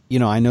when,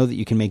 I know that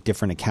you can make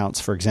different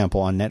accounts, for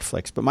example, on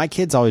Netflix, but my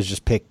kids always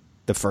just pick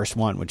the first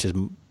one, which is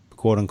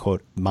quote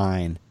unquote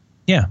mine.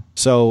 Yeah.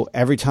 So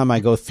every time I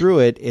go through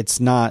it, it's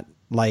not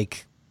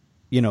like,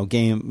 not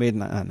Game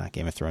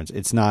of Thrones.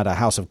 It's not a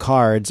House of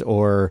Cards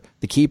or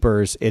The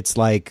Keepers. It's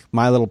like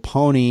My Little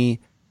Pony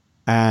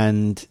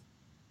and,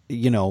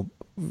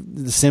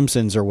 The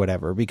Simpsons or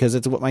whatever, because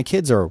it's what my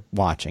kids are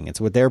watching.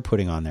 It's what they're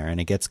putting on there, and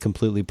it gets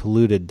completely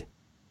polluted.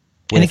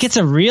 And it gets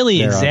a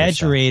really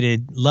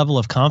exaggerated level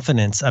of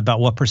confidence about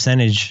what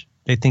percentage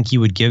they think you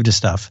would give to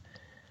stuff.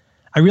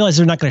 I realize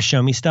they're not going to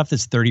show me stuff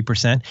that's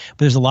 30%, but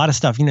there's a lot of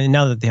stuff,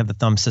 now that they have the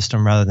thumb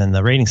system rather than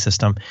the rating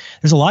system,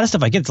 there's a lot of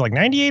stuff I get. It's like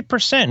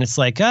 98%. It's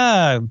like,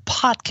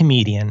 pot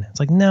comedian. It's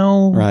like,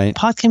 no, right.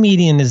 Pot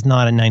comedian is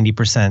not a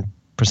 90%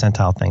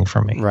 percentile thing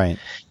for me. Right.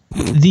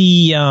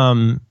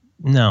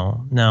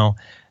 No.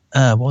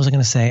 What was I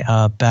going to say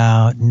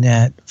about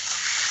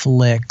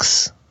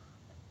Netflix?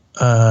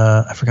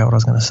 I forgot what I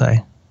was going to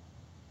say.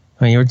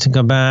 When you were to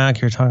go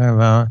back, you're talking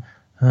about,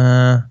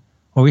 what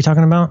were we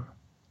talking about?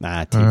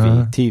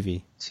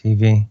 TV.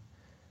 TV.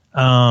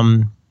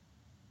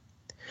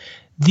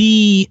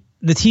 The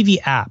TV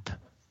app,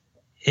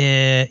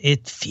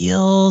 it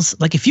feels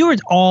like if you were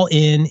all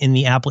in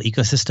the Apple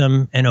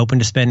ecosystem and open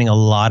to spending a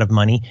lot of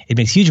money, it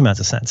makes huge amounts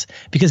of sense,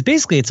 because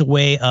basically it's a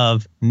way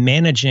of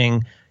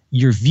managing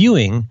your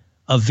viewing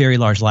of very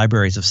large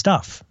libraries of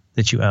stuff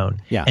that you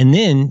own. Yeah. And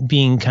then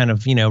being kind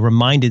of,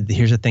 reminded that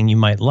here's a thing you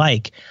might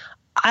like.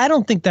 I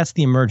don't think that's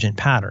the emergent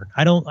pattern.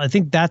 I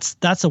think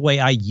that's a way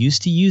I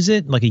used to use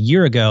it. Like a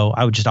year ago,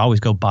 I would just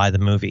always go buy the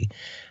movie.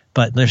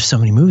 But there's so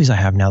many movies I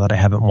have now that I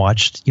haven't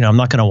watched. I'm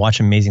not going to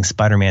watch Amazing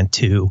Spider-Man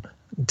 2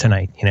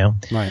 tonight,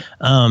 Right.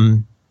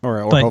 Or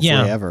but hopefully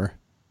ever.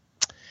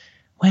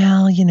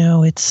 Well,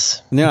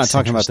 it's. You're not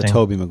talking about the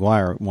Tobey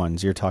Maguire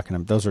ones. You're talking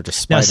about those are just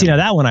Spider-Man. Now, see,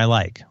 that one I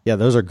like. Yeah,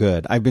 those are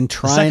good. I've been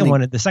trying.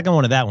 The second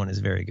one of that one is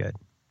very good.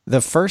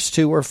 The first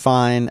two were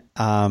fine.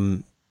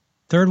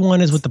 Third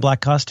one is with the black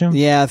costume.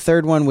 Yeah,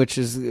 third one,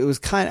 it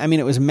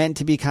was meant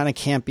to be kind of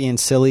campy and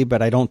silly,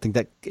 but I don't think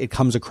that it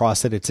comes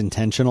across that it's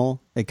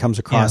intentional. It comes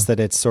across that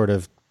it's sort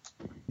of,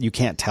 you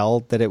can't tell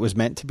that it was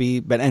meant to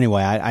be. But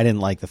anyway, I didn't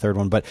like the third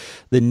one, but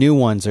the new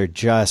ones are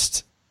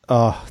just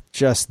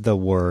the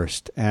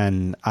worst.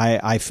 And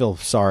I feel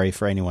sorry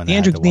for anyone. The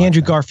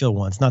Andrew Garfield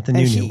ones, not the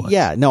new one.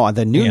 Yeah, no,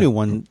 the new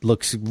one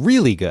looks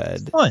really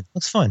good.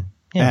 Looks fun.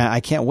 Yeah.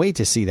 I can't wait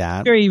to see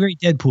that. Very, very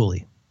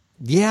Deadpool-y.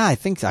 Yeah, I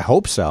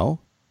hope so.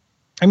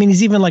 I mean,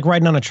 he's even like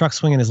riding on a truck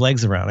swinging his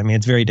legs around. I mean,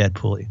 it's very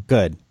Deadpool-y.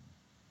 Good.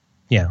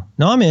 Yeah.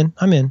 No, I'm in.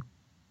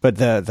 But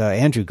the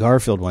Andrew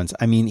Garfield ones,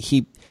 I mean,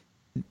 he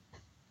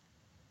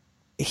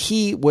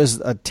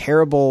was a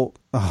terrible.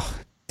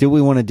 Do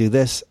we want to do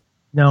this?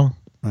 No.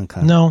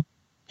 Okay. No.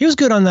 He was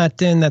good on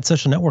in that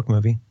Social Network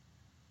movie.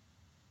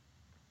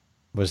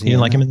 Was he? You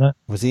didn't like him in that?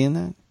 Was he in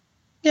that?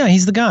 Yeah,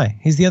 he's the guy.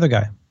 He's the other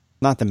guy.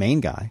 Not the main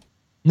guy.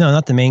 No,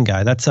 not the main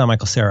guy. That's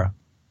Michael Cera.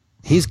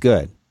 He's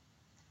good.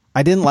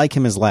 I didn't like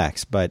him as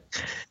Lex, but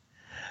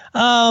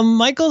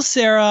Michael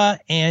Cera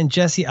and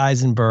Jesse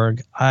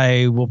Eisenberg,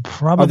 I will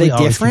probably. Are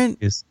they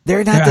different?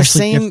 They're not the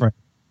same. Different.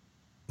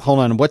 Hold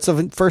on. What's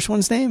the first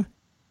one's name?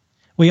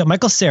 We got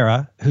Michael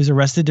Cera, who's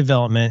Arrested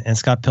Development and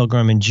Scott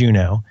Pilgrim and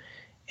Juno,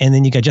 and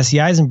then you got Jesse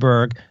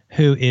Eisenberg,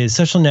 who is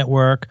Social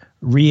Network,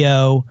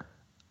 Rio.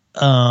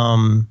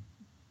 What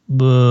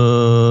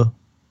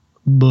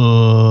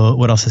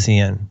else is he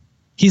in?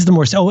 He's the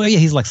more. Oh yeah,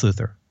 he's Lex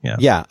Luthor. Yeah.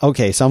 Yeah.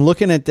 Okay. So I'm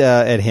looking at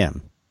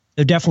him.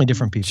 They're definitely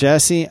different people.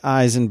 Jesse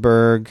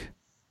Eisenberg.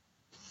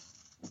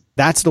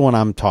 That's the one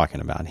I'm talking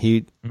about.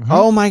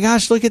 Oh my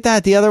gosh, look at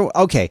that. The other.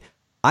 Okay.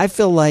 I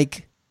feel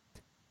like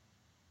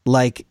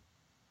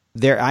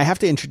there. I have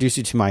to introduce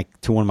you to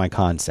one of my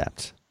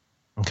concepts.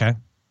 Okay.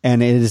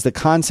 And it is the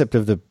concept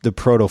of the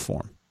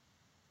protoform.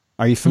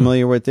 Are you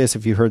familiar with this?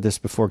 Have you heard this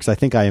before? Because I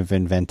think I have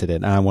invented it,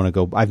 and I want to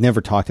go. I've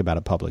never talked about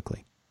it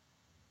publicly.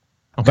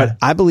 Okay. But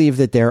I believe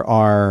that there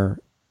are.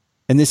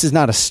 And this is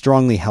not a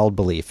strongly held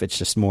belief. It's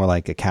just more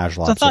like a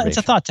casual observation. It's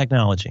a thought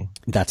technology.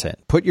 That's it.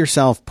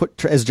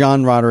 As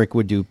John Roderick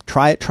would do,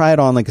 try it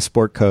on like a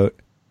sport coat,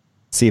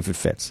 see if it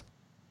fits.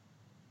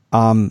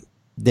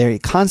 The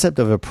concept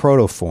of a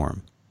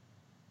protoform.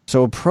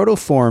 So a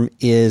protoform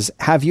is,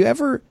 have you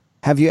ever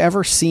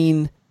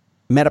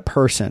met a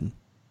person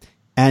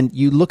and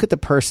you look at the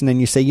person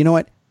and you say, you know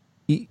what?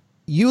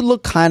 You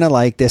look kind of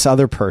like this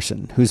other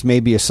person who's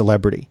maybe a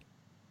celebrity.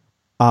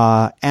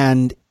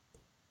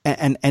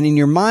 And in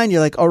your mind,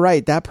 you're like, oh,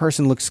 right, that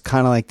person looks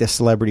kind of like this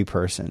celebrity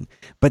person.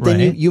 But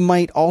then you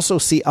might also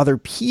see other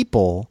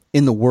people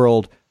in the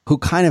world who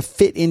kind of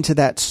fit into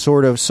that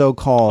sort of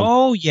so-called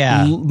mold.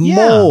 Yeah,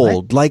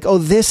 like,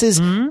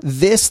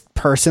 this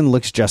person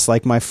looks just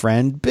like my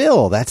friend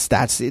Bill.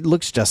 It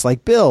looks just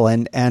like Bill.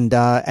 And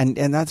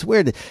that's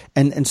weird.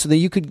 And so then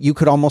you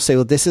could almost say,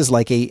 well, this is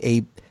like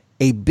a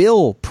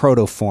Bill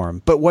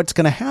protoform. But what's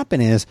going to happen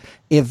is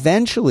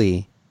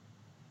eventually,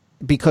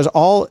 because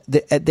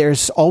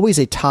there's always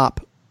a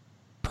top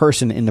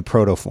person in the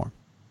protoform.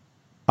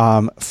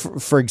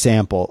 For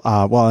example,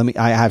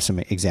 I have some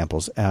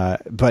examples,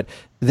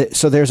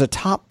 so there's a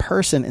top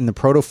person in the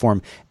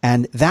protoform,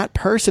 and that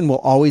person will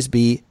always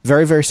be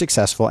very, very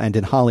successful and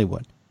in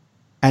Hollywood.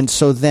 And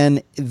so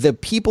then the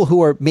people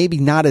who are maybe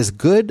not as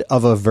good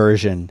of a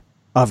version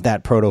of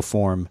that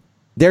protoform,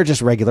 they're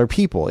just regular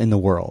people in the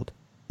world.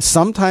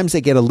 Sometimes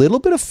they get a little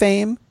bit of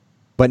fame,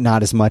 but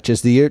not as much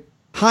as the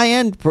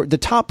high-end, the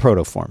top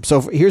protoform.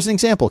 So here's an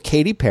example.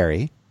 Katy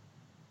Perry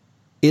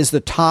is the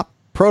top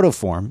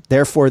protoform.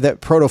 Therefore,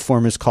 that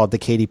protoform is called the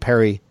Katy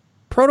Perry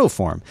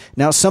protoform.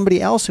 Now,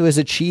 somebody else who has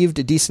achieved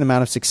a decent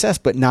amount of success,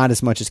 but not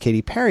as much as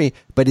Katy Perry,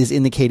 but is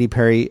in the Katy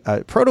Perry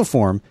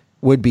protoform,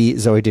 would be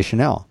Zooey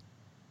Deschanel.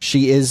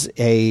 She is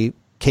a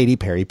Katy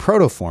Perry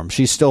protoform.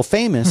 She's still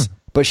famous,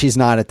 but she's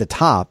not at the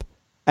top.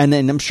 And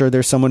then I'm sure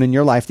there's someone in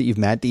your life that you've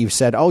met that you've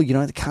said, oh,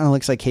 it kind of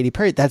looks like Katy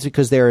Perry. That's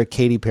because they're a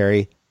Katy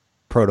Perry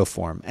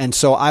protoform. And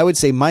so I would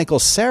say Michael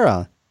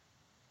Cera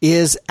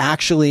is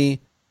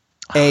actually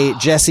a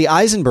Jesse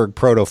Eisenberg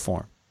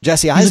protoform.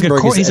 Jesse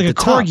Eisenberg he's like a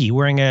corgi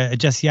wearing a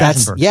Jesse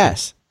Eisenberg suit.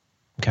 Yes.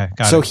 Okay,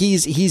 got it. So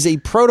he's a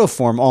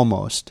protoform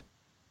almost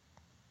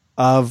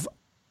of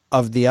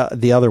of the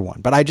other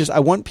one. But I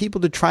want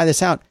people to try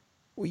this out.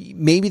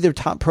 Maybe their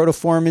top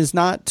protoform is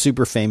not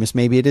super famous.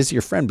 Maybe it is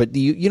your friend, but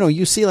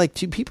you see like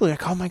two people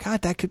like, oh my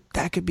God,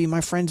 that could be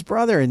my friend's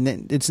brother. And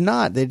then it's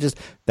not,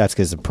 that's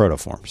because of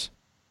protoforms.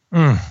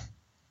 I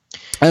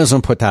just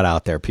want to put that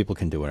out there. People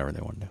can do whatever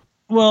they want to do.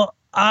 Well,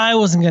 I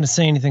wasn't going to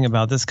say anything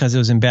about this because it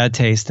was in bad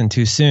taste and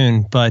too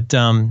soon, but,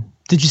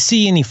 did you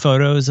see any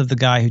photos of the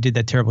guy who did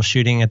that terrible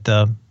shooting at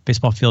the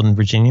baseball field in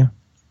Virginia?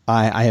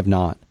 I have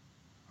not.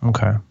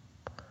 Okay.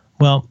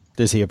 Well,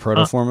 is he a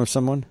protoform of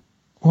someone?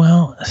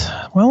 Well,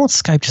 why won't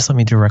Skype just let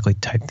me directly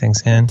type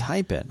things in?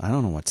 Type it. I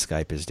don't know what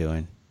Skype is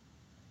doing.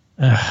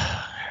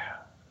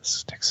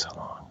 This takes so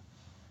long.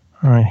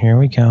 All right, here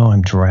we go.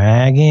 I'm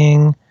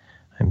dragging.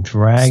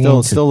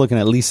 Still looking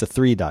at Lisa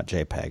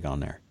 3.jpg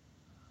on there.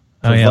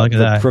 Oh yeah, look at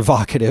that.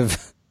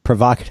 Provocative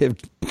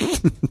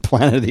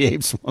Planet of the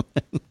Apes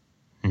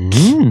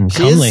woman.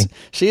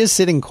 She is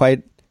sitting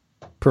quite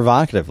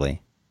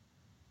provocatively.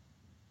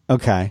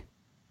 Okay.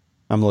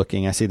 I'm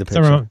looking. I see the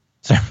picture.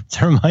 Does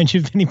that remind you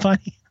of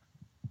anybody?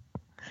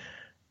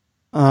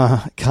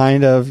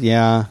 Kind of,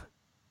 yeah.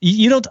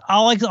 You don't.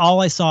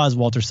 All I saw is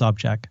Walter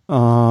Sobchak.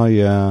 Oh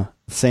yeah,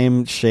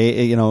 same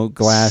shade.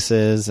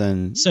 Glasses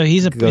and. So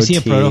is he a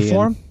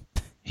protoform?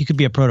 He could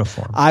be a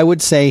protoform. I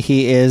would say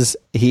he is.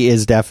 He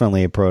is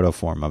definitely a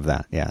protoform of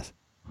that. Yes.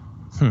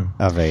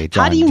 Of a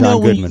John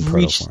Goodman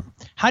protoform.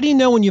 How do you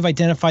know when you've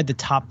identified the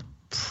top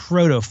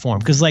protoform?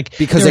 Because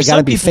they got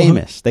to be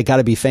famous. They got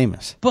to be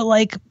famous. But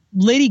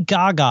Lady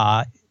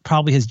Gaga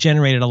probably has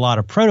generated a lot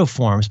of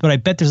protoforms, but I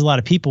bet there's a lot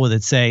of people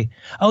that say,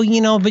 oh,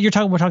 but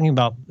we're talking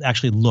about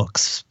actually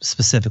looks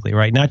specifically,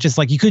 right? Not just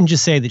you couldn't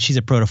just say that she's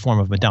a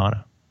protoform of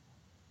Madonna.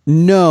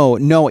 No,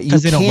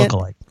 because they don't look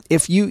alike.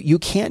 If you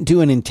can't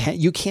do an intent,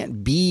 you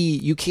can't be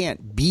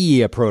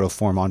a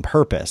protoform on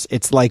purpose.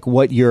 It's like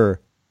what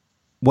your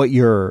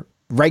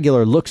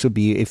regular looks would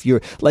be if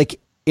you're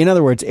in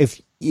other words,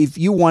 if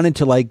you wanted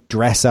to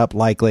dress up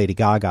like Lady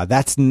Gaga,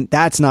 that's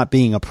not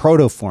being a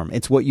protoform.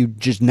 It's what you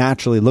just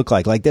naturally look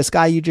like. Like this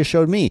guy you just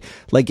showed me.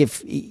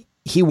 If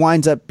he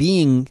winds up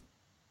being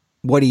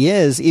what he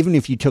is, even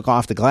if you took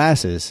off the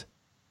glasses,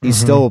 he's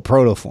still a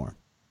protoform.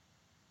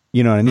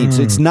 You know what I mean?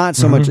 So it's not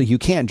so much you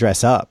can't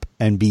dress up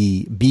and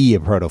be a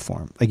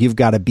protoform. You've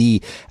got to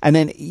be, and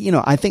then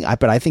I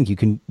think you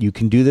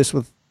can do this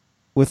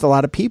with a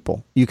lot of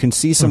people. You can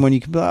see someone, you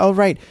can be like, oh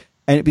right.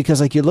 And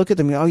because you look at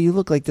them, oh, you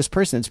look like this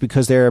person. It's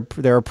because they're a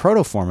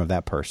protoform of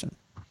that person.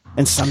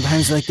 And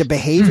sometimes the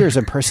behaviors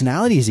and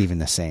personality is even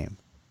the same.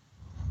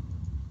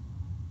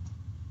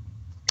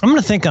 I'm going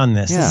to think on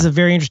this. Yeah. This is a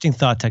very interesting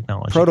thought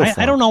technology.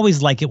 I don't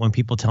always like it when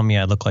people tell me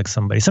I look like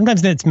somebody.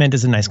 Sometimes it's meant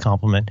as a nice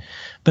compliment,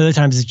 but other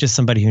times it's just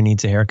somebody who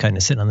needs a haircut and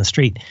is sitting on the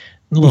street.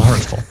 A little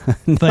hurtful.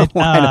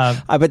 No,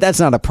 but that's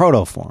not a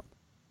protoform.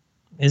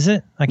 Is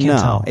it? I can't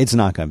tell. No, it's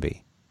not going to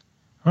be.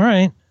 All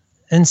right.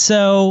 And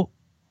so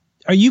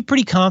are you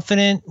pretty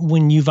confident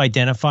when you've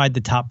identified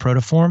the top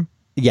protoform?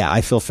 Yeah,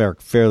 I feel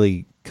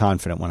fairly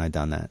confident when I've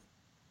done that.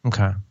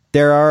 Okay.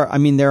 There are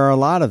a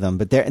lot of them,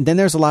 but then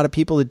there's a lot of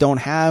people that don't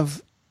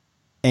have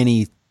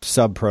any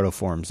sub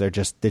protoforms.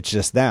 It's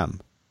just them.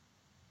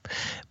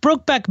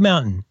 Brokeback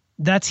Mountain.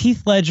 That's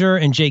Heath Ledger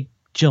and Jake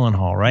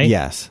Gyllenhaal, right?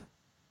 Yes.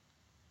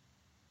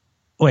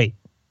 Wait.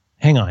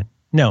 Hang on.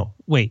 No.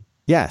 Wait.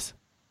 Yes.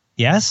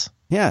 Yes?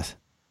 Yes.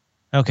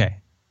 Okay.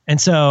 And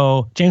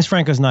so James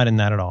Franco's not in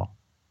that at all.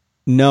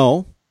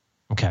 No.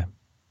 Okay.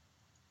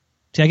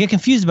 See, I get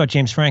confused about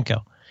James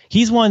Franco.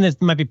 He's one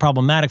that might be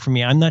problematic for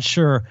me. I'm not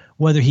sure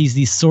whether he's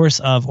the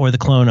source of or the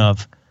clone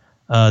of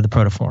the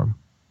protoform.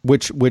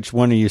 Which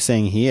one are you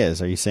saying he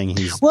is? Are you saying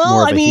he's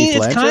more of a Heath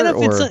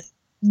Ledger?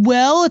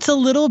 It's a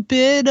little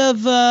bit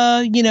of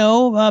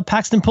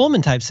Paxton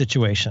Pullman type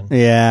situation.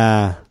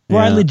 Yeah.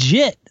 Where I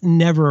legit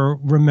never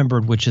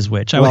remembered which is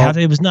which.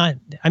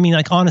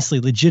 Honestly,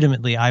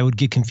 legitimately, I would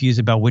get confused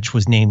about which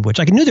was named which.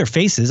 I knew their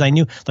faces. I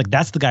knew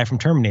that's the guy from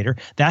Terminator.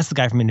 That's the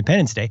guy from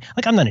Independence Day.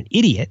 I'm not an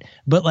idiot,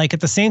 but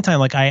at the same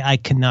time, I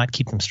cannot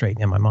keep them straight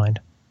in my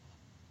mind.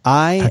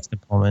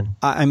 Paxton Pullman.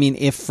 I mean,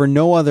 if for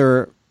no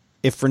other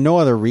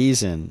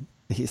reason,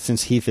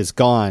 since Heath is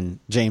gone,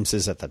 James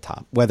is at the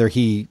top. Whether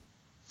he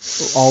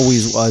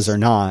always was or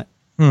not,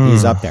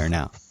 he's up there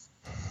now.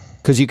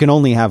 Because you can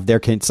only have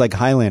it's like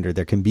Highlander.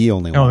 There can be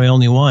only one. Oh,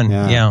 only one.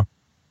 Yeah.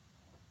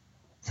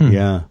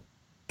 Yeah.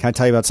 Can I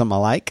tell you about something I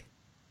like?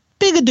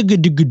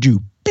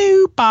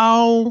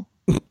 Bow.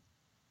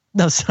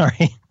 No,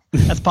 sorry.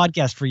 That's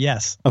podcast for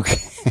yes. Okay.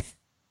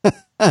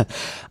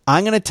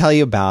 I'm going to tell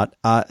you about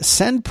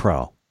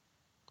SendPro.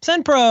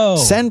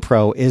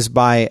 SendPro is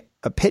by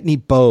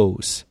Pitney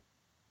Bowes.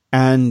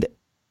 And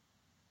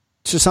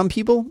to some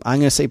people, I'm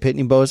going to say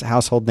Pitney Bowes,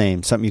 household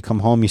name. Something you come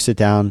home, you sit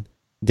down,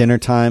 dinner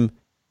time.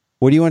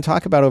 What do you want to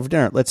talk about over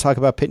dinner? Let's talk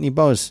about Pitney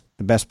Bowes,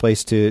 the best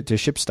place to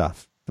ship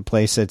stuff. The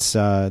place that's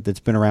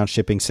been around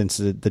shipping since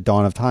the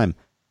dawn of time.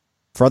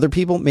 For other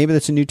people, maybe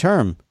that's a new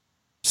term.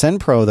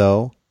 SendPro,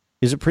 though,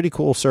 is a pretty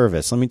cool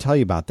service. Let me tell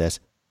you about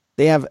this.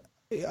 They have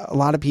a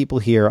lot of people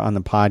here on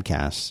the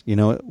podcast. You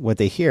know what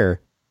they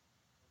hear?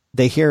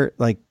 they hear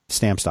like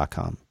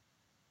Stamps.com.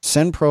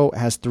 SendPro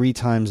has 3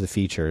 times the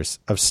features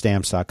of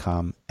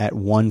Stamps.com at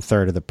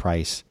 1/3 of the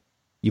price.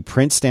 You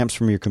print stamps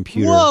from your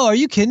computer. Whoa, are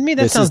you kidding me?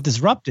 That sounds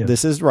disruptive.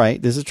 This is right.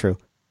 This is true.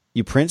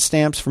 You print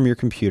stamps from your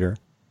computer.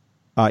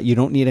 You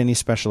don't need any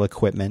special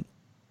equipment.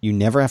 You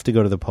never have to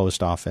go to the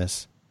post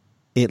office.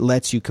 It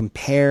lets you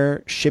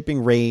compare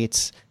shipping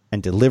rates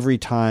and delivery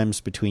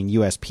times between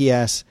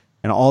USPS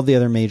and all the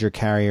other major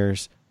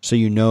carriers, so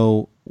you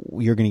know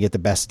you're going to get the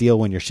best deal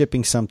when you're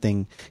shipping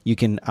something. You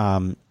can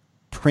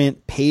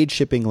print paid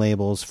shipping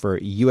labels for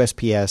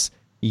USPS,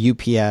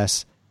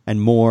 UPS,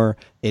 and more.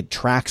 It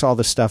tracks all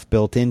the stuff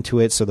built into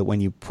it, so that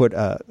when you put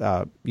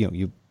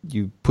you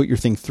put your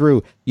thing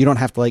through, you don't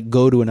have to like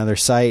go to another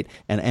site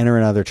and enter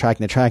another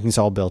tracking. The tracking's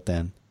all built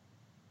in.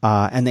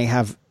 And they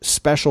have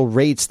special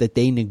rates that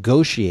they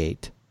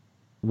negotiate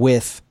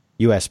with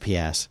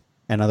USPS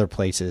and other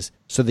places,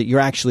 so that you're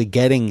actually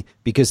getting,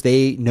 because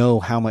they know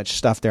how much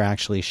stuff they're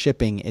actually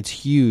shipping. It's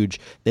huge.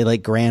 They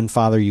like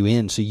grandfather you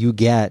in, so you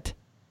get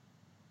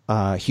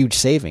huge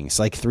savings,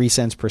 like 3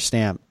 cents per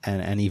stamp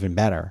and even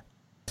better.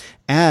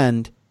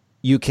 And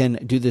you can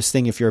do this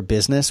thing if you're a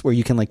business where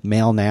you can like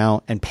mail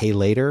now and pay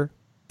later.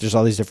 There's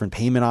all these different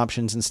payment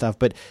options and stuff,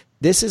 but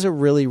this is a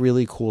really,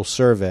 really cool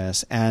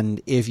service. And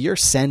if you're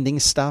sending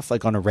stuff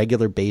like on a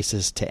regular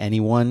basis to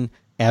anyone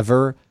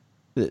ever,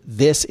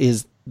 this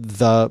is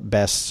the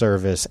best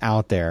service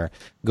out there.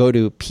 Go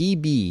to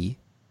PB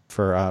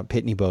for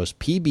Pitney Bowes,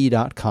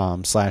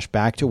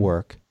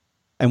 pb.com/back-to-work.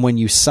 And when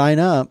you sign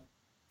up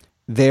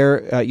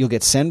there, you'll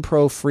get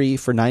SendPro free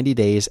for 90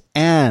 days,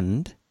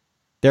 and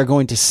they're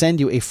going to send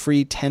you a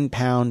free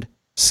 10-pound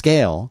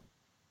scale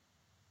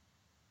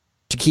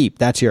to keep.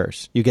 That's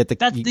yours. You get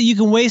you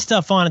can weigh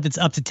stuff on it that's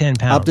up to 10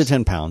 pounds. Up to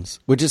 10 pounds,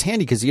 which is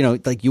handy because,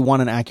 like you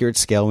want an accurate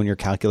scale when you're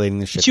calculating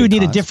the shipping But you would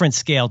need cost. a different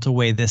scale to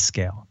weigh this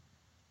scale.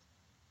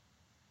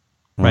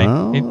 Right?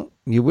 Well,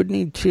 you would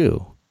need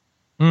 2.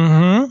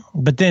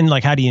 Mm-hmm. But then,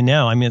 like, how do you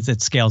know? I mean,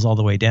 it scales all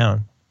the way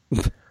down.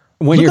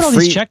 When look you're at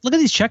free, look at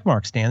these check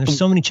marks, Dan. There's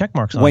so many check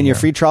marks on when your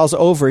here. free trial's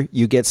over,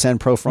 you get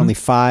SendPro for only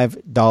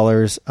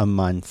 $5 a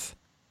month.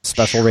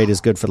 Special rate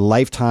is good for the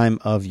lifetime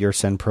of your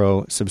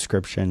SendPro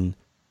subscription.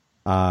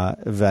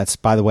 That's,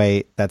 by the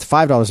way, that's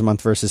 $5 a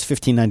month versus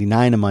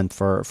 $15.99 a month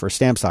for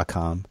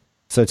Stamps.com.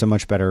 So it's a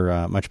much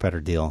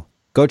better deal.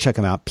 Go check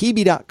them out.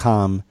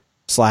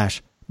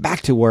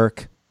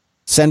 pb.com/back-to-work.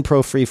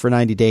 SendPro free for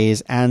 90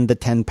 days and the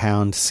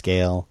 10-pound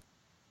scale.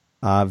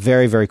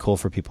 Very, very cool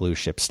for people who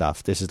ship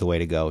stuff. This is the way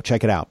to go.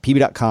 Check it out.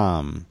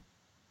 pb.com.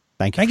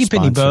 Thank you,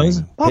 Pitney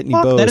Bowes. Pitney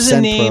Bowes. That is a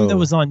SendPro. name that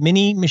was on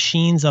many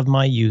machines of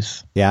my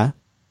youth. Yeah?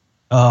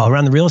 Oh,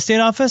 around the real estate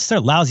office,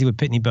 they're lousy with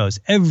Pitney Bowes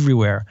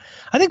everywhere.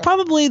 I think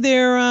probably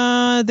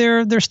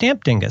they're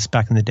stamp dingus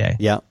back in the day.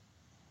 Yeah.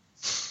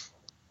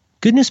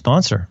 Good new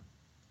sponsor.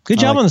 Good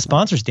job on the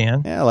sponsors,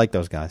 Dan. Yeah, I like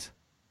those guys.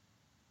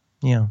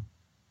 Yeah.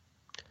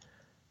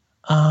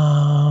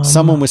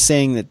 Someone was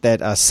saying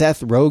that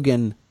Seth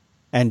Rogen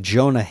and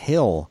Jonah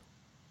Hill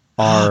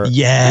are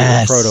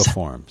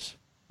protoforms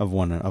of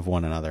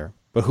one another.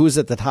 But who's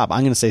at the top?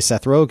 I'm going to say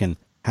Seth Rogen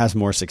has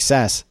more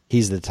success.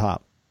 He's the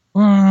top.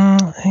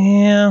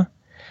 Yeah.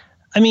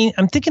 I mean,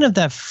 I'm thinking of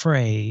that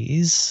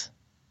phrase.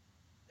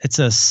 It's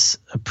a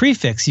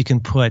prefix you can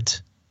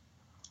put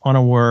on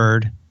a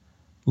word,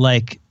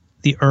 like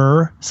the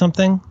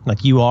something,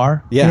 like you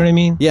are. Yeah. You know what I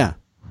mean? Yeah.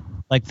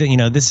 Like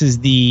this is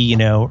the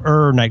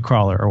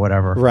Nightcrawler or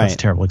whatever. Right. That's a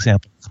terrible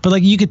example. But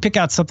like you could pick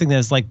out something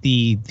that's like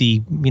the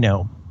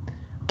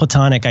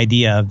platonic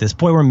idea of this.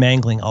 Boy, we're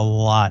mangling a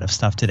lot of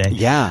stuff today.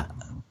 Yeah.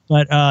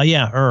 But I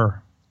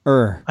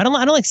don't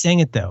like saying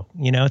it though.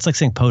 It's like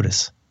saying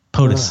POTUS.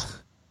 POTUS.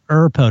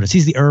 POTUS.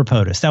 He's the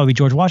POTUS. That would be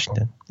George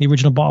Washington, the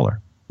original baller.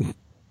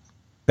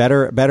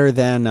 Better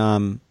than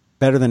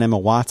Emma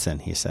Watson,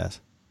 he says.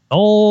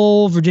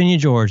 Old Virginia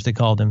George, they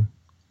called him.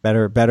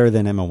 Better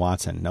than Emma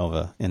Watson,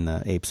 Nova in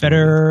the Apes.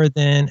 Better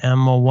than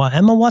Emma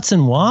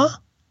Watson. What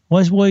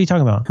are you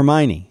talking about?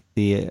 Hermione.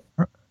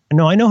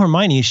 No, I know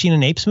Hermione. Is she in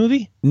an Apes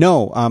movie?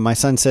 No, my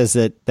son says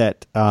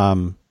that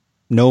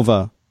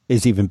Nova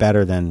is even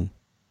better than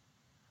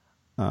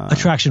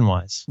attraction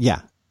wise.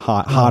 Yeah,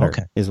 hotter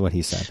okay. is what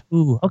he said.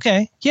 Ooh,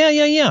 okay,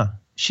 yeah.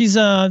 She's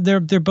they're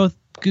both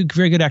good,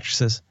 very good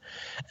actresses.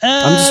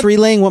 I'm just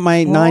relaying what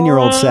my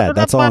 9-year-old said.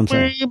 That's all I'm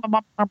saying.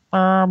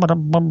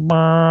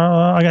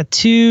 I got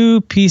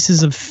 2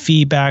 pieces of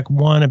feedback.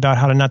 One about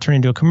how to not turn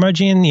into a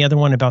curmudgeon. The other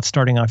one about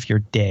starting off your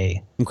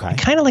day. Okay. I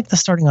kind of like the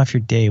starting off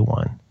your day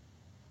one.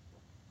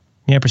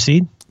 May I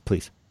proceed?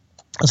 Please.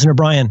 Listener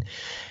Brian,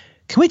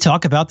 can we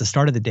talk about the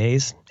start of the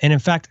days? And in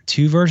fact,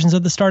 2 versions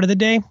of the start of the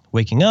day.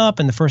 Waking up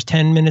and the first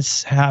 10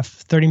 minutes,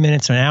 30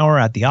 minutes, an hour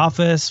at the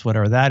office,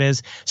 whatever that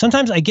is.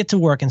 Sometimes I get to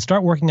work and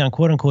start working on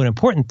quote unquote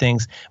important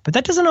things, but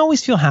that doesn't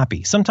always feel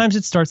happy. Sometimes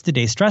it starts the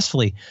day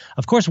stressfully.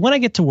 Of course, when I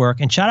get to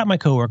work and chat out my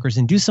coworkers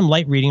and do some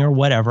light reading or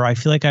whatever, I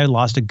feel like I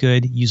lost a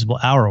good usable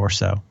hour or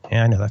so.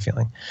 Yeah, I know that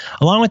feeling.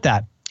 Along with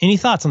that, any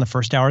thoughts on the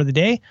first hour of the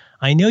day?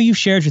 I know you've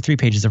shared your 3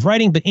 pages of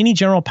writing, but any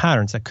general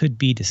patterns that could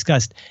be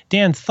discussed?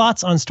 Dan,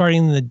 thoughts on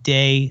starting the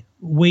day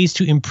ways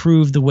to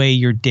improve the way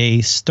your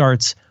day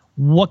starts,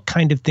 what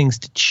kind of things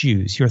to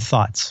choose? Your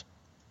thoughts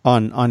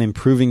on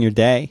improving your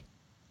day?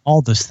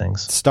 All those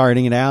things.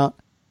 Starting it out,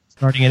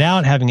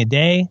 having a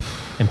day,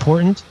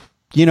 important.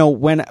 You know,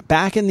 when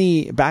back in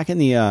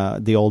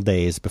the old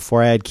days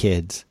before I had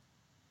kids,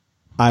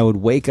 I would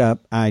wake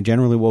up. I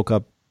generally woke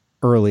up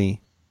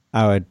early.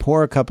 I would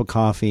pour a cup of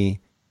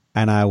coffee,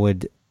 and I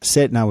would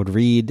sit and I would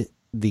read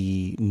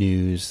the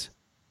news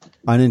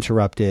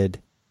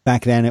uninterrupted.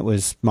 Back then, it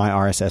was my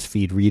RSS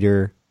feed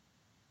reader,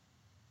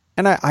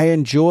 and I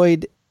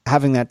enjoyed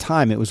having that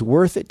time. It was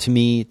worth it to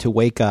me to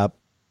wake up,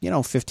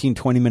 15,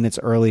 20 minutes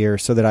earlier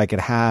so that I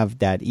could have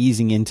that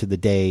easing into the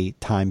day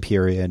time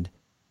period.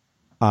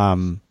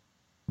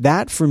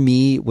 That for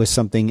me was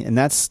something, and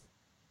that's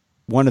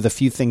one of the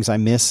few things I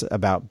miss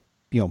about,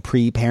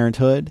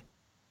 pre-parenthood,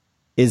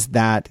 is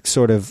that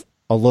sort of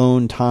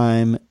alone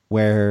time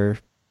where,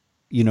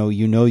 you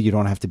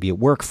don't have to be at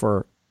work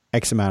for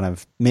X amount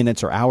of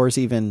minutes or hours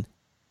even.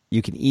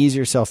 You can ease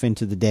yourself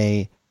into the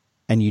day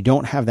and you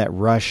don't have that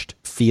rushed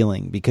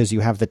feeling because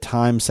you have the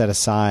time set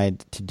aside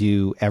to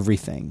do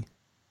everything.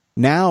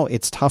 Now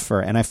it's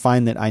tougher, and I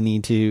find that I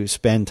need to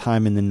spend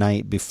time in the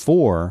night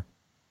before.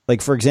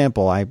 Like, for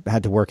example, I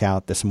had to work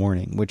out this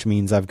morning, which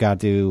means I've got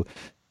to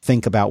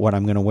think about what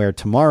I'm going to wear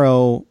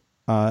tomorrow.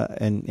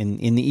 And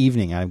in the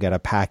evening, I've got to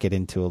pack it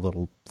into a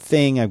little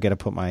thing. I've got to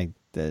put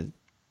the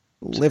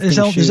lifting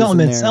shoes in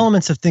there. There's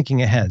elements of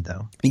thinking ahead,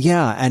 though.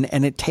 Yeah,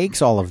 and it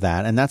takes all of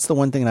that, and that's the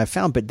one thing that I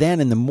found. But then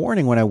in the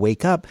morning when I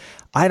wake up,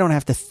 I don't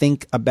have to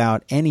think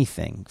about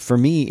anything. For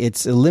me,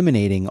 it's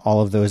eliminating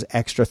all of those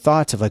extra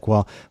thoughts of like,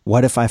 well,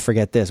 what if I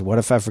forget this? What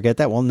if I forget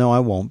that? Well, no, I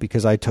won't,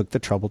 because I took the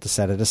trouble to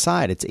set it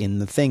aside. It's in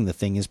the thing. The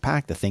thing is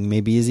packed. The thing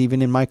maybe is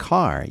even in my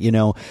car.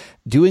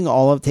 Taking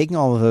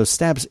all of those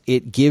steps,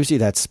 it gives you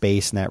that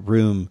space and that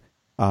room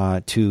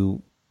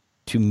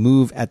to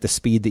move at the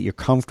speed that you're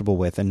comfortable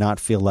with and not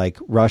feel like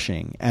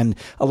rushing. And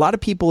a lot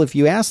of people, if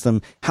you ask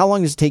them, how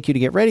long does it take you to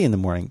get ready in the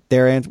morning?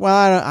 Their answer,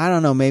 well, I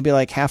don't know, maybe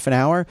like half an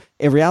hour.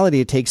 In reality,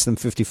 it takes them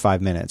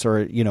 55 minutes,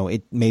 or,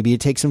 maybe it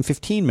takes them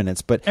 15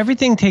 minutes, but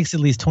everything takes at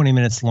least 20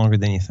 minutes longer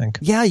than you think.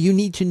 Yeah. You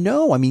need to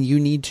know. You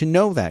need to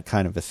know that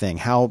kind of a thing.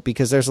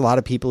 Because there's a lot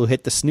of people who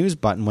hit the snooze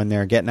button when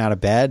they're getting out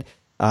of bed,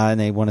 and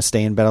they want to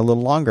stay in bed a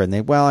little longer. And I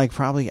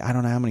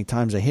don't know how many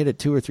times I hit it,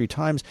 2 or 3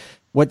 times.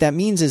 What that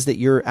means is that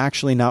you're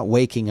actually not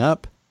waking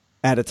up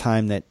at a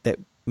time that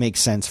makes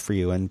sense for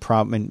you. And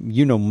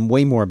you know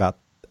way more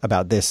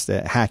about this,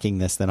 hacking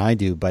this, than I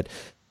do. But,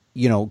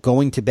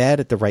 going to bed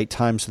at the right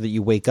time so that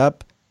you wake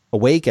up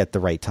awake at the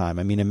right time.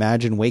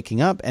 Imagine waking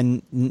up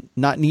and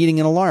not needing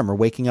an alarm, or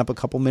waking up a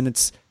couple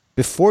minutes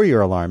before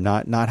your alarm,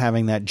 not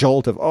having that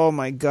jolt of, oh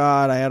my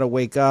God, I had to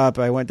wake up,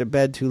 I went to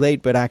bed too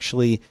late, but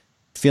actually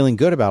feeling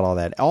good about all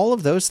that. All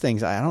of those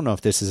things, I don't know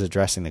if this is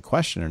addressing the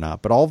question or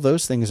not, but all of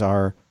those things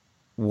are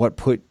what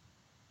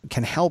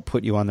can help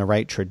put you on the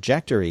right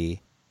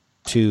trajectory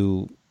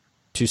to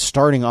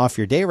starting off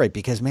your day right.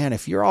 Because, man,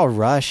 if you're all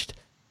rushed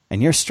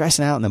and you're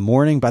stressing out in the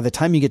morning, by the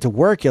time you get to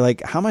work, you're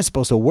like, how am I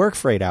supposed to work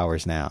for 8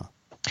 hours now?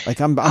 Like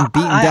I'm beaten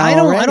down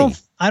already.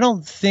 I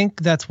don't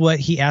think that's what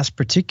he asked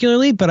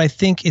particularly, but I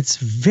think it's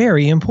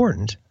very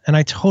important. And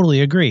I totally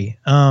agree.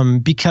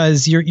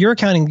 Because you're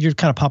kind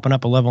of popping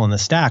up a level in the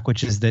stack,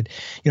 which is that,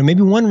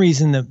 maybe one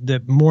reason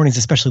that mornings,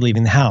 especially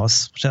leaving the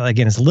house, which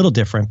again is a little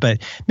different, but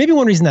maybe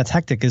one reason that's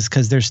hectic is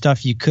because there's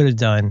stuff you could have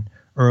done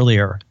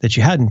earlier that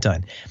you hadn't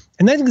done.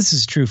 And I think this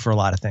is true for a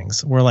lot of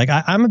things, where like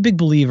I'm a big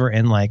believer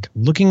in like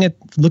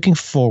looking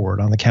forward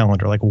on the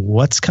calendar, like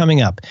what's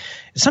coming up.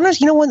 Sometimes,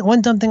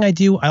 one dumb thing I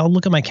do, I'll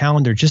look at my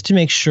calendar just to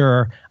make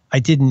sure I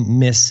didn't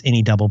miss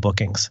any double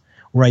bookings,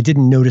 where I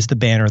didn't notice the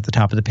banner at the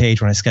top of the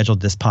page when I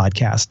scheduled this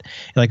podcast.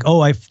 Like,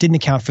 oh, I didn't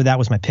account for that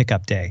was my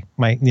pickup day.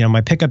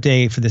 My pickup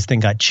day for this thing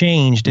got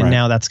changed, and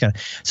now that's gonna.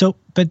 So,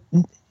 but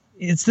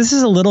this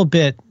is a little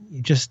bit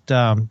just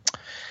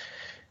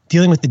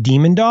dealing with the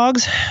demon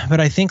dogs.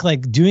 But I think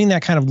like doing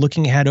that kind of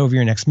looking ahead over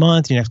your next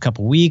month, your next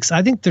couple of weeks,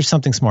 I think there's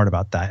something smart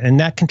about that, and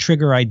that can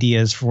trigger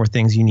ideas for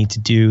things you need to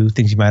do,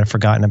 things you might have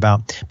forgotten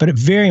about. But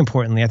very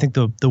importantly, I think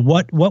the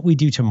what we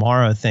do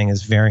tomorrow thing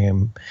is very,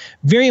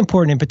 very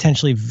important, and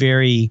potentially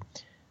very.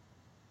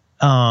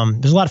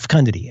 There's a lot of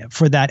fecundity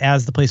for that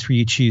as the place where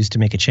you choose to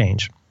make a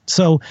change.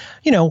 So,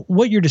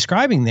 what you're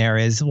describing there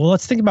is, well,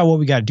 let's think about what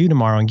we got to do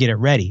tomorrow and get it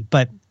ready.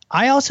 But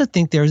I also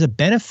think there's a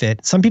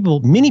benefit.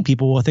 Many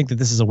people will think that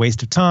this is a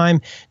waste of time,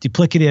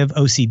 duplicative,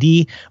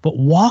 OCD, but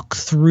walk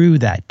through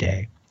that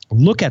day.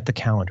 Look at the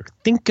calendar.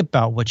 Think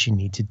about what you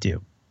need to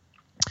do.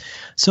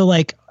 So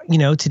like,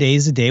 today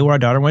is the day where our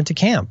daughter went to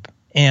camp.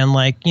 And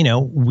like,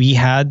 we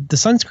had the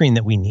sunscreen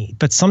that we need,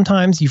 but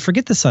sometimes you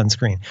forget the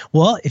sunscreen.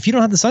 Well, if you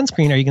don't have the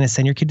sunscreen, are you going to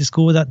send your kid to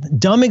school without?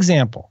 Dumb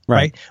example,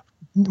 right?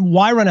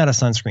 Why run out of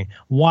sunscreen?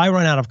 Why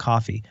run out of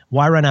coffee?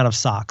 Why run out of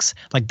socks?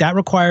 Like that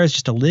requires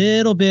just a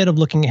little bit of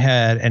looking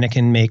ahead, and it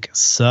can make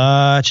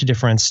such a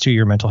difference to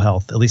your mental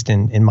health, at least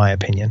in my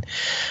opinion.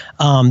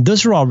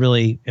 Those are all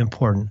really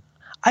important.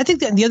 I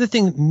think that the other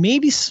thing,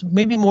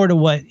 maybe more to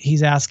what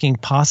he's asking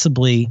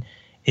possibly,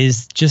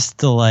 is just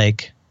the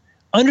like,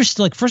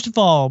 understood, like, first of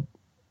all,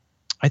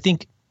 I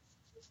think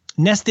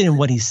nested in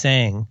what he's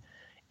saying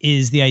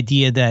is the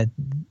idea that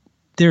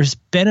there's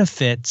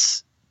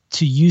benefits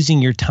to using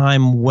your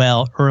time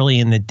well early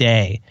in the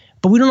day,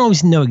 but we don't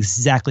always know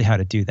exactly how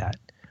to do that,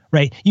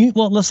 right?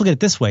 Well, let's look at it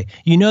this way.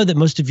 You know that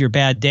most of your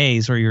bad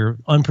days or your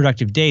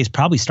unproductive days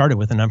probably started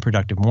with an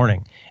unproductive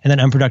morning, and that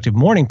unproductive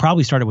morning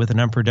probably started with an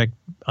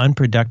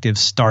unproductive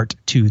start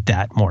to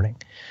that morning.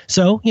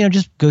 So,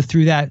 just go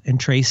through that and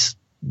trace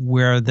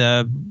where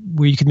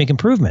you can make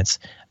improvements.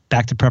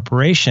 Back to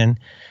preparation,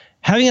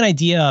 having an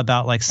idea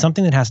about like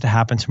something that has to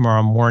happen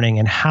tomorrow morning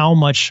and how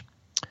much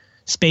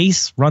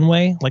space,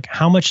 runway, like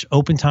how much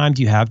open time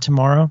do you have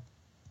tomorrow?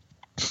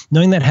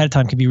 Knowing that ahead of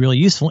time can be really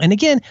useful. And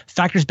again,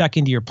 factors back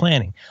into your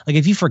planning. Like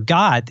if you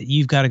forgot that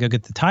you've got to go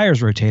get the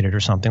tires rotated or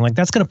something, like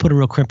that's going to put a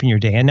real crimp in your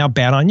day, and now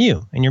bad on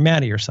you and you're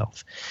mad at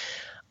yourself.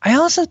 I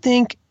also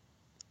think,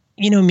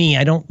 me,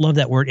 I don't love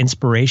that word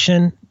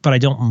inspiration, but I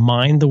don't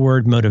mind the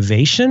word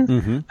motivation.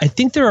 Mm-hmm. I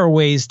think there are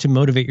ways to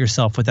motivate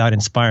yourself without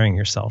inspiring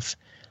yourself.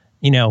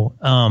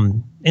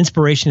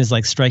 Inspiration is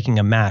like striking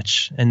a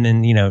match and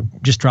then,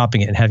 just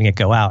dropping it and having it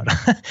go out.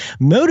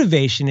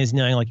 Motivation is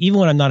knowing like, even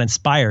when I'm not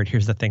inspired,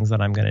 here's the things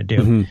that I'm going to do.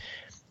 Mm-hmm.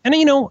 And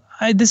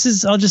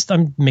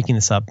I'm making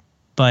this up,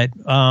 but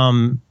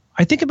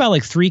I think about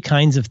like 3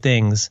 kinds of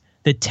things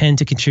that tend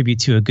to contribute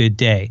to a good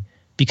day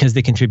because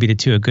they contributed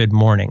to a good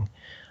morning.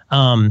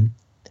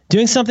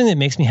 Doing something that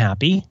makes me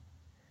happy,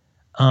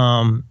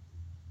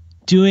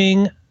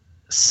 doing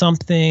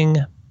something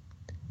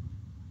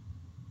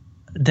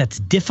that's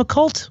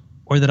difficult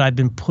or that I've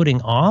been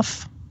putting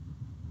off,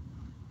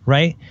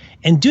 right?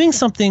 And doing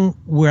something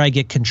where I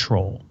get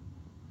control.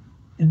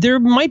 There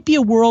might be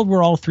a world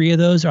where all 3 of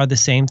those are the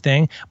same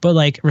thing, but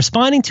like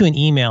responding to an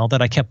email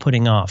that I kept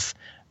putting off,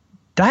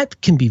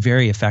 that can be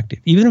very effective,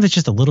 even if it's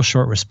just a little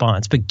short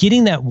response. But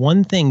getting that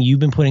one thing you've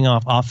been putting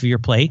off of your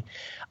plate,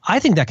 I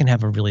think that can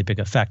have a really big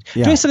effect.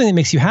 Yeah. Doing something that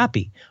makes you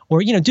happy,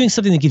 or doing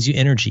something that gives you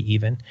energy,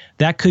 even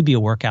that could be a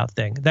workout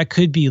thing. That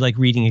could be like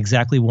reading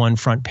exactly one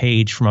front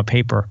page from a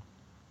paper.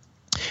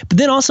 But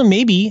then also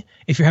maybe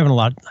if you're having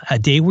a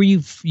day where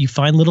you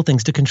find little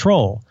things to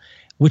control,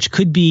 which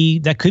could be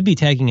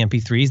tagging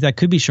MP3s, that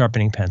could be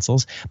sharpening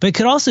pencils, but it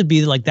could also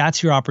be like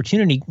that's your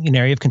opportunity. An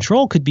area of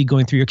control could be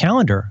going through your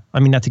calendar. I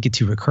mean, not to get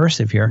too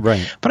recursive here,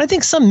 right? But I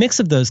think some mix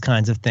of those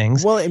kinds of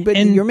things. Well, but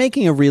you're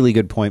making a really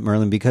good point,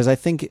 Merlin, because I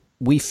think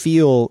we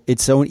feel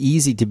it's so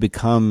easy to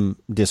become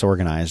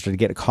disorganized or to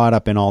get caught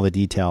up in all the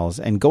details.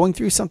 And going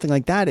through something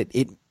like that,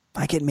 it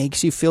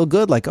makes you feel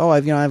good, like, oh,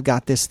 I've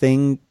got this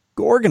thing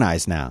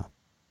organized now.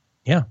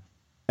 Yeah,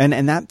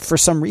 and that for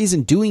some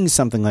reason, doing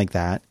something like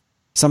that.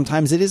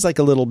 Sometimes it is like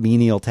a little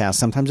menial task.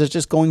 Sometimes it's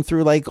just going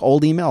through like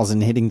old emails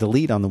and hitting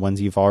delete on the ones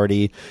you've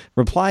already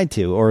replied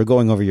to, or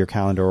going over your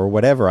calendar or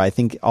whatever. I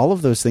think all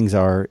of those things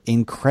are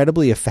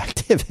incredibly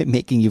effective at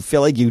making you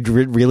feel like you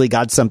really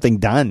got something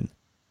done.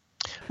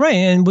 Right.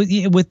 And with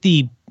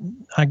the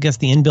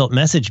inbuilt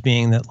message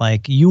being that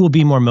like you will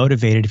be more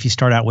motivated if you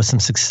start out with some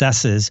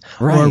successes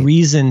or a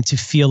reason to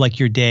feel like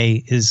your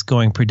day is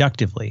going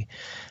productively.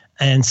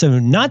 And so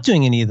not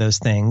doing any of those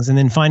things and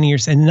then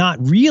and not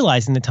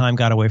realizing the time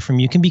got away from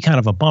you can be kind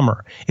of a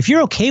bummer. If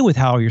you're okay with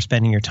how you're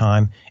spending your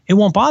time, it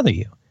won't bother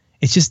you.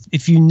 It's just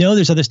if you know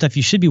there's other stuff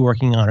you should be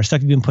working on or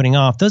stuff you've been putting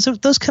off,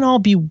 those can all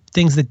be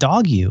things that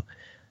dog you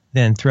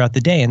then throughout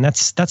the day. And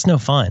that's no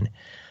fun.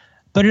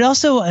 But it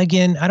also,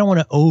 again, I don't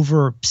want to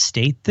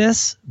overstate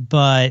this,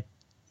 but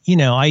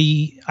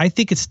I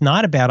think it's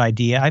not a bad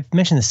idea. I've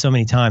mentioned this so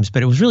many times,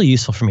 but it was really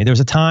useful for me. There was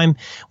a time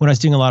when I was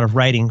doing a lot of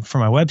writing for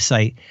my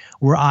website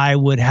where I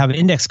would have an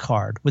index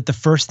card with the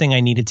first thing I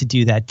needed to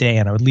do that day,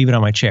 and I would leave it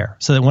on my chair.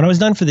 So that when I was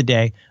done for the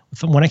day,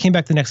 when I came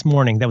back the next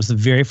morning, that was the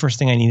very first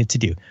thing I needed to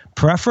do.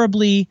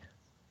 Preferably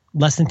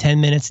less than 10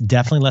 minutes,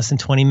 definitely less than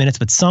 20 minutes,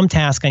 but some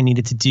task I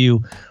needed to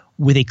do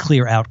with a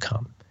clear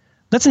outcome.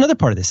 That's another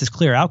part of this is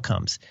clear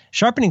outcomes.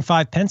 Sharpening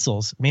 5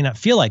 pencils may not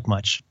feel like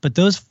much, but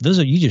those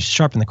are, you just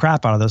sharpen the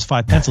crap out of those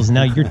 5 pencils and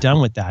now you're done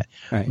with that.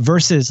 Right.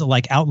 Versus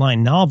like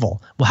outline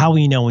novel. Well, how will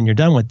you know when you're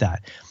done with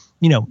that?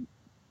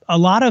 A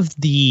lot of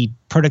the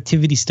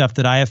productivity stuff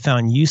that I have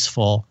found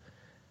useful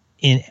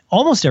in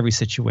almost every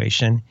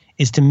situation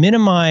is to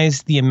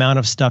minimize the amount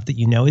of stuff that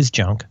is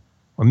junk,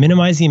 or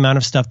minimize the amount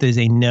of stuff that is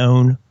a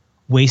known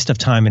waste of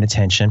time and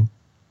attention.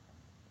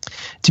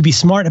 To be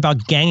smart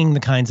about ganging the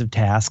kinds of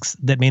tasks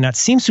that may not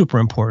seem super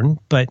important,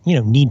 but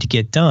need to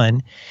get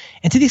done,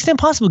 and to the extent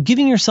possible,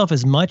 giving yourself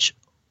as much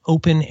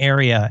open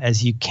area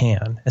as you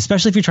can,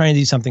 especially if you're trying to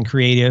do something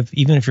creative,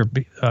 even if you're,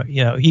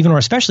 even or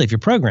especially if you're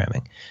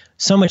programming.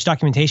 So much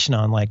documentation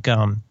on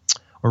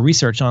or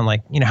research on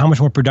how much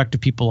more productive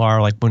people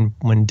are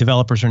when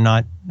developers are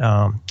not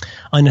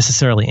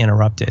unnecessarily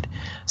interrupted.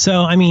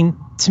 So,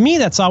 to me,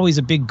 that's always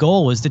a big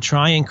goal, is to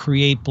try and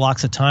create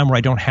blocks of time where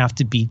I don't have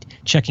to be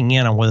checking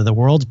in on whether the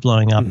world's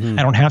blowing up. Mm-hmm.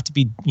 I don't have to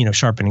be,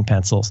 sharpening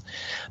pencils.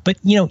 But,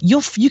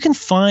 you can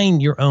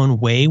find your own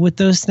way with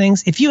those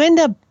things.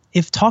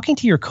 If talking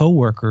to your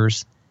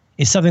coworkers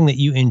is something that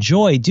you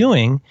enjoy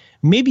doing,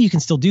 maybe you can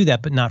still do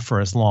that, but not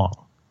for as long.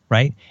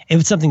 right? If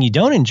it's something you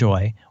don't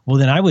enjoy, well,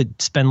 then I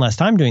would spend less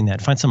time doing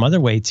that. Find some other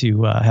way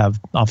to have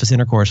office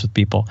intercourse with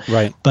people.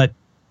 Right. But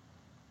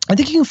I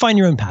think you can find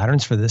your own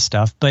patterns for this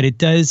stuff, but it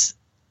does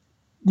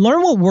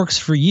learn what works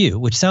for you,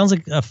 which sounds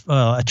like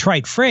a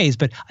trite phrase,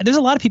 but there's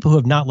a lot of people who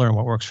have not learned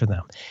what works for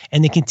them.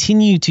 And they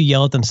continue to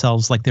yell at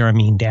themselves like they're a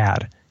mean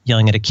dad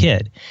yelling at a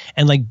kid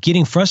and like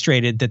getting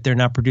frustrated that they're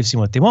not producing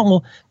what they want.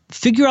 Well,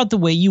 figure out the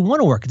way you want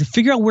to work, to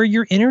figure out where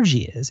your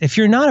energy is. If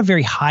you're not a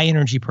very high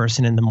energy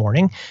person in the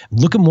morning,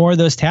 look at more of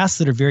those tasks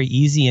that are very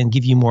easy and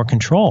give you more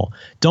control.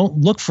 Don't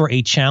look for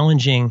a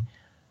challenging,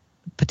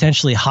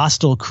 potentially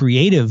hostile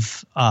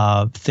creative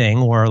thing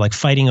or like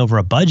fighting over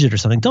a budget or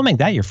something. Don't make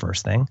that your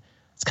first thing.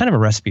 It's kind of a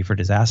recipe for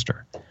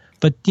disaster.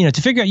 But, you know,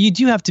 to figure out, you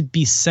do have to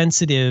be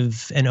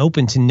sensitive and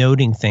open to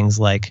noting things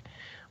like,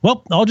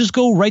 well, I'll just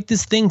go write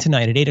this thing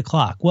tonight at 8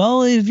 o'clock.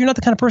 Well, if you're not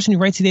the kind of person who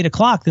writes at 8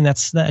 o'clock, then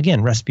that's,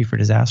 again, recipe for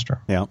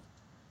disaster. Yeah.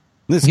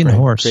 This is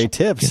great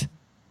tips.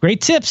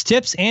 Great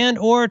tips and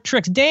or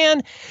tricks.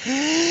 Dan,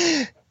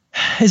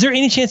 is there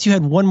any chance you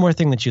had one more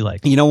thing that you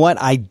like? You know what?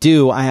 I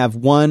do. I have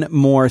one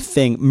more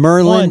thing.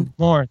 Merlin. One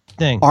more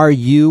thing. Are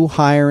you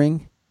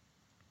hiring?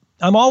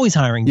 I'm always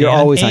hiring, Dan. You're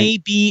always hiring.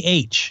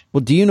 ABH. Well,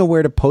 do you know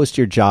where to post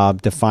your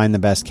job to find the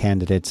best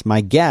candidates?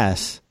 My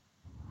guess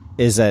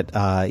is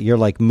that you're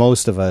like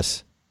most of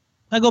us.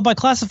 I go by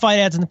classified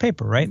ads in the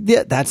paper, right?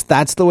 Yeah,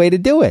 that's the way to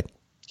do it.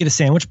 Get a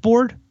sandwich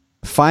board.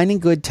 Finding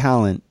good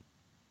talent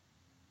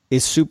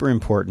is super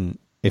important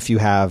if you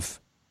have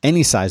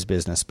any size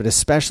business, but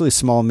especially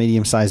small,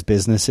 medium-sized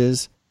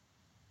businesses.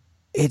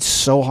 It's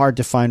so hard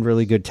to find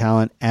really good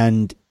talent,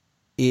 and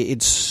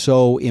it's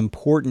so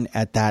important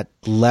at that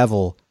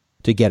level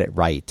to get it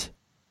right.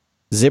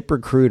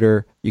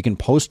 ZipRecruiter, you can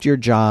post your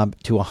job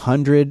to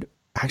 100,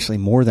 actually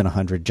more than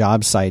 100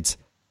 job sites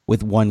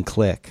with one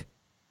click.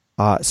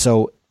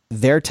 So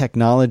their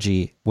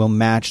technology will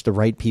match the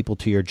right people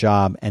to your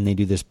job, and they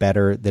do this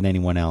better than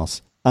anyone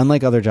else.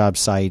 Unlike other job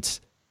sites,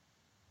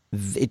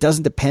 it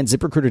doesn't depend.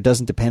 ZipRecruiter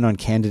doesn't depend on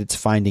candidates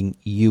finding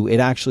you. It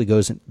actually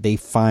goes, they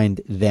find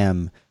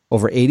them.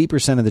 Over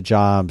 80% of the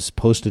jobs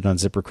posted on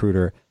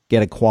ZipRecruiter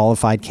get a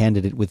qualified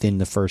candidate within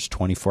the first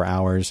 24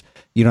 hours.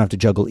 You don't have to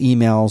juggle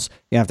emails.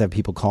 You don't have to have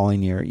people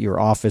calling your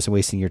office and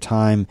wasting your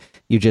time.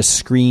 You just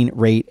screen,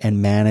 rate,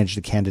 and manage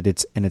the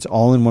candidates, and it's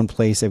all in one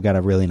place. They've got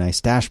a really nice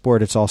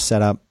dashboard. It's all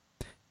set up,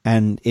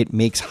 and it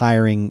makes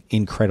hiring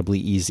incredibly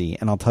easy.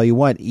 And I'll tell you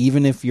what,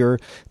 even if you're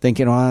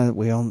thinking,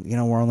 we're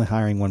only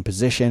hiring one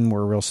position,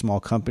 we're a real small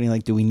company,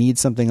 like, do we need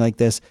something like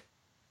this?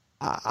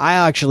 I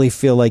actually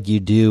feel like you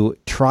do.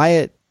 Try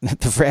it.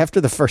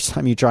 After the first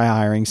time you try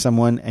hiring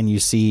someone and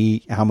you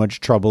see how much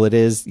trouble it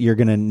is, you're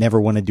going to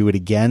never want to do it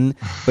again,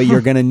 but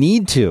you're going to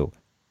need to.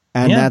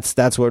 And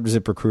that's what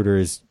ZipRecruiter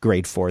is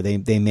great for.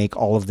 They make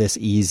all of this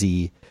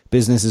easy.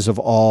 Businesses of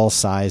all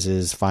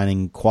sizes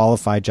finding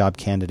qualified job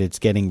candidates,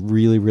 getting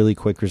really, really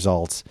quick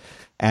results.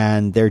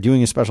 And they're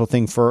doing a special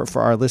thing for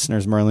our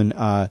listeners, Merlin,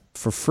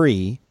 for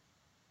free.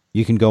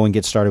 You can go and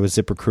get started with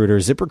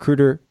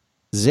ZipRecruiter.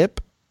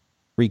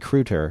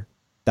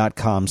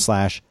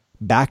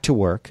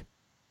 ZipRecruiter.com/back-to-work,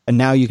 and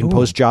now you can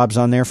post jobs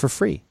on there for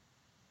free.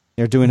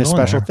 They're doing a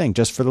special thing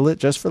just for the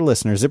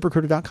listeners.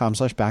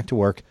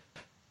 ZipRecruiter.com/back-to-work.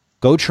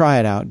 Go try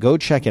it out. Go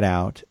check it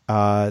out.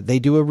 They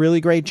do a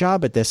really great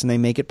job at this, and they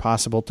make it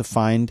possible to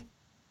find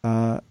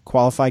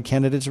qualified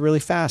candidates really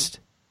fast.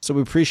 So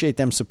we appreciate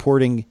them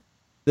supporting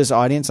this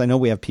audience. I know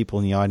we have people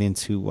in the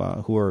audience who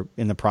are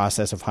in the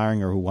process of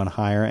hiring or who want to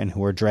hire and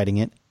who are dreading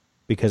it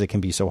because it can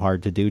be so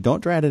hard to do.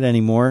 Don't dread it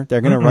anymore.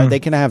 They're going to run. They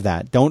can have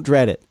that. Don't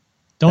dread it.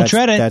 Don't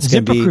dread it.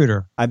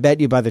 ZipRecruiter. I bet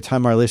you by the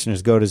time our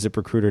listeners go to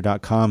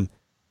ZipRecruiter.com,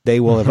 they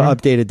will have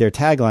updated their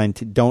tagline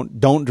to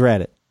don't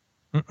dread it.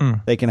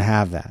 They can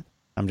have that.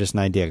 I'm just an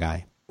idea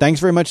guy. Thanks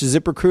very much to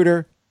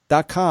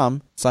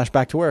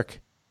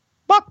ZipRecruiter.com/back-to-work.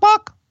 Bok,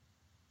 bok.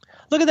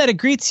 Look at that. It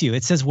greets you.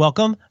 It says,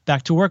 welcome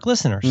back to work,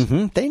 listeners.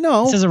 They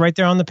know. It says it right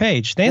there on the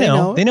page. They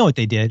know. They know what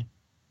they did.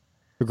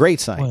 A great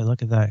site. Boy,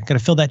 look at that. Got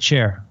to fill that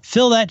chair.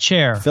 Fill that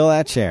chair. Fill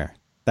that chair.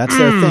 That's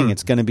their thing.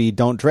 It's going to be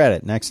don't dread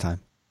it next time.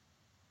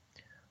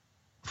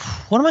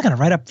 What am I going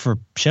to write up for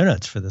show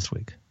notes for this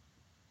week?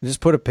 Just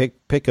put a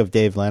pic of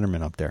Dave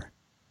Letterman up there.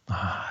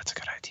 That's a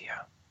good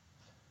idea.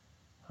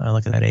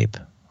 Look at that ape.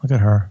 Look at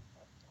her.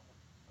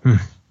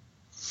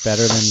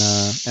 Better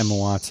than Emma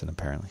Watson,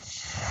 apparently.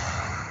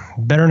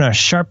 Better than a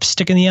sharp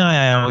stick in the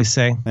eye, I always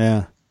say.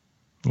 Yeah.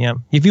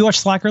 Have you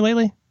watched Slacker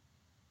lately?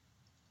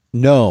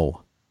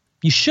 No.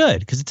 You should,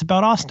 because it's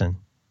about Austin.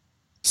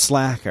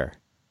 Slacker.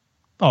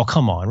 Oh,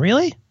 come on.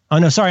 Really? Oh,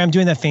 no, sorry. I'm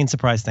doing that feigned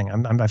surprise thing.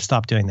 I've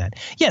stopped doing that.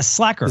 Yes,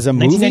 Slacker. Is a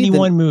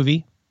 1991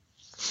 movie.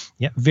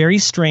 Yeah, very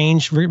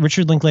strange.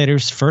 Richard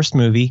Linklater's first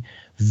movie.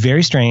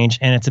 Very strange.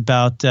 And it's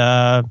about,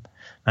 I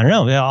don't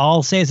know. All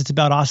I'll say is it's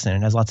about Austin.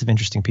 It has lots of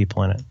interesting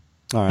people in it.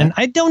 All right. And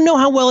I don't know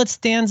how well it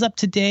stands up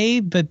today,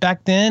 but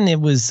back then it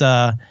was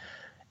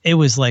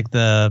like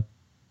the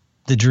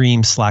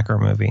dream Slacker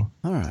movie.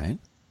 All right.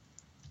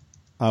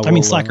 I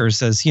mean,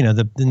 Slackers as,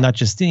 not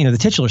just, the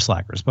titular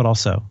Slackers, but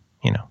also,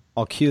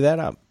 I'll cue that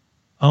up.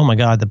 Oh my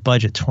God, the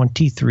budget,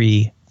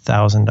 $23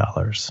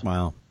 $100,000.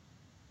 Wow.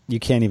 You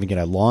can't even get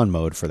a lawn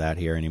mowed for that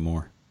here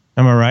anymore.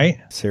 Am I right?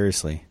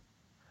 Seriously.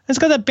 It's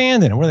got that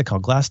band in it. What are they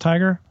called? Glass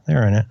Tiger?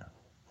 They're in it.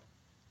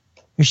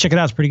 You should check it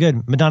out. It's pretty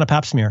good. Madonna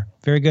Pap Smear.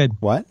 Very good.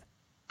 What?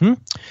 Dan,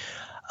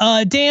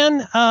 do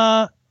you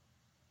want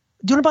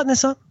to button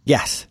this up?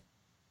 Yes.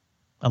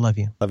 I love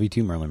you. Love you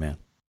too, Merlin Man.